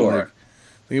 Sure.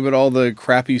 Think about all the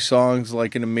crappy songs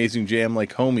like an Amazing Jam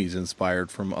like Homies inspired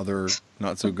from other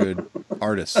not so good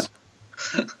artists.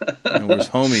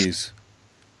 Whereas Homies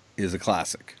is a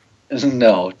classic.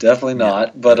 No, definitely not.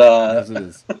 Yeah, but yes, it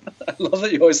is. I love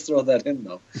that you always throw that in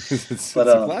though. It's a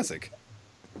classic.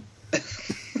 I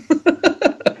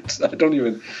don't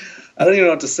even know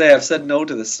what to say. I've said no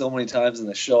to this so many times in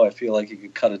the show. I feel like you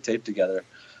could cut a tape together.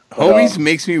 But, Homies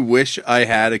makes me wish I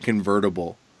had a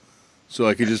convertible so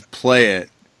I could just play it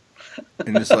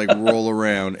and just like roll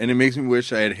around. And it makes me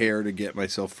wish I had hair to get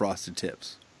myself frosted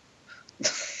tips.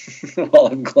 Well,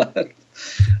 I'm glad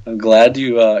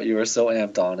you are so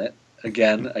amped on it.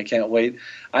 Again, I can't wait.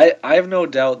 I have no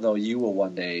doubt though you will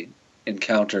one day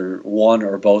encounter one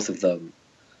or both of them,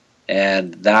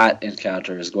 and that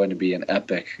encounter is going to be an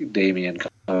epic Damian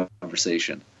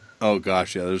conversation. Oh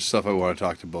gosh, yeah. There's stuff I want to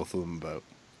talk to both of them about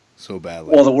so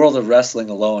badly. Well, the world of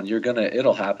wrestling alone,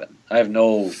 it'll happen. I have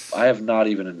not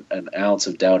even an ounce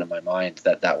of doubt in my mind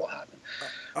that will happen.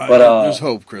 But there's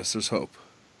hope, Chris. There's hope.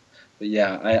 But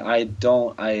yeah,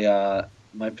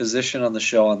 my position on the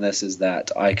show on this is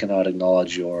that I cannot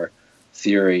acknowledge your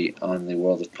theory on the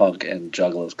world of punk and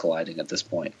juggalos colliding at this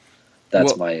point.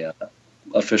 That's my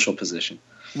official position.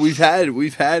 We've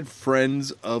had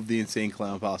friends of the Insane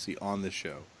Clown Posse on this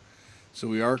show, so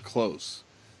we are close.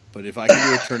 But if I can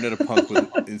do a Turned Out a Punk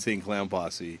with Insane Clown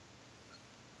Posse,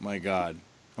 my God,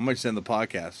 I might send the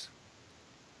podcast.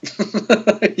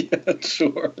 Yeah,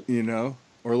 sure.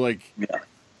 Or like, yeah.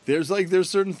 There's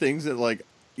certain things that like,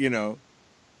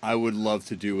 I would love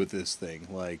to do with this thing.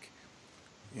 Like,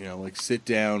 like sit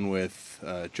down with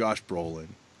Josh Brolin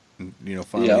and,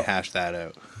 finally hash that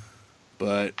out.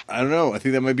 But I don't know. I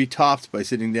think that might be topped by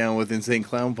sitting down with Insane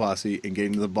Clown Posse and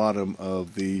getting to the bottom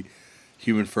of the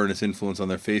Human Furnace influence on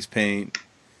their face paint,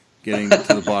 getting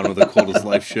to the bottom of the Coldest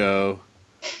Life show,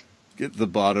 get to the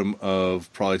bottom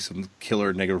of probably some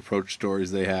killer negative approach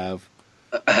stories they have.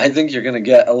 I think you're going to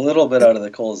get a little bit out of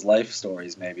the Cole's life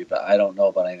stories, maybe, but I don't know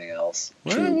about anything else.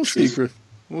 Well, we'll see.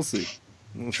 We'll see.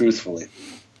 Truthfully.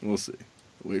 We'll see.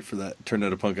 Wait for that Turn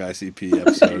Out a Punk ICP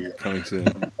episode coming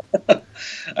soon.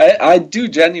 I do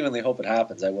genuinely hope it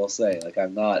happens, I will say. Like,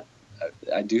 I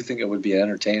do think it would be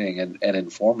entertaining and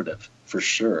informative, for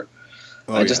sure.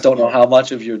 I just don't know how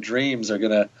much of your dreams are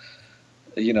going to,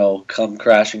 come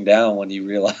crashing down when you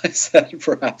realize that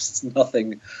perhaps it's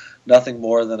nothing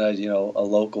more than a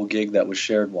local gig that was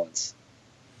shared once.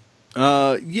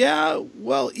 Yeah.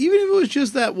 Well, even if it was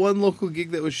just that one local gig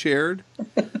that was shared,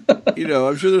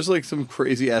 I'm sure there's like some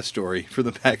crazy ass story for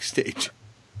the backstage.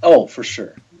 Oh, for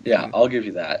sure. Yeah, I'll give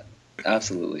you that.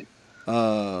 Absolutely.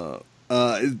 Sorry,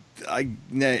 you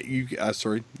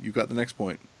got the next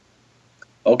point.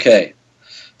 Okay.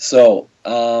 So,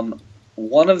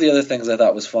 one of the other things I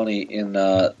thought was funny in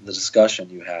the discussion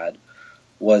you had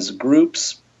was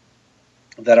groups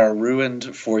that are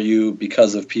ruined for you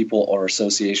because of people or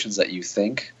associations that you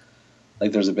think.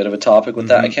 Like, there's a bit of a topic with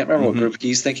that. I can't remember what group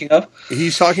he's thinking of.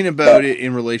 He's talking about it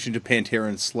in relation to Pantera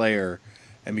and Slayer,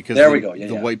 and because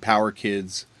the white power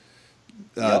kids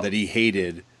that he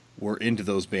hated were into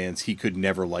those bands, he could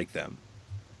never like them.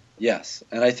 Yes,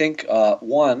 and I think,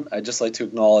 I'd just like to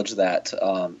acknowledge that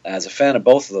as a fan of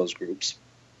both of those groups,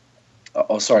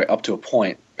 up to a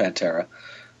point, Pantera,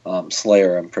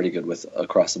 Slayer I'm pretty good with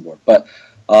across the board, but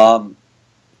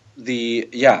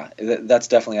that's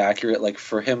definitely accurate. Like,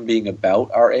 for him being about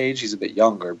our age, he's a bit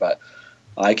younger, but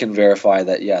I can verify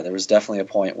that, there was definitely a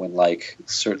point when, like,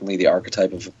 certainly the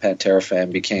archetype of a Pantera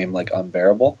fan became, like,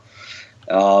 unbearable.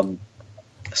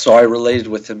 So I related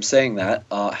with him saying that.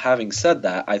 Having said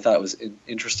that, I thought it was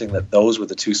interesting that those were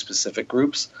the two specific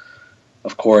groups.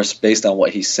 Of course, based on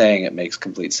what he's saying, it makes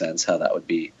complete sense how that would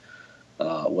be,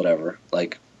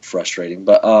 frustrating.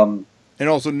 But and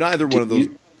also, neither one of those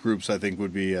groups, I think,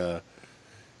 would be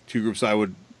two groups I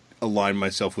would align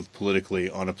myself with politically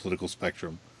on a political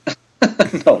spectrum.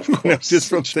 No, of course. Just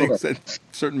from things that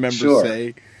certain members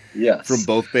say from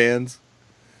both bands.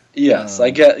 Yes,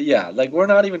 I get. Yeah, like, we're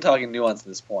not even talking nuance at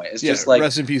this point. It's just like,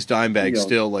 rest in peace, Dimebag.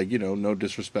 Still, like, no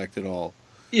disrespect at all.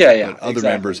 Yeah. But other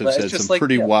members have said some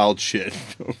pretty wild shit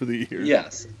over the years.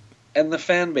 Yes, and the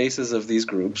fan bases of these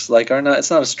groups are not.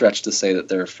 It's not a stretch to say that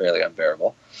they're fairly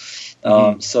unbearable.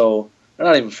 So they're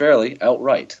not even fairly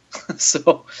outright.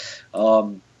 So,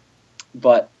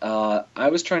 but I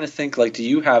was trying to think. Like, do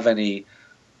you have any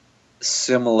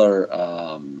similar?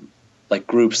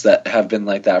 Groups that have been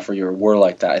like that for you or were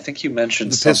like that? I think you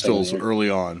mentioned the Pistols early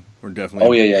on were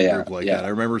definitely a group like that. I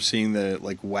remember seeing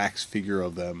the wax figure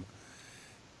of them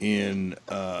in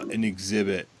an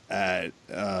exhibit at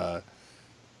the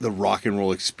Rock and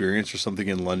Roll Experience or something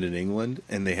in London, England,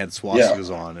 and they had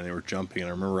swastikas on and they were jumping. And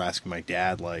I remember asking my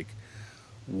dad, like,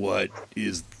 "What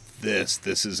is this?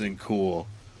 This isn't cool."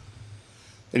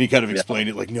 And he kind of explained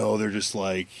it like, no, they're just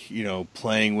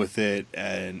playing with it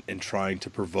and trying to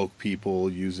provoke people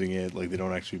using it. Like, they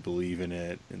don't actually believe in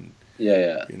it. And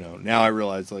now I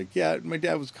realize, my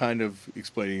dad was kind of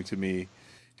explaining it to me.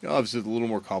 Obviously, it's a little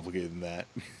more complicated than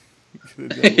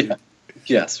that.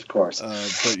 Yes, of course.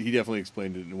 But he definitely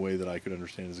explained it in a way that I could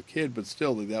understand as a kid. But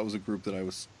still, that was a group that I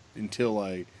was, until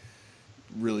I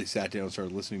really sat down and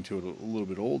started listening to it a little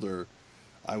bit older,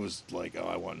 I was like,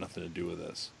 I want nothing to do with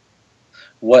this.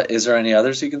 What is there any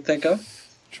others you can think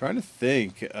of? Trying to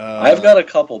think. I've got a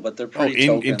couple, but they're pretty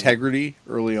token. Integrity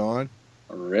early on.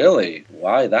 Really?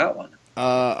 Why that one?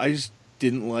 I just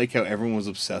didn't like how everyone was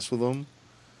obsessed with them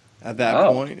at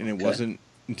that point, and it wasn't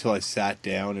until I sat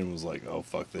down and was like, "Oh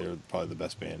fuck, they're probably the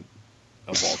best band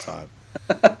of all time."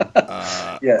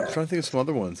 I'm trying to think of some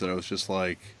other ones that I was just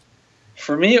like.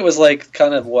 For me, it was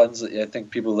kind of ones that I think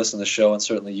people who listen to the show, and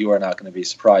certainly you are not going to be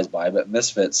surprised by, but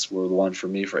Misfits were the one for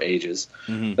me for ages.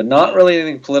 But not really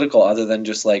anything political other than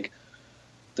just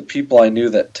the people I knew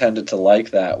that tended to like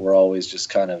that were always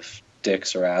just kind of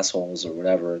dicks or assholes or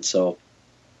whatever. And so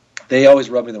they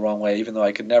always rubbed me the wrong way, even though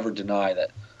I could never deny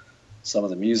that some of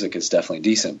the music is definitely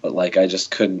decent. But I just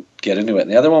couldn't get into it.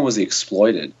 And the other one was The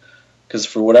Exploited, because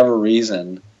for whatever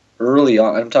reason, early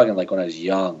on, I'm talking when I was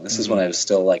young. This is when I was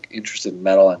still interested in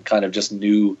metal and kind of just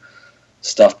knew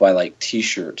stuff by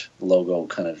T-shirt logo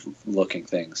kind of looking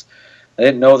things. I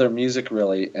didn't know their music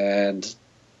really, and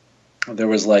there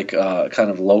was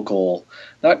kind of local,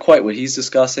 not quite what he's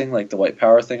discussing, the white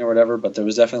power thing or whatever, but there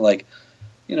was definitely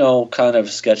kind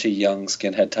of sketchy young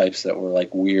skinhead types that were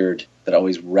weird, that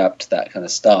always repped that kind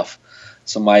of stuff.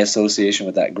 So my association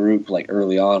with that group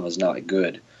early on was not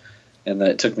good. and then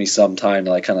it took me some time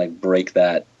to like kind of like break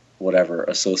that whatever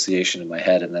association in my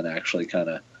head, and then actually kind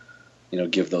of, you know,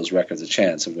 give those records a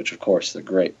chance. Of which, of course, they're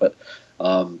great. But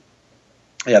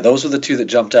yeah, those were the two that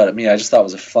jumped out at me. I just thought it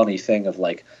was a funny thing of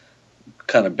like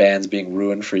kind of bands being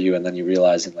ruined for you, and then you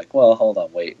realizing like, well, hold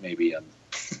on, wait, maybe I'm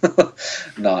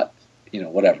not, you know,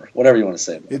 whatever you want to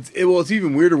say. It's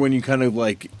even weirder when you kind of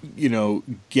like, you know,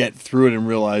 get through it and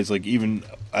realize like even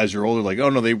as you're older, like, oh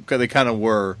no, they kind of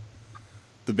were.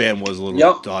 The band was a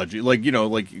little dodgy, like, you know,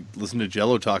 like listen to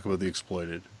Jello talk about the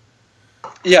Exploited.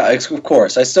 Yeah, of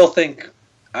course. I still think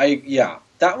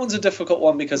that one's a difficult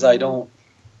one because I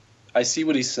see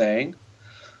what he's saying.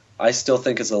 I still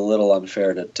think it's a little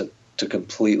unfair to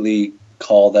completely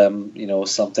call them, you know,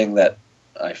 something that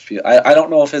I feel I don't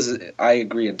know if I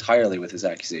agree entirely with his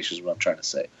accusations. What I'm trying to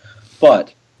say,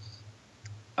 but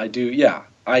I do. Yeah,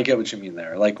 I get what you mean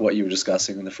there. Like what you were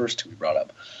discussing in the first two we brought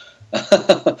up.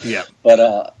 Yeah,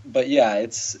 but yeah,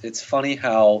 it's funny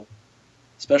how,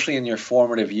 especially in your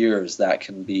formative years, that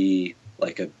can be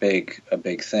like a big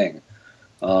thing.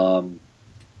 And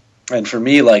for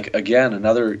me, like again,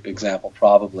 another example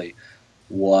probably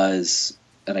was,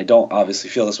 and I don't obviously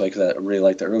feel this way because I really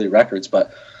like the early records,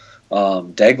 but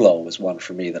Dayglow was one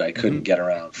for me that I couldn't get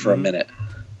around for a minute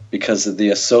because of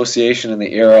the association in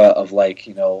the era of like,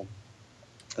 you know,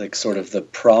 like sort of the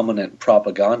prominent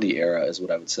propaganda era is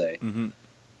what I would say. Mm-hmm.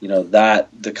 You know, that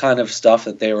the kind of stuff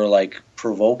that they were like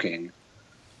provoking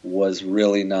was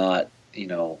really not, you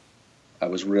know, I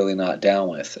was really not down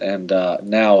with. And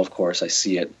now, of course, I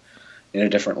see it in a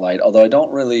different light. Although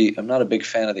I'm not a big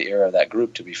fan of the era of that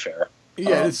group, to be fair.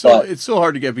 Yeah, it's so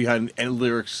hard to get behind any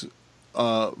lyrics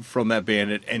from that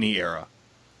band at any era.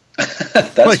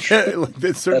 That's true. Like,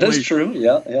 that is true.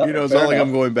 Yeah. You know, it's not like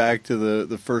I'm going back to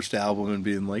the first album and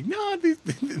being like, no,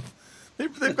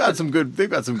 they've got some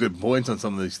good points on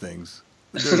some of these things.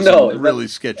 There's some really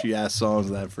sketchy ass songs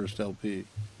in that first LP.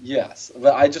 Yes,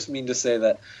 but I just mean to say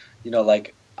that, you know,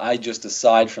 like I just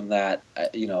aside from that,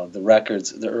 you know,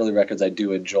 the early records I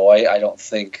do enjoy. I don't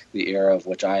think the era of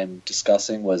which I am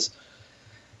discussing was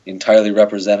entirely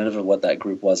representative of what that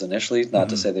group was initially. Not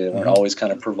to say they weren't always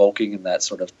kind of provoking in that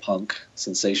sort of punk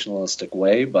sensationalistic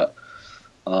way, but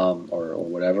or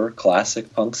whatever,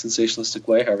 classic punk sensationalistic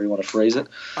way, however you want to phrase it.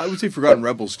 I would say Forgotten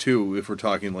Rebels too, if we're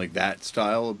talking like that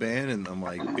style of band, and I'm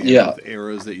like bands with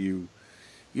eras that you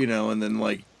know, and then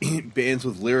like bands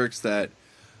with lyrics that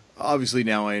obviously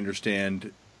now I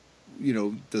understand, you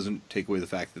know, doesn't take away the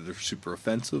fact that they're super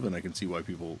offensive, and I can see why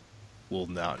people will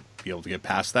not be able to get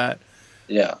past that.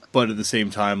 Yeah. But at the same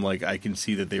time, like I can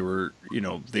see that they were, you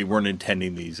know, they weren't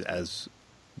intending these as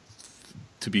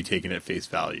to be taken at face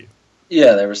value.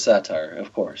 Yeah, they were satire,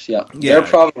 of course. Yeah. They're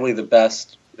probably the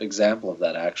best example of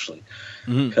that, actually,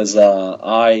 because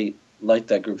I liked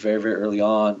that group very, very early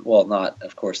on. Well, not,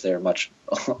 of course, they're much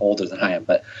older than I am,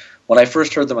 but when I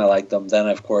first heard them, I liked them. Then,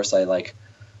 of course, I like,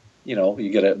 you know,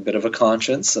 you get a bit of a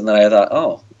conscience, and then I thought,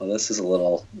 oh, well, this is a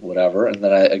little whatever. And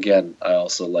then I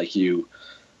also, like you,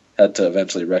 had to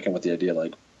eventually reckon with the idea,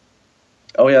 like,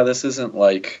 oh yeah, this isn't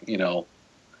like, you know,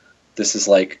 this is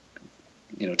like,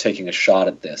 you know, taking a shot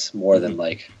at this more than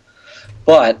like,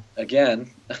 but again,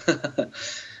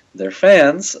 they're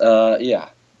fans, their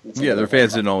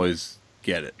fans didn't always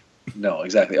get it. No,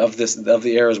 exactly. Of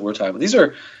the eras we're talking about. These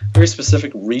are very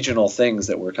specific regional things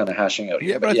that we're kind of hashing out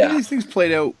here. Yeah, but I think these things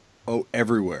played out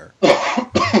everywhere.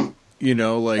 You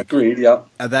know, like, agreed, yeah.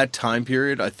 At that time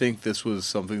period, I think this was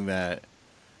something that,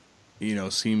 you know,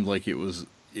 seemed like it was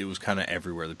kind of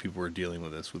everywhere that people were dealing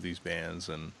with this, with these bands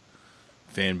and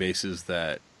fan bases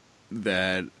that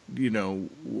you know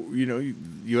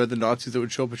you had the Nazis that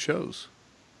would show up at shows.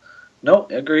 No,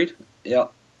 agreed. Yeah,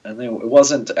 and it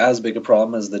wasn't as big a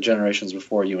problem as the generations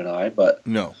before you and I, but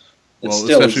no, well,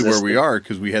 especially where we are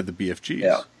because we had the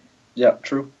BFGs. Yeah,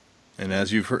 true. And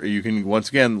as you've heard, you can once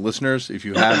again, listeners, if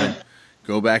you haven't,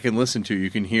 go back and listen to.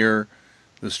 You can hear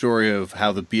the story of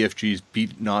how the BFGs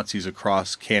beat Nazis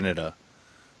across Canada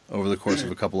over the course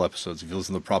of a couple episodes. If you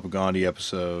listen to the Propaganda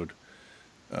episode,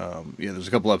 there's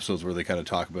a couple episodes where they kind of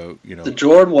talk about, you know, the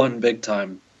Jord one big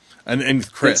time,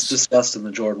 and Chris it's discussed in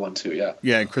the Jord one too.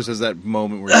 Yeah, and Chris has that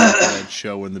moment where he's at that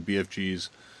show when the BFGs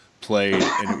played,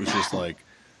 and it was just like,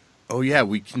 oh yeah,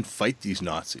 we can fight these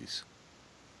Nazis.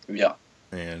 Yeah,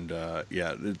 and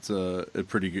it's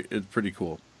pretty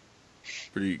cool,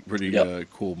 pretty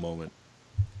cool moment.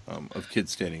 Of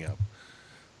kids standing up.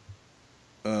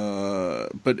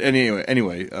 But anyway,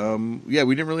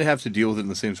 we didn't really have to deal with it in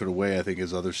the same sort of way, I think,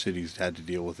 as other cities had to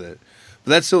deal with it.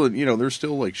 But that's still, you know, there's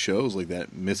still like shows like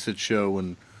that Misfit show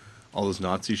when all those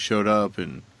Nazis showed up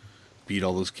and beat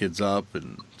all those kids up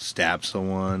and stabbed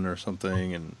someone or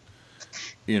something, and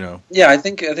You know. Yeah, I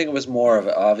think it was more of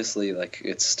obviously like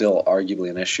it's still arguably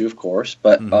an issue, of course,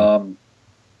 but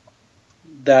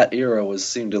that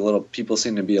era people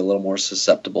seemed to be a little more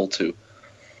susceptible to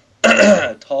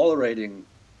tolerating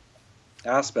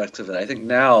aspects of it. I think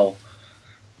now,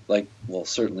 like, well,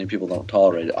 certainly people don't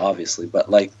tolerate it, obviously, but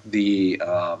like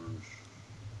I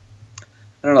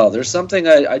don't know. There's something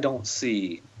I don't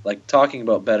see, like talking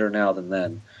about better now than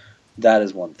then. That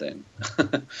is one thing.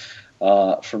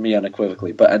 For me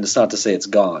unequivocally, and it's not to say it's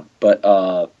gone,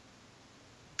 but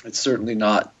it's certainly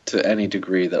not to any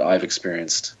degree that I've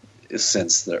experienced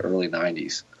since the early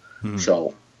 90s.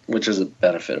 So, which is a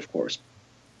benefit, of course.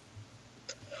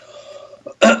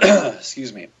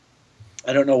 Excuse me.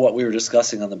 I don't know what we were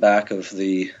discussing on the back of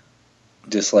the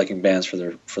disliking bands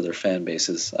for their fan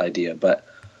bases idea, but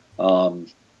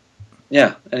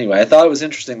yeah. Anyway, I thought it was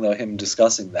interesting though him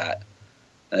discussing that.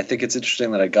 And I think it's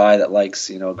interesting that a guy that likes,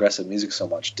 aggressive music so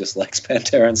much dislikes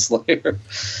Pantera and Slayer.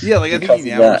 Yeah, like I think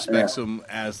he now respects them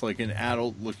as like an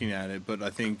adult looking at it, but I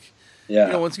think,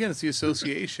 once again, it's the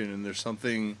association, and there's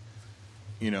something,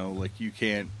 like you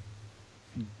can't,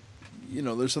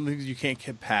 there's some things you can't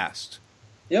get past.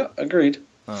 Yeah, agreed.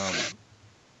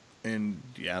 And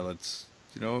yeah, that's,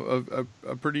 a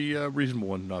pretty reasonable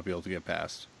one to not be able to get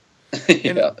past.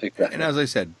 Yeah, exactly. And as I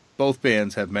said, both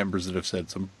bands have members that have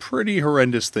said some pretty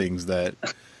horrendous things that,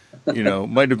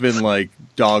 might have been like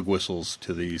dog whistles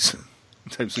to these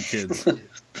types of kids.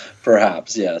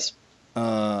 Perhaps, yes.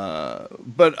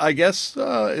 But I guess,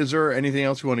 is there anything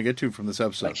else you want to get to from this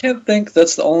episode? I can't think.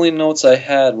 That's the only notes I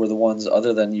had were the ones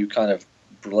other than you kind of,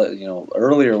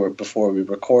 earlier before we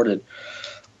recorded.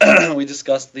 We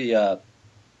discussed the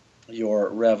your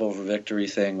Rev over Victory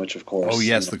thing, which of course... Oh,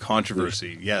 yes, the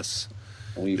controversy, yes.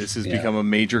 This has become a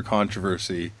major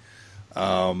controversy.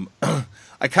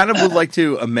 I kind of would like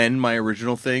to amend my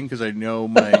original thing, because I know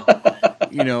my...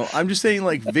 I'm just saying,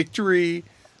 like, Victory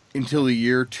until the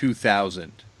year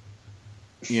 2000.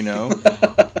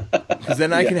 Because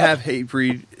then I can have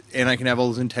Hatebreed, and I can have all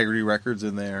those Integrity records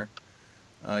in there.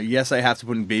 Yes, I have to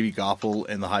put in Baby Goppel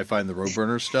and the Hi-Fi and the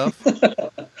Roadburner stuff.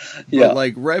 But,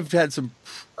 like, Rev had some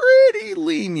pretty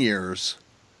lean years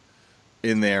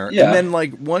in there. Yeah. And then,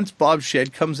 like, once Bob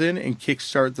Shed comes in and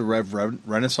kickstart the Rev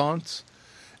Renaissance,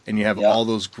 and you have all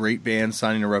those great bands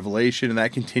signing a Revelation, and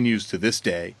that continues to this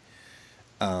day.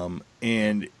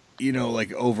 And,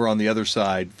 like, over on the other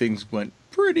side, things went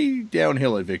pretty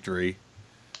downhill at Victory.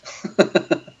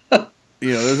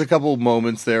 There's a couple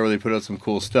moments there where they put out some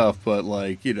cool stuff, but,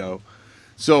 like,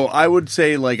 So I would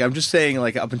say, like, I'm just saying,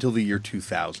 like, up until the year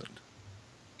 2000.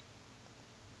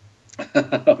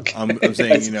 Okay. I'm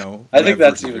saying, I think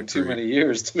that's even too many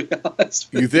years, to be honest.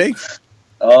 You think?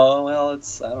 Oh well,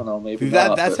 I don't know, maybe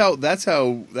not. That's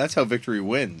how Victory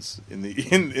wins in the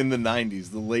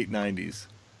 90s, the late 90s.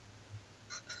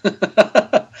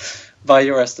 By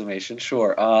your estimation,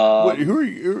 sure. Who are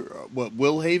you? What,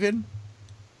 Will Haven?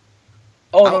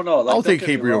 Oh no! I'll take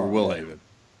Capri over Will Haven.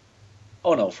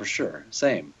 Oh no, for sure.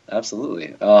 Same,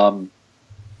 absolutely.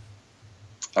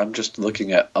 I'm just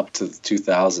looking at up to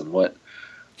 2000. What?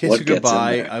 Kiss of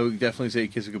Goodbye. I would definitely say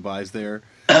Kiss of Goodbye's there.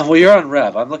 Well, you're on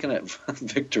Rev. I'm looking at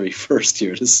Victory first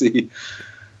here to see,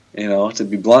 to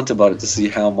be blunt about it, to see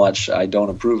how much I don't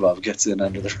approve of gets in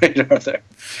under the radar there.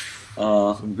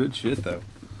 Some good shit though.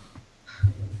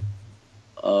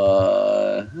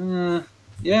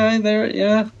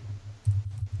 Yeah.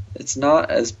 It's not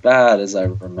as bad as I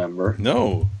remember.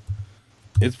 No.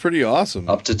 It's pretty awesome.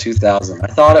 Up to 2000. I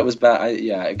thought it was bad.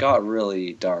 It got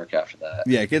really dark after that.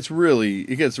 Yeah, it gets really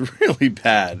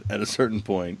bad at a certain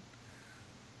point.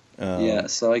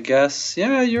 So I guess,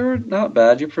 you're not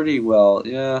bad. You're pretty well,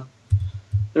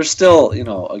 There's still,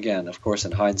 again, of course,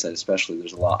 in hindsight especially,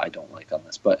 there's a lot I don't like on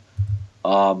this. But,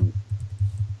 like,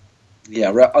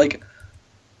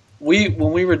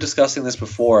 when we were discussing this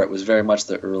before, it was very much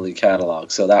the early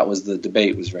catalog. So that was, the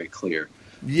debate was very clear.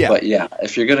 Yeah. But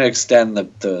if you're going to extend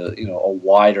the a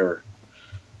wider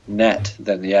net,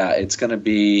 then it's going to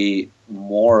be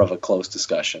more of a close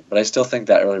discussion. But I still think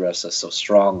that early Rev is so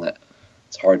strong that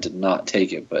it's hard to not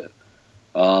take it. But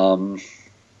Awake,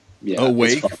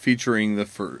 featuring the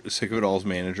Sick of It All's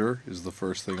manager, is the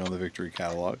first thing on the Victory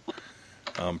catalog.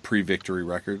 Pre-Victory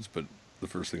records, but the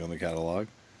first thing on the catalog.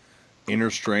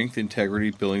 Inner Strength,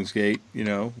 Integrity, Billingsgate,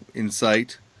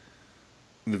 Insight.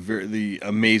 The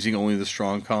amazing Only the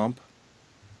Strong comp.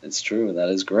 It's true. That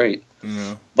is great.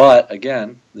 But,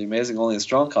 again, the amazing Only the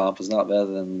Strong comp is not better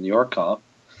than the New York comp.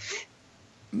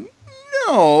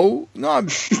 No, not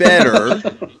better.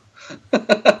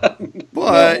 But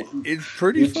but No. it's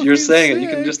pretty. You're saying sick. it. You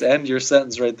can just end your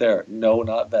sentence right there. No,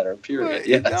 not better. Period. But,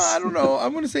 Yes. no, I don't know.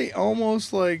 I'm gonna say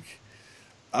almost like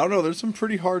I don't know. There's some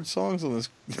pretty hard songs on this.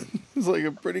 It's like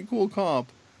a pretty cool comp.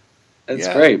 It's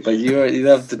Yeah. great, but you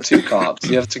have the two comps.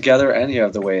 You have Together and you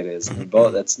have The Way It Is. And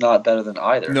both. That's not better than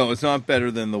either. No, it's not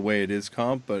better than The Way It Is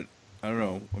comp, but I don't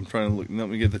know. I'm trying to look. Let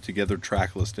me get the Together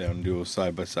track list down and do a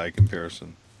side by side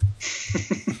comparison.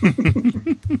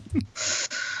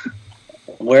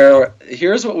 Where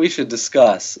here's what we should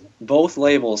discuss. Both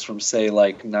labels from say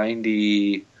like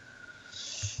 95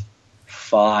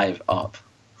 up.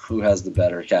 Who has the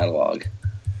better catalog?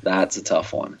 That's a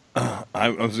tough one.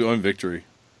 I'm going Victory.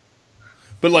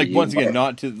 But like You once again, are-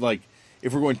 not to like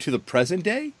if we're going to the present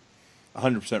day,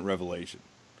 100% Revelation.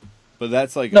 But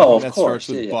that's like No, of that course, starts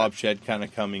with yeah. Bob Shed kind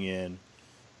of coming in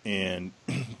and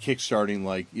kickstarting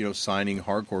like signing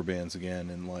hardcore bands again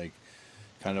and like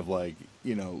kind of like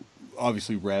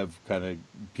obviously Rev kind of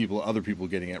other people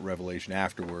getting at Revelation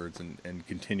afterwards and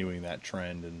continuing that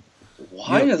trend and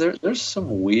Why are there's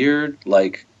some weird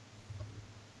like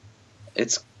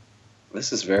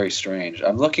this is very strange.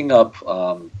 I'm looking up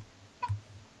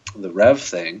the Rev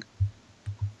thing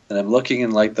and I'm looking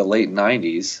in like the late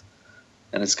 90s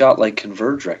and it's got like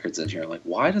Converge records in here. I'm like,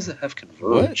 why does it have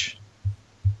Converge?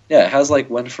 Yeah, it has like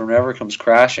When Forever Comes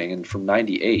Crashing and from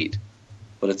 98.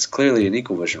 But it's clearly an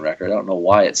Equal Vision record. I don't know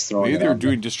why it's throwing maybe it they were on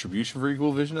doing distribution for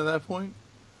Equal Vision at that point.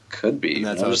 Could be. And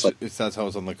that's I'm how just like, that's how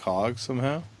it's on the cogs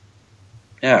somehow.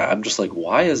 yeah, I'm just like,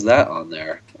 why is that on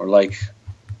there? Or like,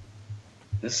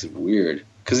 this is weird.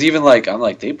 Because even like, I'm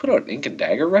like, they put out an Ink and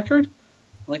Dagger record?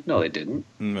 I'm like, no, they didn't.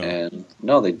 No. And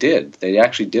no, they did. They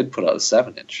actually did put out a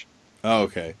 7-inch Oh,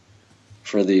 okay.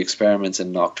 for the experiments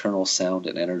in nocturnal sound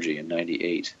and energy in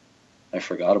 '98. I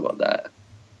forgot about that.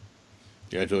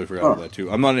 Yeah, I totally forgot about that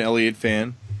too. I'm not an Elliott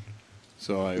fan,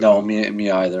 so I No, me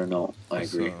either. No, I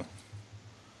agree. so-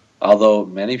 Although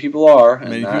many people are. And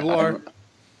Many people are.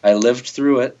 I lived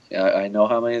through it. I know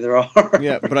how many there are.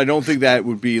 yeah, but I don't think that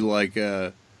would be like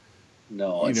No,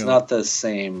 You it's know. not the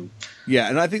same. yeah,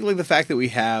 and I think like the fact that we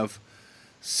have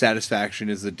Satisfaction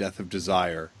is the Death of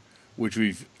Desire, which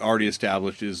we've already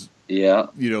established is Yeah,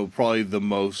 probably the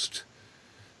most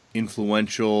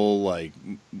influential like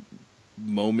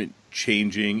moment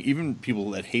changing. Even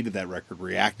people that hated that record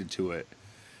reacted to it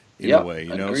in Yep, a way,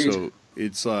 agreed. So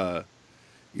it's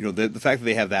the fact that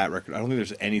they have that record. I don't think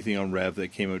there's anything on Rev that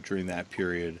came out during that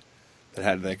period that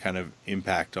had that kind of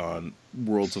impact on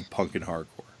worlds of punk and hardcore.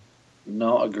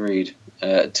 no, agreed.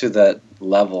 To that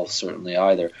level, certainly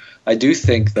either. I do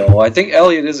think, though, I think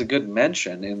Elliot is a good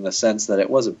mention in the sense that it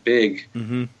was a big,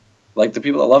 Mm-hmm. like the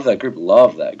people that love that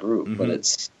group, but Mhm.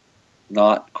 it's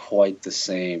not quite the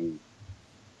same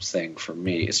thing for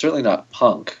me. It's certainly not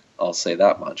punk, I'll say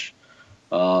that much.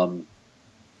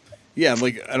 Yeah,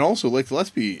 and also let's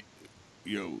be,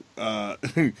 are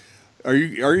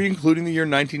you including the year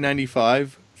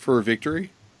 1995 for Victory?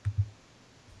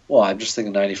 Well, I'm just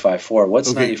thinking 95.4. What's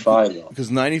Okay, 95, though? Because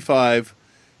 95,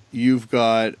 you've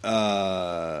got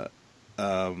the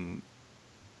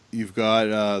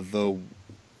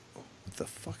what the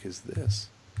fuck is this?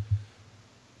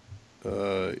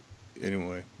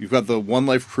 Anyway, you've got the One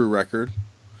Life Crew record,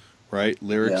 right?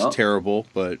 Lyrics Yeah. terrible,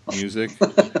 but music.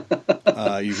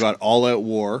 You've got All Out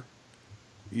War.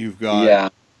 You've got Yeah,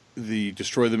 the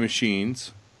Destroy the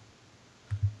Machines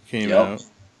came Yep. out.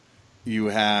 You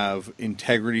have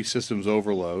Integrity Systems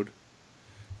Overload.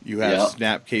 You have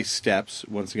Yep. Snapcase Steps.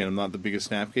 Once again, I'm not the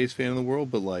biggest Snapcase fan in the world,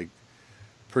 but like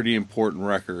pretty important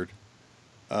record.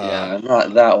 yeah, I'm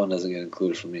not. That one doesn't get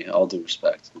included for me. All due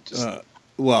respect. Just,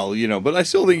 Well, but I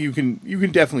still think you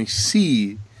can definitely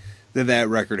see that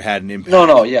record had an impact.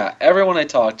 no, yeah. Everyone I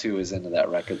talk to is into that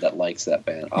record that likes that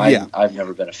band. Yeah. I've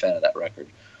never been a fan of that record,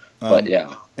 but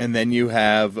yeah, And then you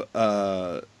have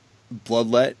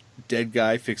Bloodlet, Dead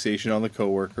Guy, Fixation on the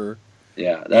Coworker,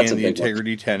 yeah. That's and a the big one.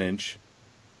 Integrity 10-inch.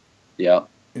 Yeah.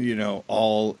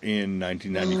 All in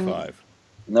 1995.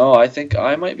 No, I think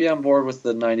I might be on board with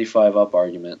the 95 up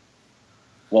argument.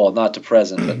 Well, not to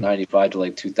present, but 95 to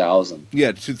like 2000.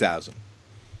 Yeah, 2000.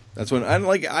 That's when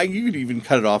you could even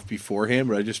cut it off beforehand,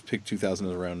 but I just picked 2000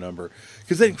 as a round number.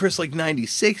 Because then, Chris, like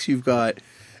 96, you've got,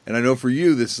 and I know for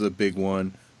you this is a big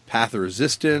one, Path of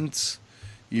Resistance.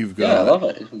 You've got. Yeah, I love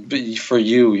it. But for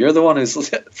you, you're the one who's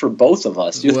for both of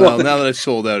us. You're the Well, one now that I've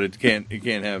sold out, it can't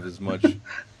have as much.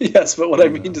 yes, but what I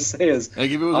mean to say is,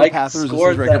 Like if it was I a Path of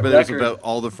scored Resistance record, that but it was record- about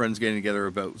all the friends getting together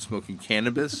about smoking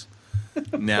cannabis.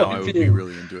 Now I would be being-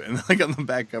 really into it. And like on the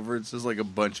back cover, it's just like a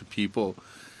bunch of people,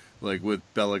 like with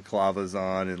balaclavas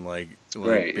on and like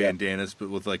Great, yeah. bandanas, but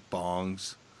with like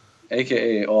bongs.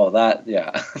 AKA, what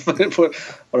I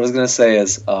was going to say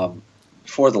is,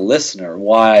 for the listener,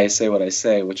 why I say what I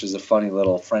say, which is a funny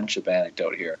little friendship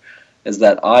anecdote here, is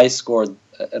that I scored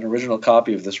an original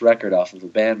copy of this record off of a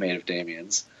bandmate of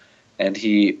Damian's, and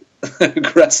he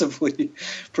aggressively,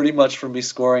 pretty much from me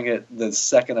scoring it the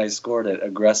second I scored it,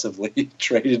 aggressively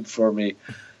traded for me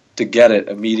to get it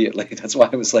immediately. That's why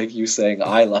it was like you saying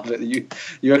I love it.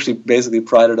 You actually basically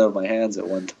pried it out of my hands at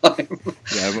one time.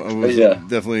 I was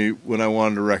definitely, when I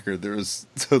wanted a record, there was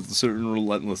a certain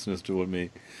relentlessness to me.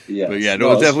 Yeah, but yeah,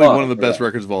 no, it's definitely one of the best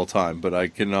records of all time. But I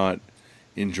cannot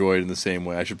enjoy it in the same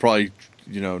way. I should probably,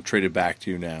 trade it back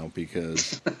to you now,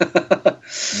 because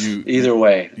either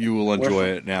way, you will enjoy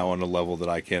it now on a level that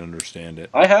I can't understand it.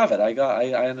 I have it.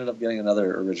 I ended up getting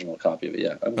another original copy of it.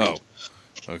 Yeah. I'm good.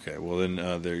 Okay, well then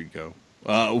there you go.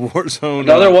 Warzone.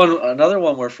 Another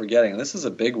one we're forgetting. This is a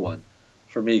big one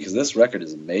for me because this record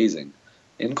is amazing.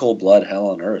 In Cold Blood, Hell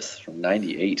on Earth from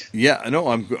 '98. Yeah, I know.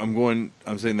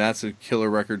 I'm saying that's a killer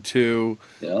record too.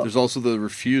 Yeah. There's also the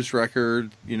Refused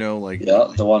record.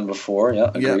 The one before.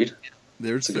 Yeah, agreed. Yeah.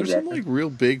 There's some like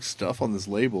real big stuff on this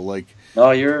label. Like,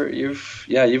 no, you've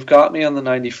got me on the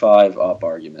 '95 up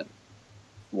argument.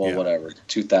 Well, whatever,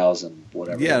 2000,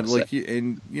 whatever. Yeah,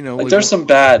 there's some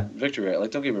bad victory.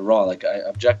 Like, don't get me wrong. Like,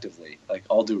 objectively, like,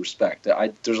 all due respect,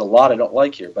 there's a lot I don't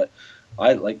like here, but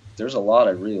there's a lot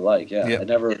I really like. Yeah. I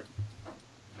never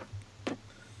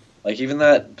like even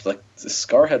that. Like, the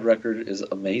Scarhead record is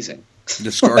amazing.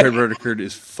 The Scarhead record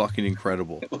is fucking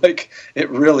incredible. Like, it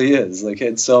really is. Like,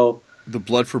 and so the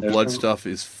Blood for Blood stuff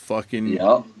is fucking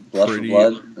pretty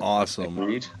awesome.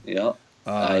 Agreed. Yeah.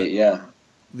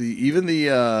 Even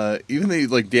the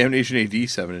like Damnation AD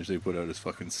 7-inch they put out is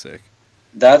fucking sick.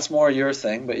 That's more your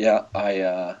thing, but yeah,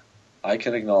 I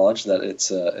can acknowledge that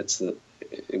it's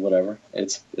whatever.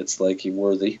 It's like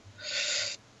worthy.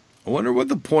 I wonder what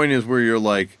the point is where you're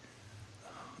like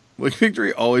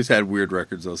Victory always had weird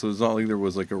records though, so it's not like there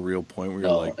was like a real point where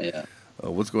you're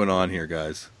oh, what's going on here,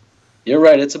 guys? You're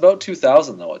right. It's about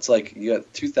 2000 though. It's like you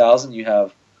got 2000. You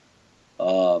have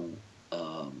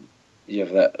you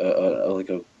have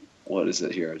that what is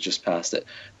it here? I just passed it.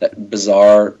 That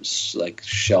bizarre like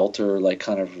Shelter like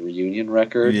kind of reunion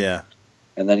record. Yeah.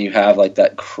 And then you have like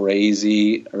that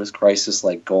crazy Earth Crisis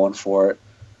like Going For It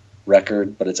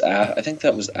record, but it's I think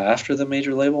that was after the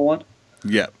major label one.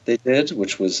 Yeah. They did,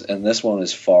 and this one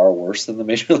is far worse than the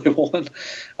major label one.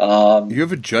 You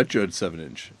have a Judd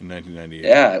 7-inch in 1998.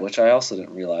 Yeah, which I also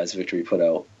didn't realize Victory put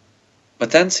out. But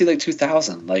then see, like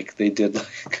 2000, like they did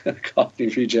like Cockney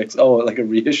Rejects. Oh, like a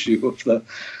reissue of the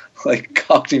like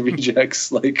Cockney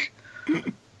Rejects, like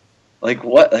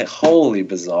what? Like holy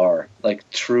bizarre, like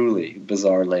truly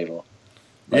bizarre label.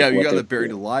 Like, you got the Buried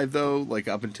Alive though. Like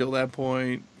up until that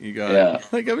point, you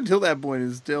got like up until that point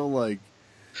is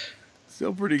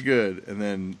still pretty good, and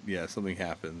then something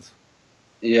happens.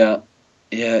 Yeah,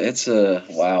 it's a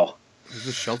wow. Is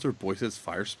the Shelter Boy Says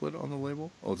Fire Split on the label?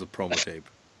 Oh, it's a promo tape.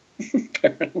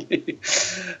 Apparently,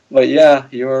 but yeah,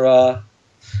 your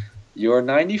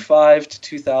 95 to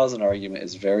 2000 argument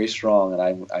is very strong, and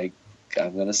I'm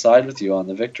going to side with you on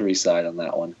the Victory side on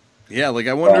that one. Yeah, like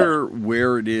I wonder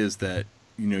where it is that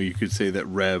you could say that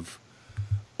Rev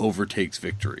overtakes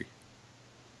Victory.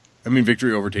 I mean,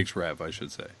 Victory overtakes Rev, I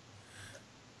should say.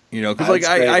 Because like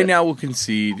I now will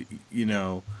concede,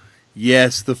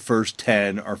 yes, the first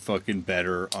 10 are fucking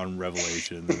better on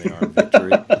Revelation than they are on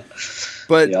Victory.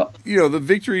 But, the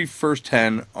Victory first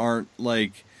 10 aren't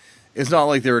like... It's not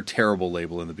like they're a terrible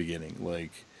label in the beginning.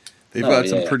 Like, they've got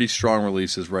some pretty strong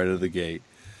releases right out of the gate.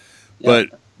 Yeah.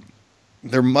 But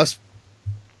there must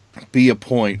be a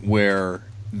point where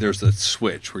there's a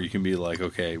switch where you can be like,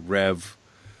 okay, Rev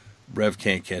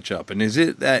can't catch up. And is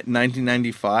it that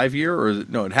 1995 year? Or is it,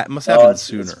 no, it must happen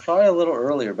sooner. It's probably a little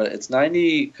earlier, but it's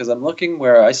 90... Because I'm looking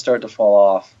where I start to fall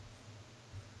off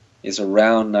is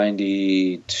around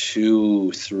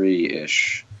 92,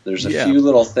 3-ish. There's a few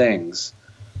little things,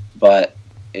 but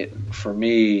for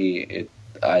me,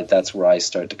 that's where I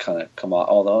start to kind of come out.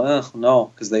 Although,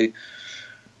 no, because the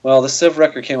Civ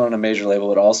record came out on a major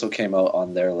label. It also came out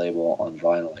on their label on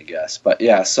vinyl, I guess. But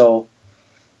yeah, so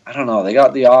I don't know. They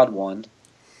got the odd one.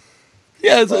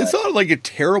 Yeah, it's not like a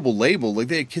terrible label. Like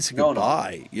they had Kiss It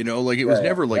Goodbye, like it was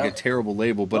never like a terrible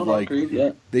label. But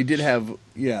agreed, they did have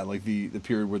like the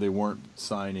period where they weren't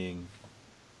signing,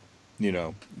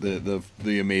 the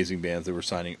amazing bands they were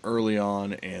signing early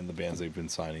on, and the bands they've been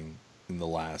signing in the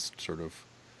last sort of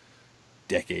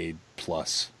decade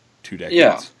plus 2 decades.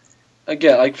 Yeah,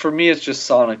 again, like for me, it's just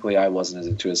sonically I wasn't as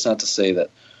into it. It's not to say that,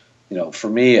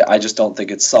 for me, I just don't think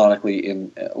it's sonically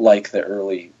in like the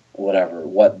early whatever,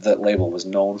 what that label was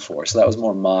known for. So that was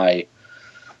more my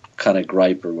kind of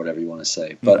gripe or whatever you want to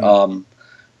say. But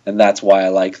and that's why I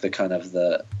like the kind of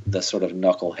the sort of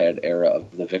knucklehead era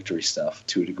of the Victory stuff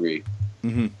to a degree.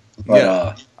 Mm-hmm. But,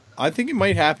 yeah, I think it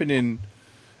might happen in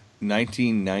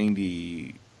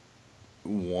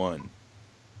 1991,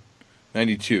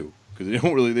 92, because they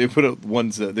don't really. They put out one.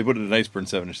 They put out an Iceburn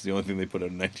 7 inch. It's the only thing they put out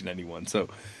in 1991. So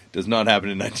it does not happen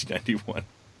in 1991.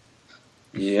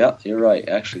 Yeah, you're right.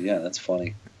 Actually, yeah, that's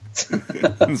funny.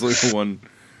 It's like one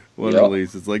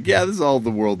release. It's like, yeah, this is all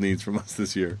the world needs from us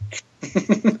this year.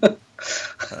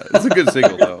 It's a good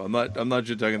single though. I'm not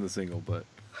just talking the single, but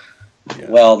yeah.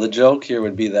 Well, the joke here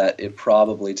would be that it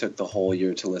probably took the whole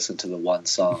year to listen to the one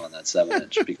song on that 7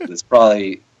 inch because it's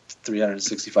probably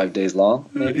 365 days long.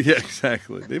 Maybe? Yeah,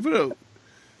 exactly. They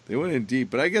went in deep,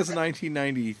 but I guess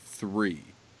 1993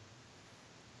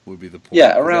 would be the point.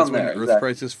 Yeah, around there. Earth exactly.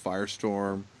 Crisis,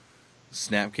 Firestorm,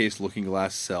 Snapcase, Looking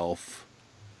Glass, Self.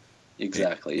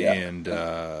 Exactly. Yeah. And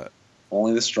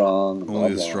Only the Strong.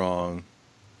 Only the Strong.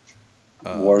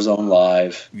 Warzone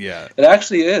Live. Yeah. It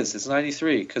actually is. It's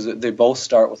 93 because they both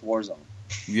start with Warzone.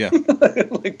 Yeah.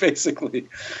 Like basically,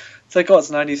 it's like, oh, it's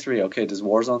 93. Okay, does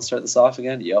Warzone start this off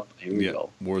again? Yep. Here we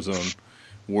go.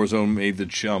 Warzone made the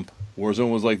jump.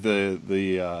 Warzone was like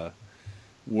the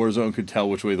Warzone could tell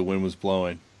which way the wind was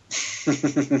blowing.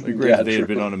 Like, granted, they had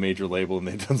been on a major label and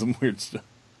they'd done some weird stuff.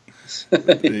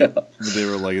 But they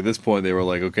were like, at this point, they were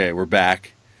like, okay, we're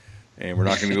back, and we're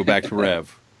not going to go back to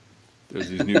Rev. There's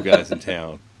these new guys in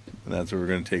town, and that's where we're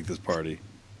going to take this party.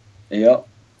 Yep.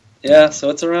 Yeah, so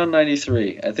it's around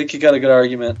 93. I think you got a good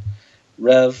argument.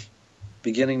 Rev,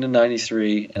 beginning to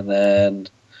 93, and then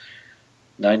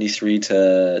 93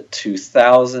 to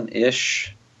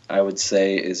 2000-ish, I would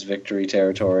say, is Victory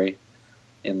territory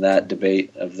in that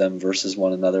debate of them versus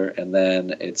one another. And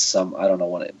then it's I don't know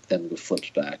when it then flips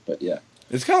back, but yeah.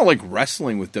 It's kind of like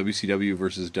wrestling with WCW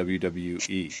versus WWE. Or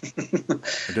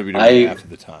WWF at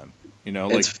the time. You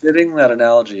know, it's fitting that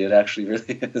analogy. It actually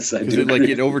really is. I do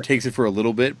it overtakes it for a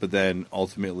little bit, but then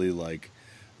ultimately, like,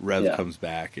 Rev comes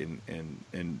back and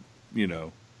you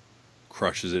know,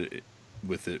 crushes it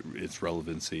with its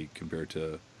relevancy compared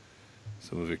to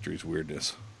some of Victory's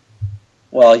weirdness.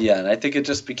 Well, yeah, and I think it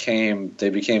just they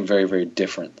became very, very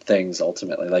different things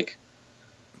ultimately. Like,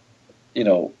 you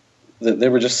know, they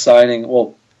were just signing.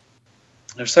 Well,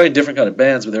 they're signing different kind of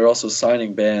bands, but they were also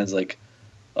signing bands like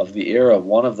of the era.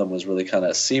 One of them was really kind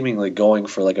of seemingly going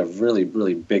for like a really,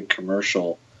 really big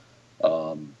commercial,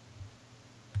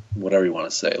 whatever you want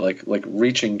to say, like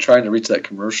trying to reach that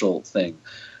commercial thing.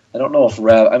 I don't know if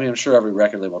Rev. I mean, I'm sure every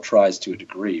record label tries to a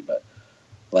degree, but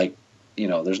like, you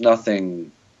know, there's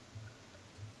nothing.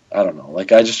 I don't know.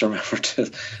 Like, I just remember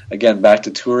again back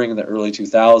to touring in the early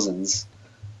 2000s,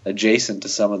 adjacent to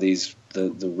some of these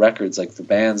the records, like the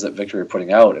bands that Victory were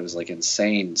putting out. It was like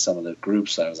insane. Some of the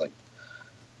groups I was like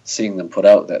seeing them put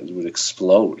out that would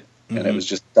explode, and it was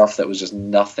just stuff that was just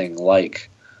nothing like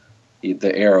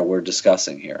the era we're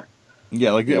discussing here.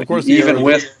 Yeah, like of course, even era,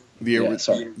 with the era. Yeah,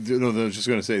 sorry. No, I was just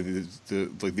going to say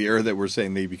the era that we're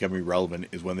saying they become irrelevant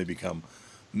is when they become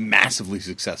massively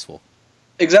successful.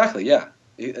 Exactly. Yeah.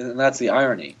 And that's the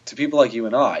irony. To people like you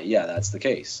and I, yeah, that's the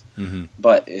case. Mm-hmm.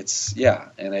 But it's, yeah,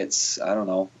 and it's, I don't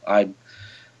know,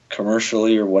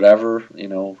 commercially or whatever, you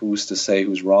know, who's to say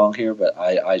who's wrong here, but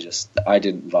I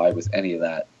didn't vibe with any of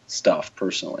that stuff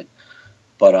personally.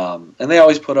 But, and they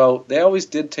always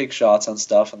did take shots on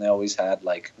stuff, and they always had,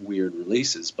 like, weird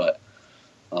releases, but,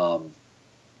 I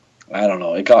don't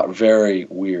know, it got very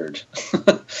weird.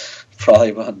 Probably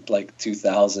about, like,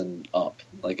 2000 up.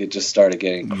 Like, it just started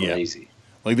getting crazy. Yeah.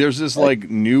 Like, there's this, like,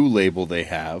 new label they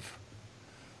have,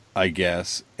 I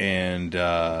guess, and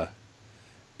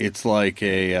it's like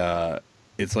a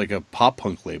pop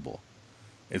punk label.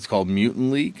 It's called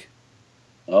Mutant League.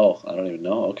 Oh, I don't even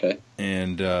know. Okay.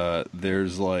 And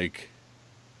there's, like,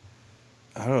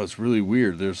 I don't know, it's really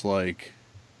weird. There's, like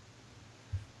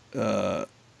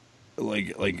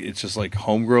it's just, like,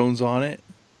 homegrowns on it.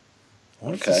 I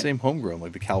wonder if it's the same homegrown,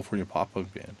 like the California pop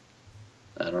punk band.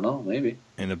 I don't know, maybe.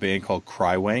 And a band called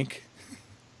Crywank.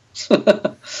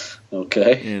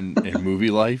 Okay. And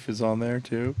Movie Life is on there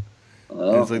too.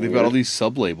 Oh, and it's like they've got all these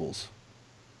sub labels.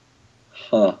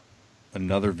 Huh.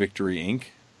 Another Victory Inc.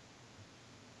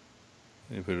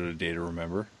 They put it a day to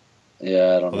remember.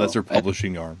 Yeah, I don't know. That's their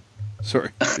publishing arm. Sorry.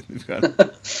 I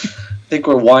think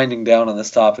we're winding down on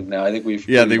this topic now. I think we've.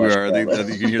 Yeah, I think we are. I think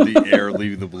you can hear the air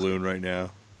leaving the balloon right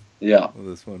now. Yeah. With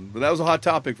this one. But that was a hot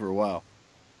topic for a while.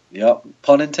 Yep.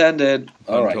 Pun intended.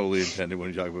 All right. Totally intended when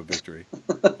you talk about Victory.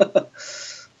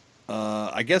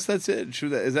 I guess that's it.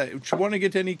 Should we want to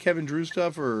get to any Kevin Drew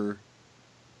stuff or?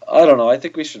 I don't know. I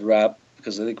think we should wrap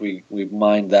because I think we've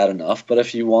mined that enough. But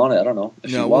if you want it, I don't know.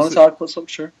 If you want to talk about something,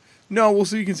 sure. No, we'll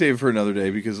see. You can save it for another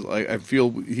day because I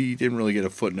feel he didn't really get a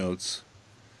footnotes.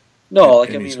 No,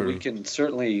 we can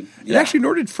certainly. Yeah. And actually,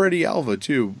 nor did Freddie Alva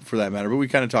too, for that matter. But we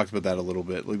kind of talked about that a little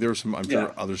bit. Like there was some, I'm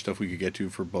sure, other stuff we could get to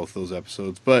for both those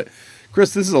episodes. But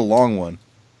Chris, this is a long one.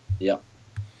 Yeah.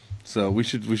 So we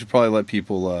should probably let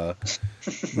people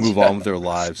move on with their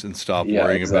lives and stop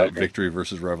worrying about Victory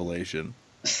versus Revelation.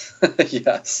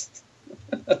 Yes.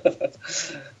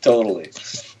 Totally.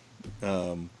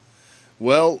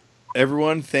 Well,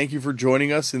 everyone, thank you for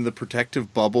joining us in the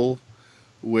protective bubble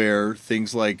where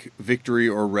things like Victory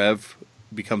or Rev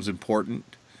becomes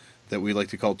important, that we like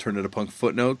to call Tornado Punk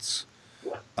footnotes.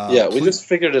 We just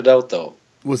figured it out, though.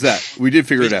 Was that? We did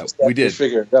figure it out. We did.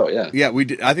 Figure it out, yeah. Yeah, we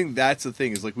did. I think that's the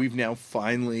thing, is like we've now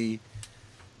finally,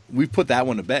 we've put that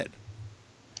one to bed.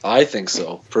 I think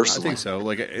so, personally. I think so.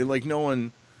 Like no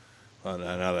one, now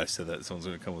that I said that, someone's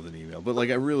going to come with an email. But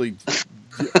like I really,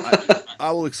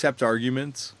 I will accept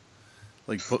arguments.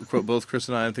 Like both Chris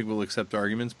and I think we'll accept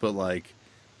arguments, but like,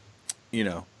 you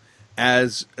know,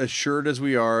 as assured as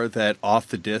we are that Off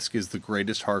the Disc is the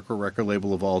greatest hardcore record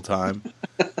label of all time,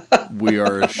 we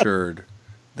are assured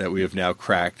that we have now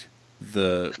cracked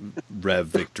the Rev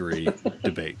Victory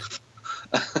debate.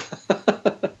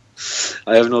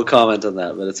 I have no comment on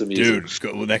that, but it's amusing.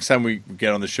 Dude, next time we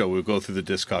get on the show, we'll go through the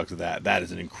Discogs of that. That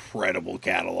is an incredible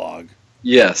catalog.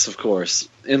 Yes, of course.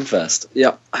 Infest,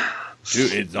 yeah.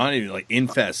 Dude, it's not even like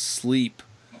Infest, Sleep,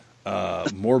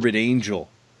 Morbid Angel.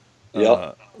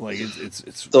 Yep. Like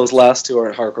it's those last two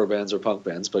aren't hardcore bands or punk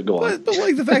bands, but go on. But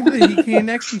like the fact that he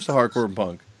connects them to hardcore and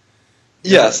punk.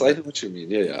 Yes, I know what you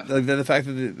mean. Yeah. Like the fact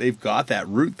that they've got that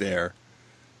root there,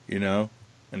 you know.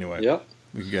 Anyway,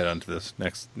 we can get onto this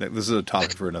next. This is a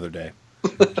topic for another day.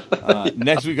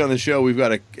 Next week on the show, we've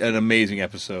got an amazing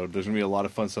episode. There's going to be a lot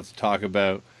of fun stuff to talk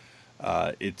about.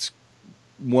 It's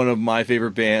one of my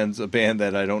favorite bands, a band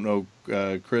that I don't know,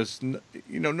 Chris,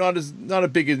 not a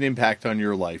big an impact on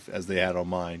your life as they had on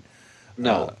mine.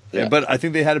 No. But I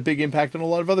think they had a big impact on a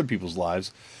lot of other people's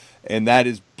lives. And that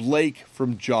is Blake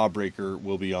from Jawbreaker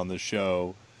will be on the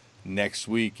show next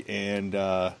week. And,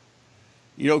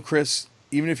 Chris,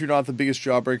 even if you're not the biggest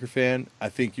Jawbreaker fan,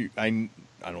 I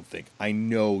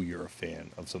know you're a fan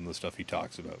of some of the stuff he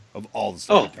talks about, of all the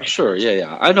stuff he talks about. Sure,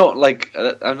 yeah. I don't,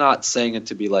 I'm not saying it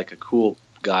to be like a cool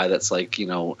guy that's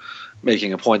making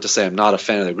a point to say I'm not a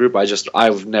fan of the group.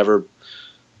 I've never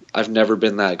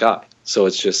been that guy. So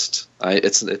it's just,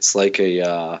 it's like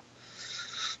it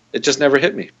just never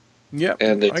hit me. Yeah,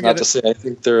 and it's not to say I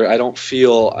think I don't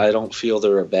feel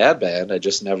they're a bad band. I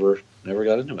just never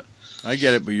got into it. I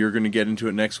get it, but you're going to get into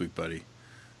it next week, buddy.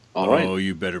 All right. Oh,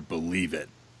 you better believe it.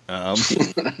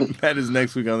 That is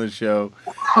next week on the show.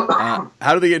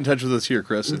 How do they get in touch with us here,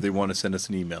 Chris, if they want to send us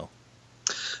an email?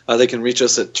 They can reach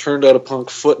us at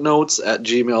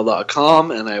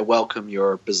turnedoutapunkfootnotes@gmail.com, and I welcome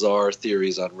your bizarre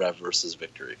theories on Rev versus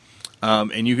Victory.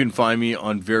 And you can find me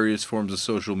on various forms of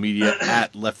social media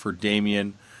at Left for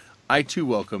Damian. I too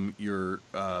welcome your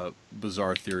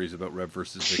bizarre theories about Rev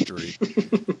versus Victory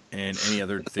and any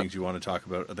other things you want to talk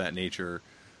about of that nature.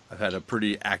 I've had a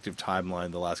pretty active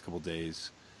timeline the last couple of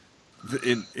days.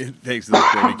 Thanks to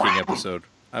this Brody King episode.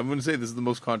 I'm going to say this is the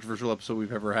most controversial episode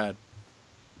we've ever had.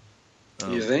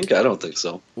 You think? I don't think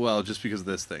so. Well, just because of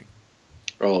this thing.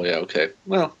 Oh yeah, okay.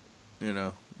 Well,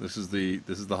 this is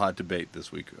the hot debate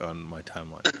this week on my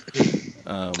timeline.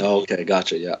 Okay,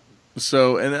 gotcha. Yeah.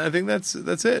 So, and I think that's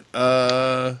it.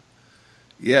 And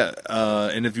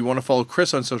if you want to follow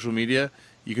Chris on social media,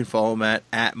 you can follow him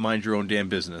at Mind Your Own Damn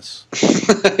Business.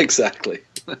 Exactly.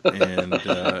 And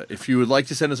if you would like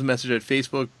to send us a message at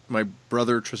Facebook, my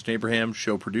brother Tristan Abraham,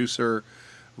 show producer,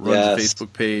 runs a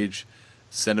Facebook page.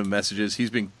 Send him messages. He's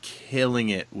been killing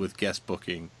it with guest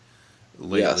booking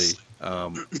lately.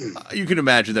 Yes. You can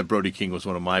imagine that Brody King was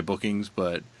one of my bookings,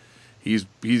 but he's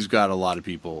got a lot of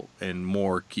people, and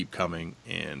more keep coming.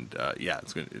 And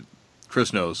it's gonna.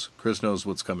 Chris knows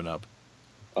what's coming up.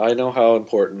 I know how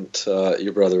important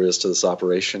your brother is to this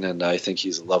operation, and I think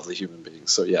he's a lovely human being.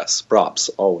 So yes, props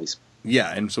always.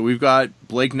 Yeah, and so we've got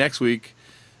Blake next week,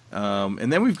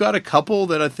 and then we've got a couple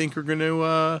that I think are going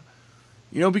to,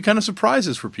 be kind of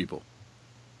surprises for people.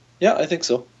 Yeah, I think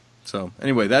so. So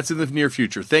anyway, that's in the near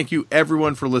future. Thank you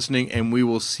everyone for listening, and we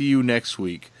will see you next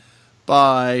week.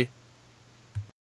 Bye.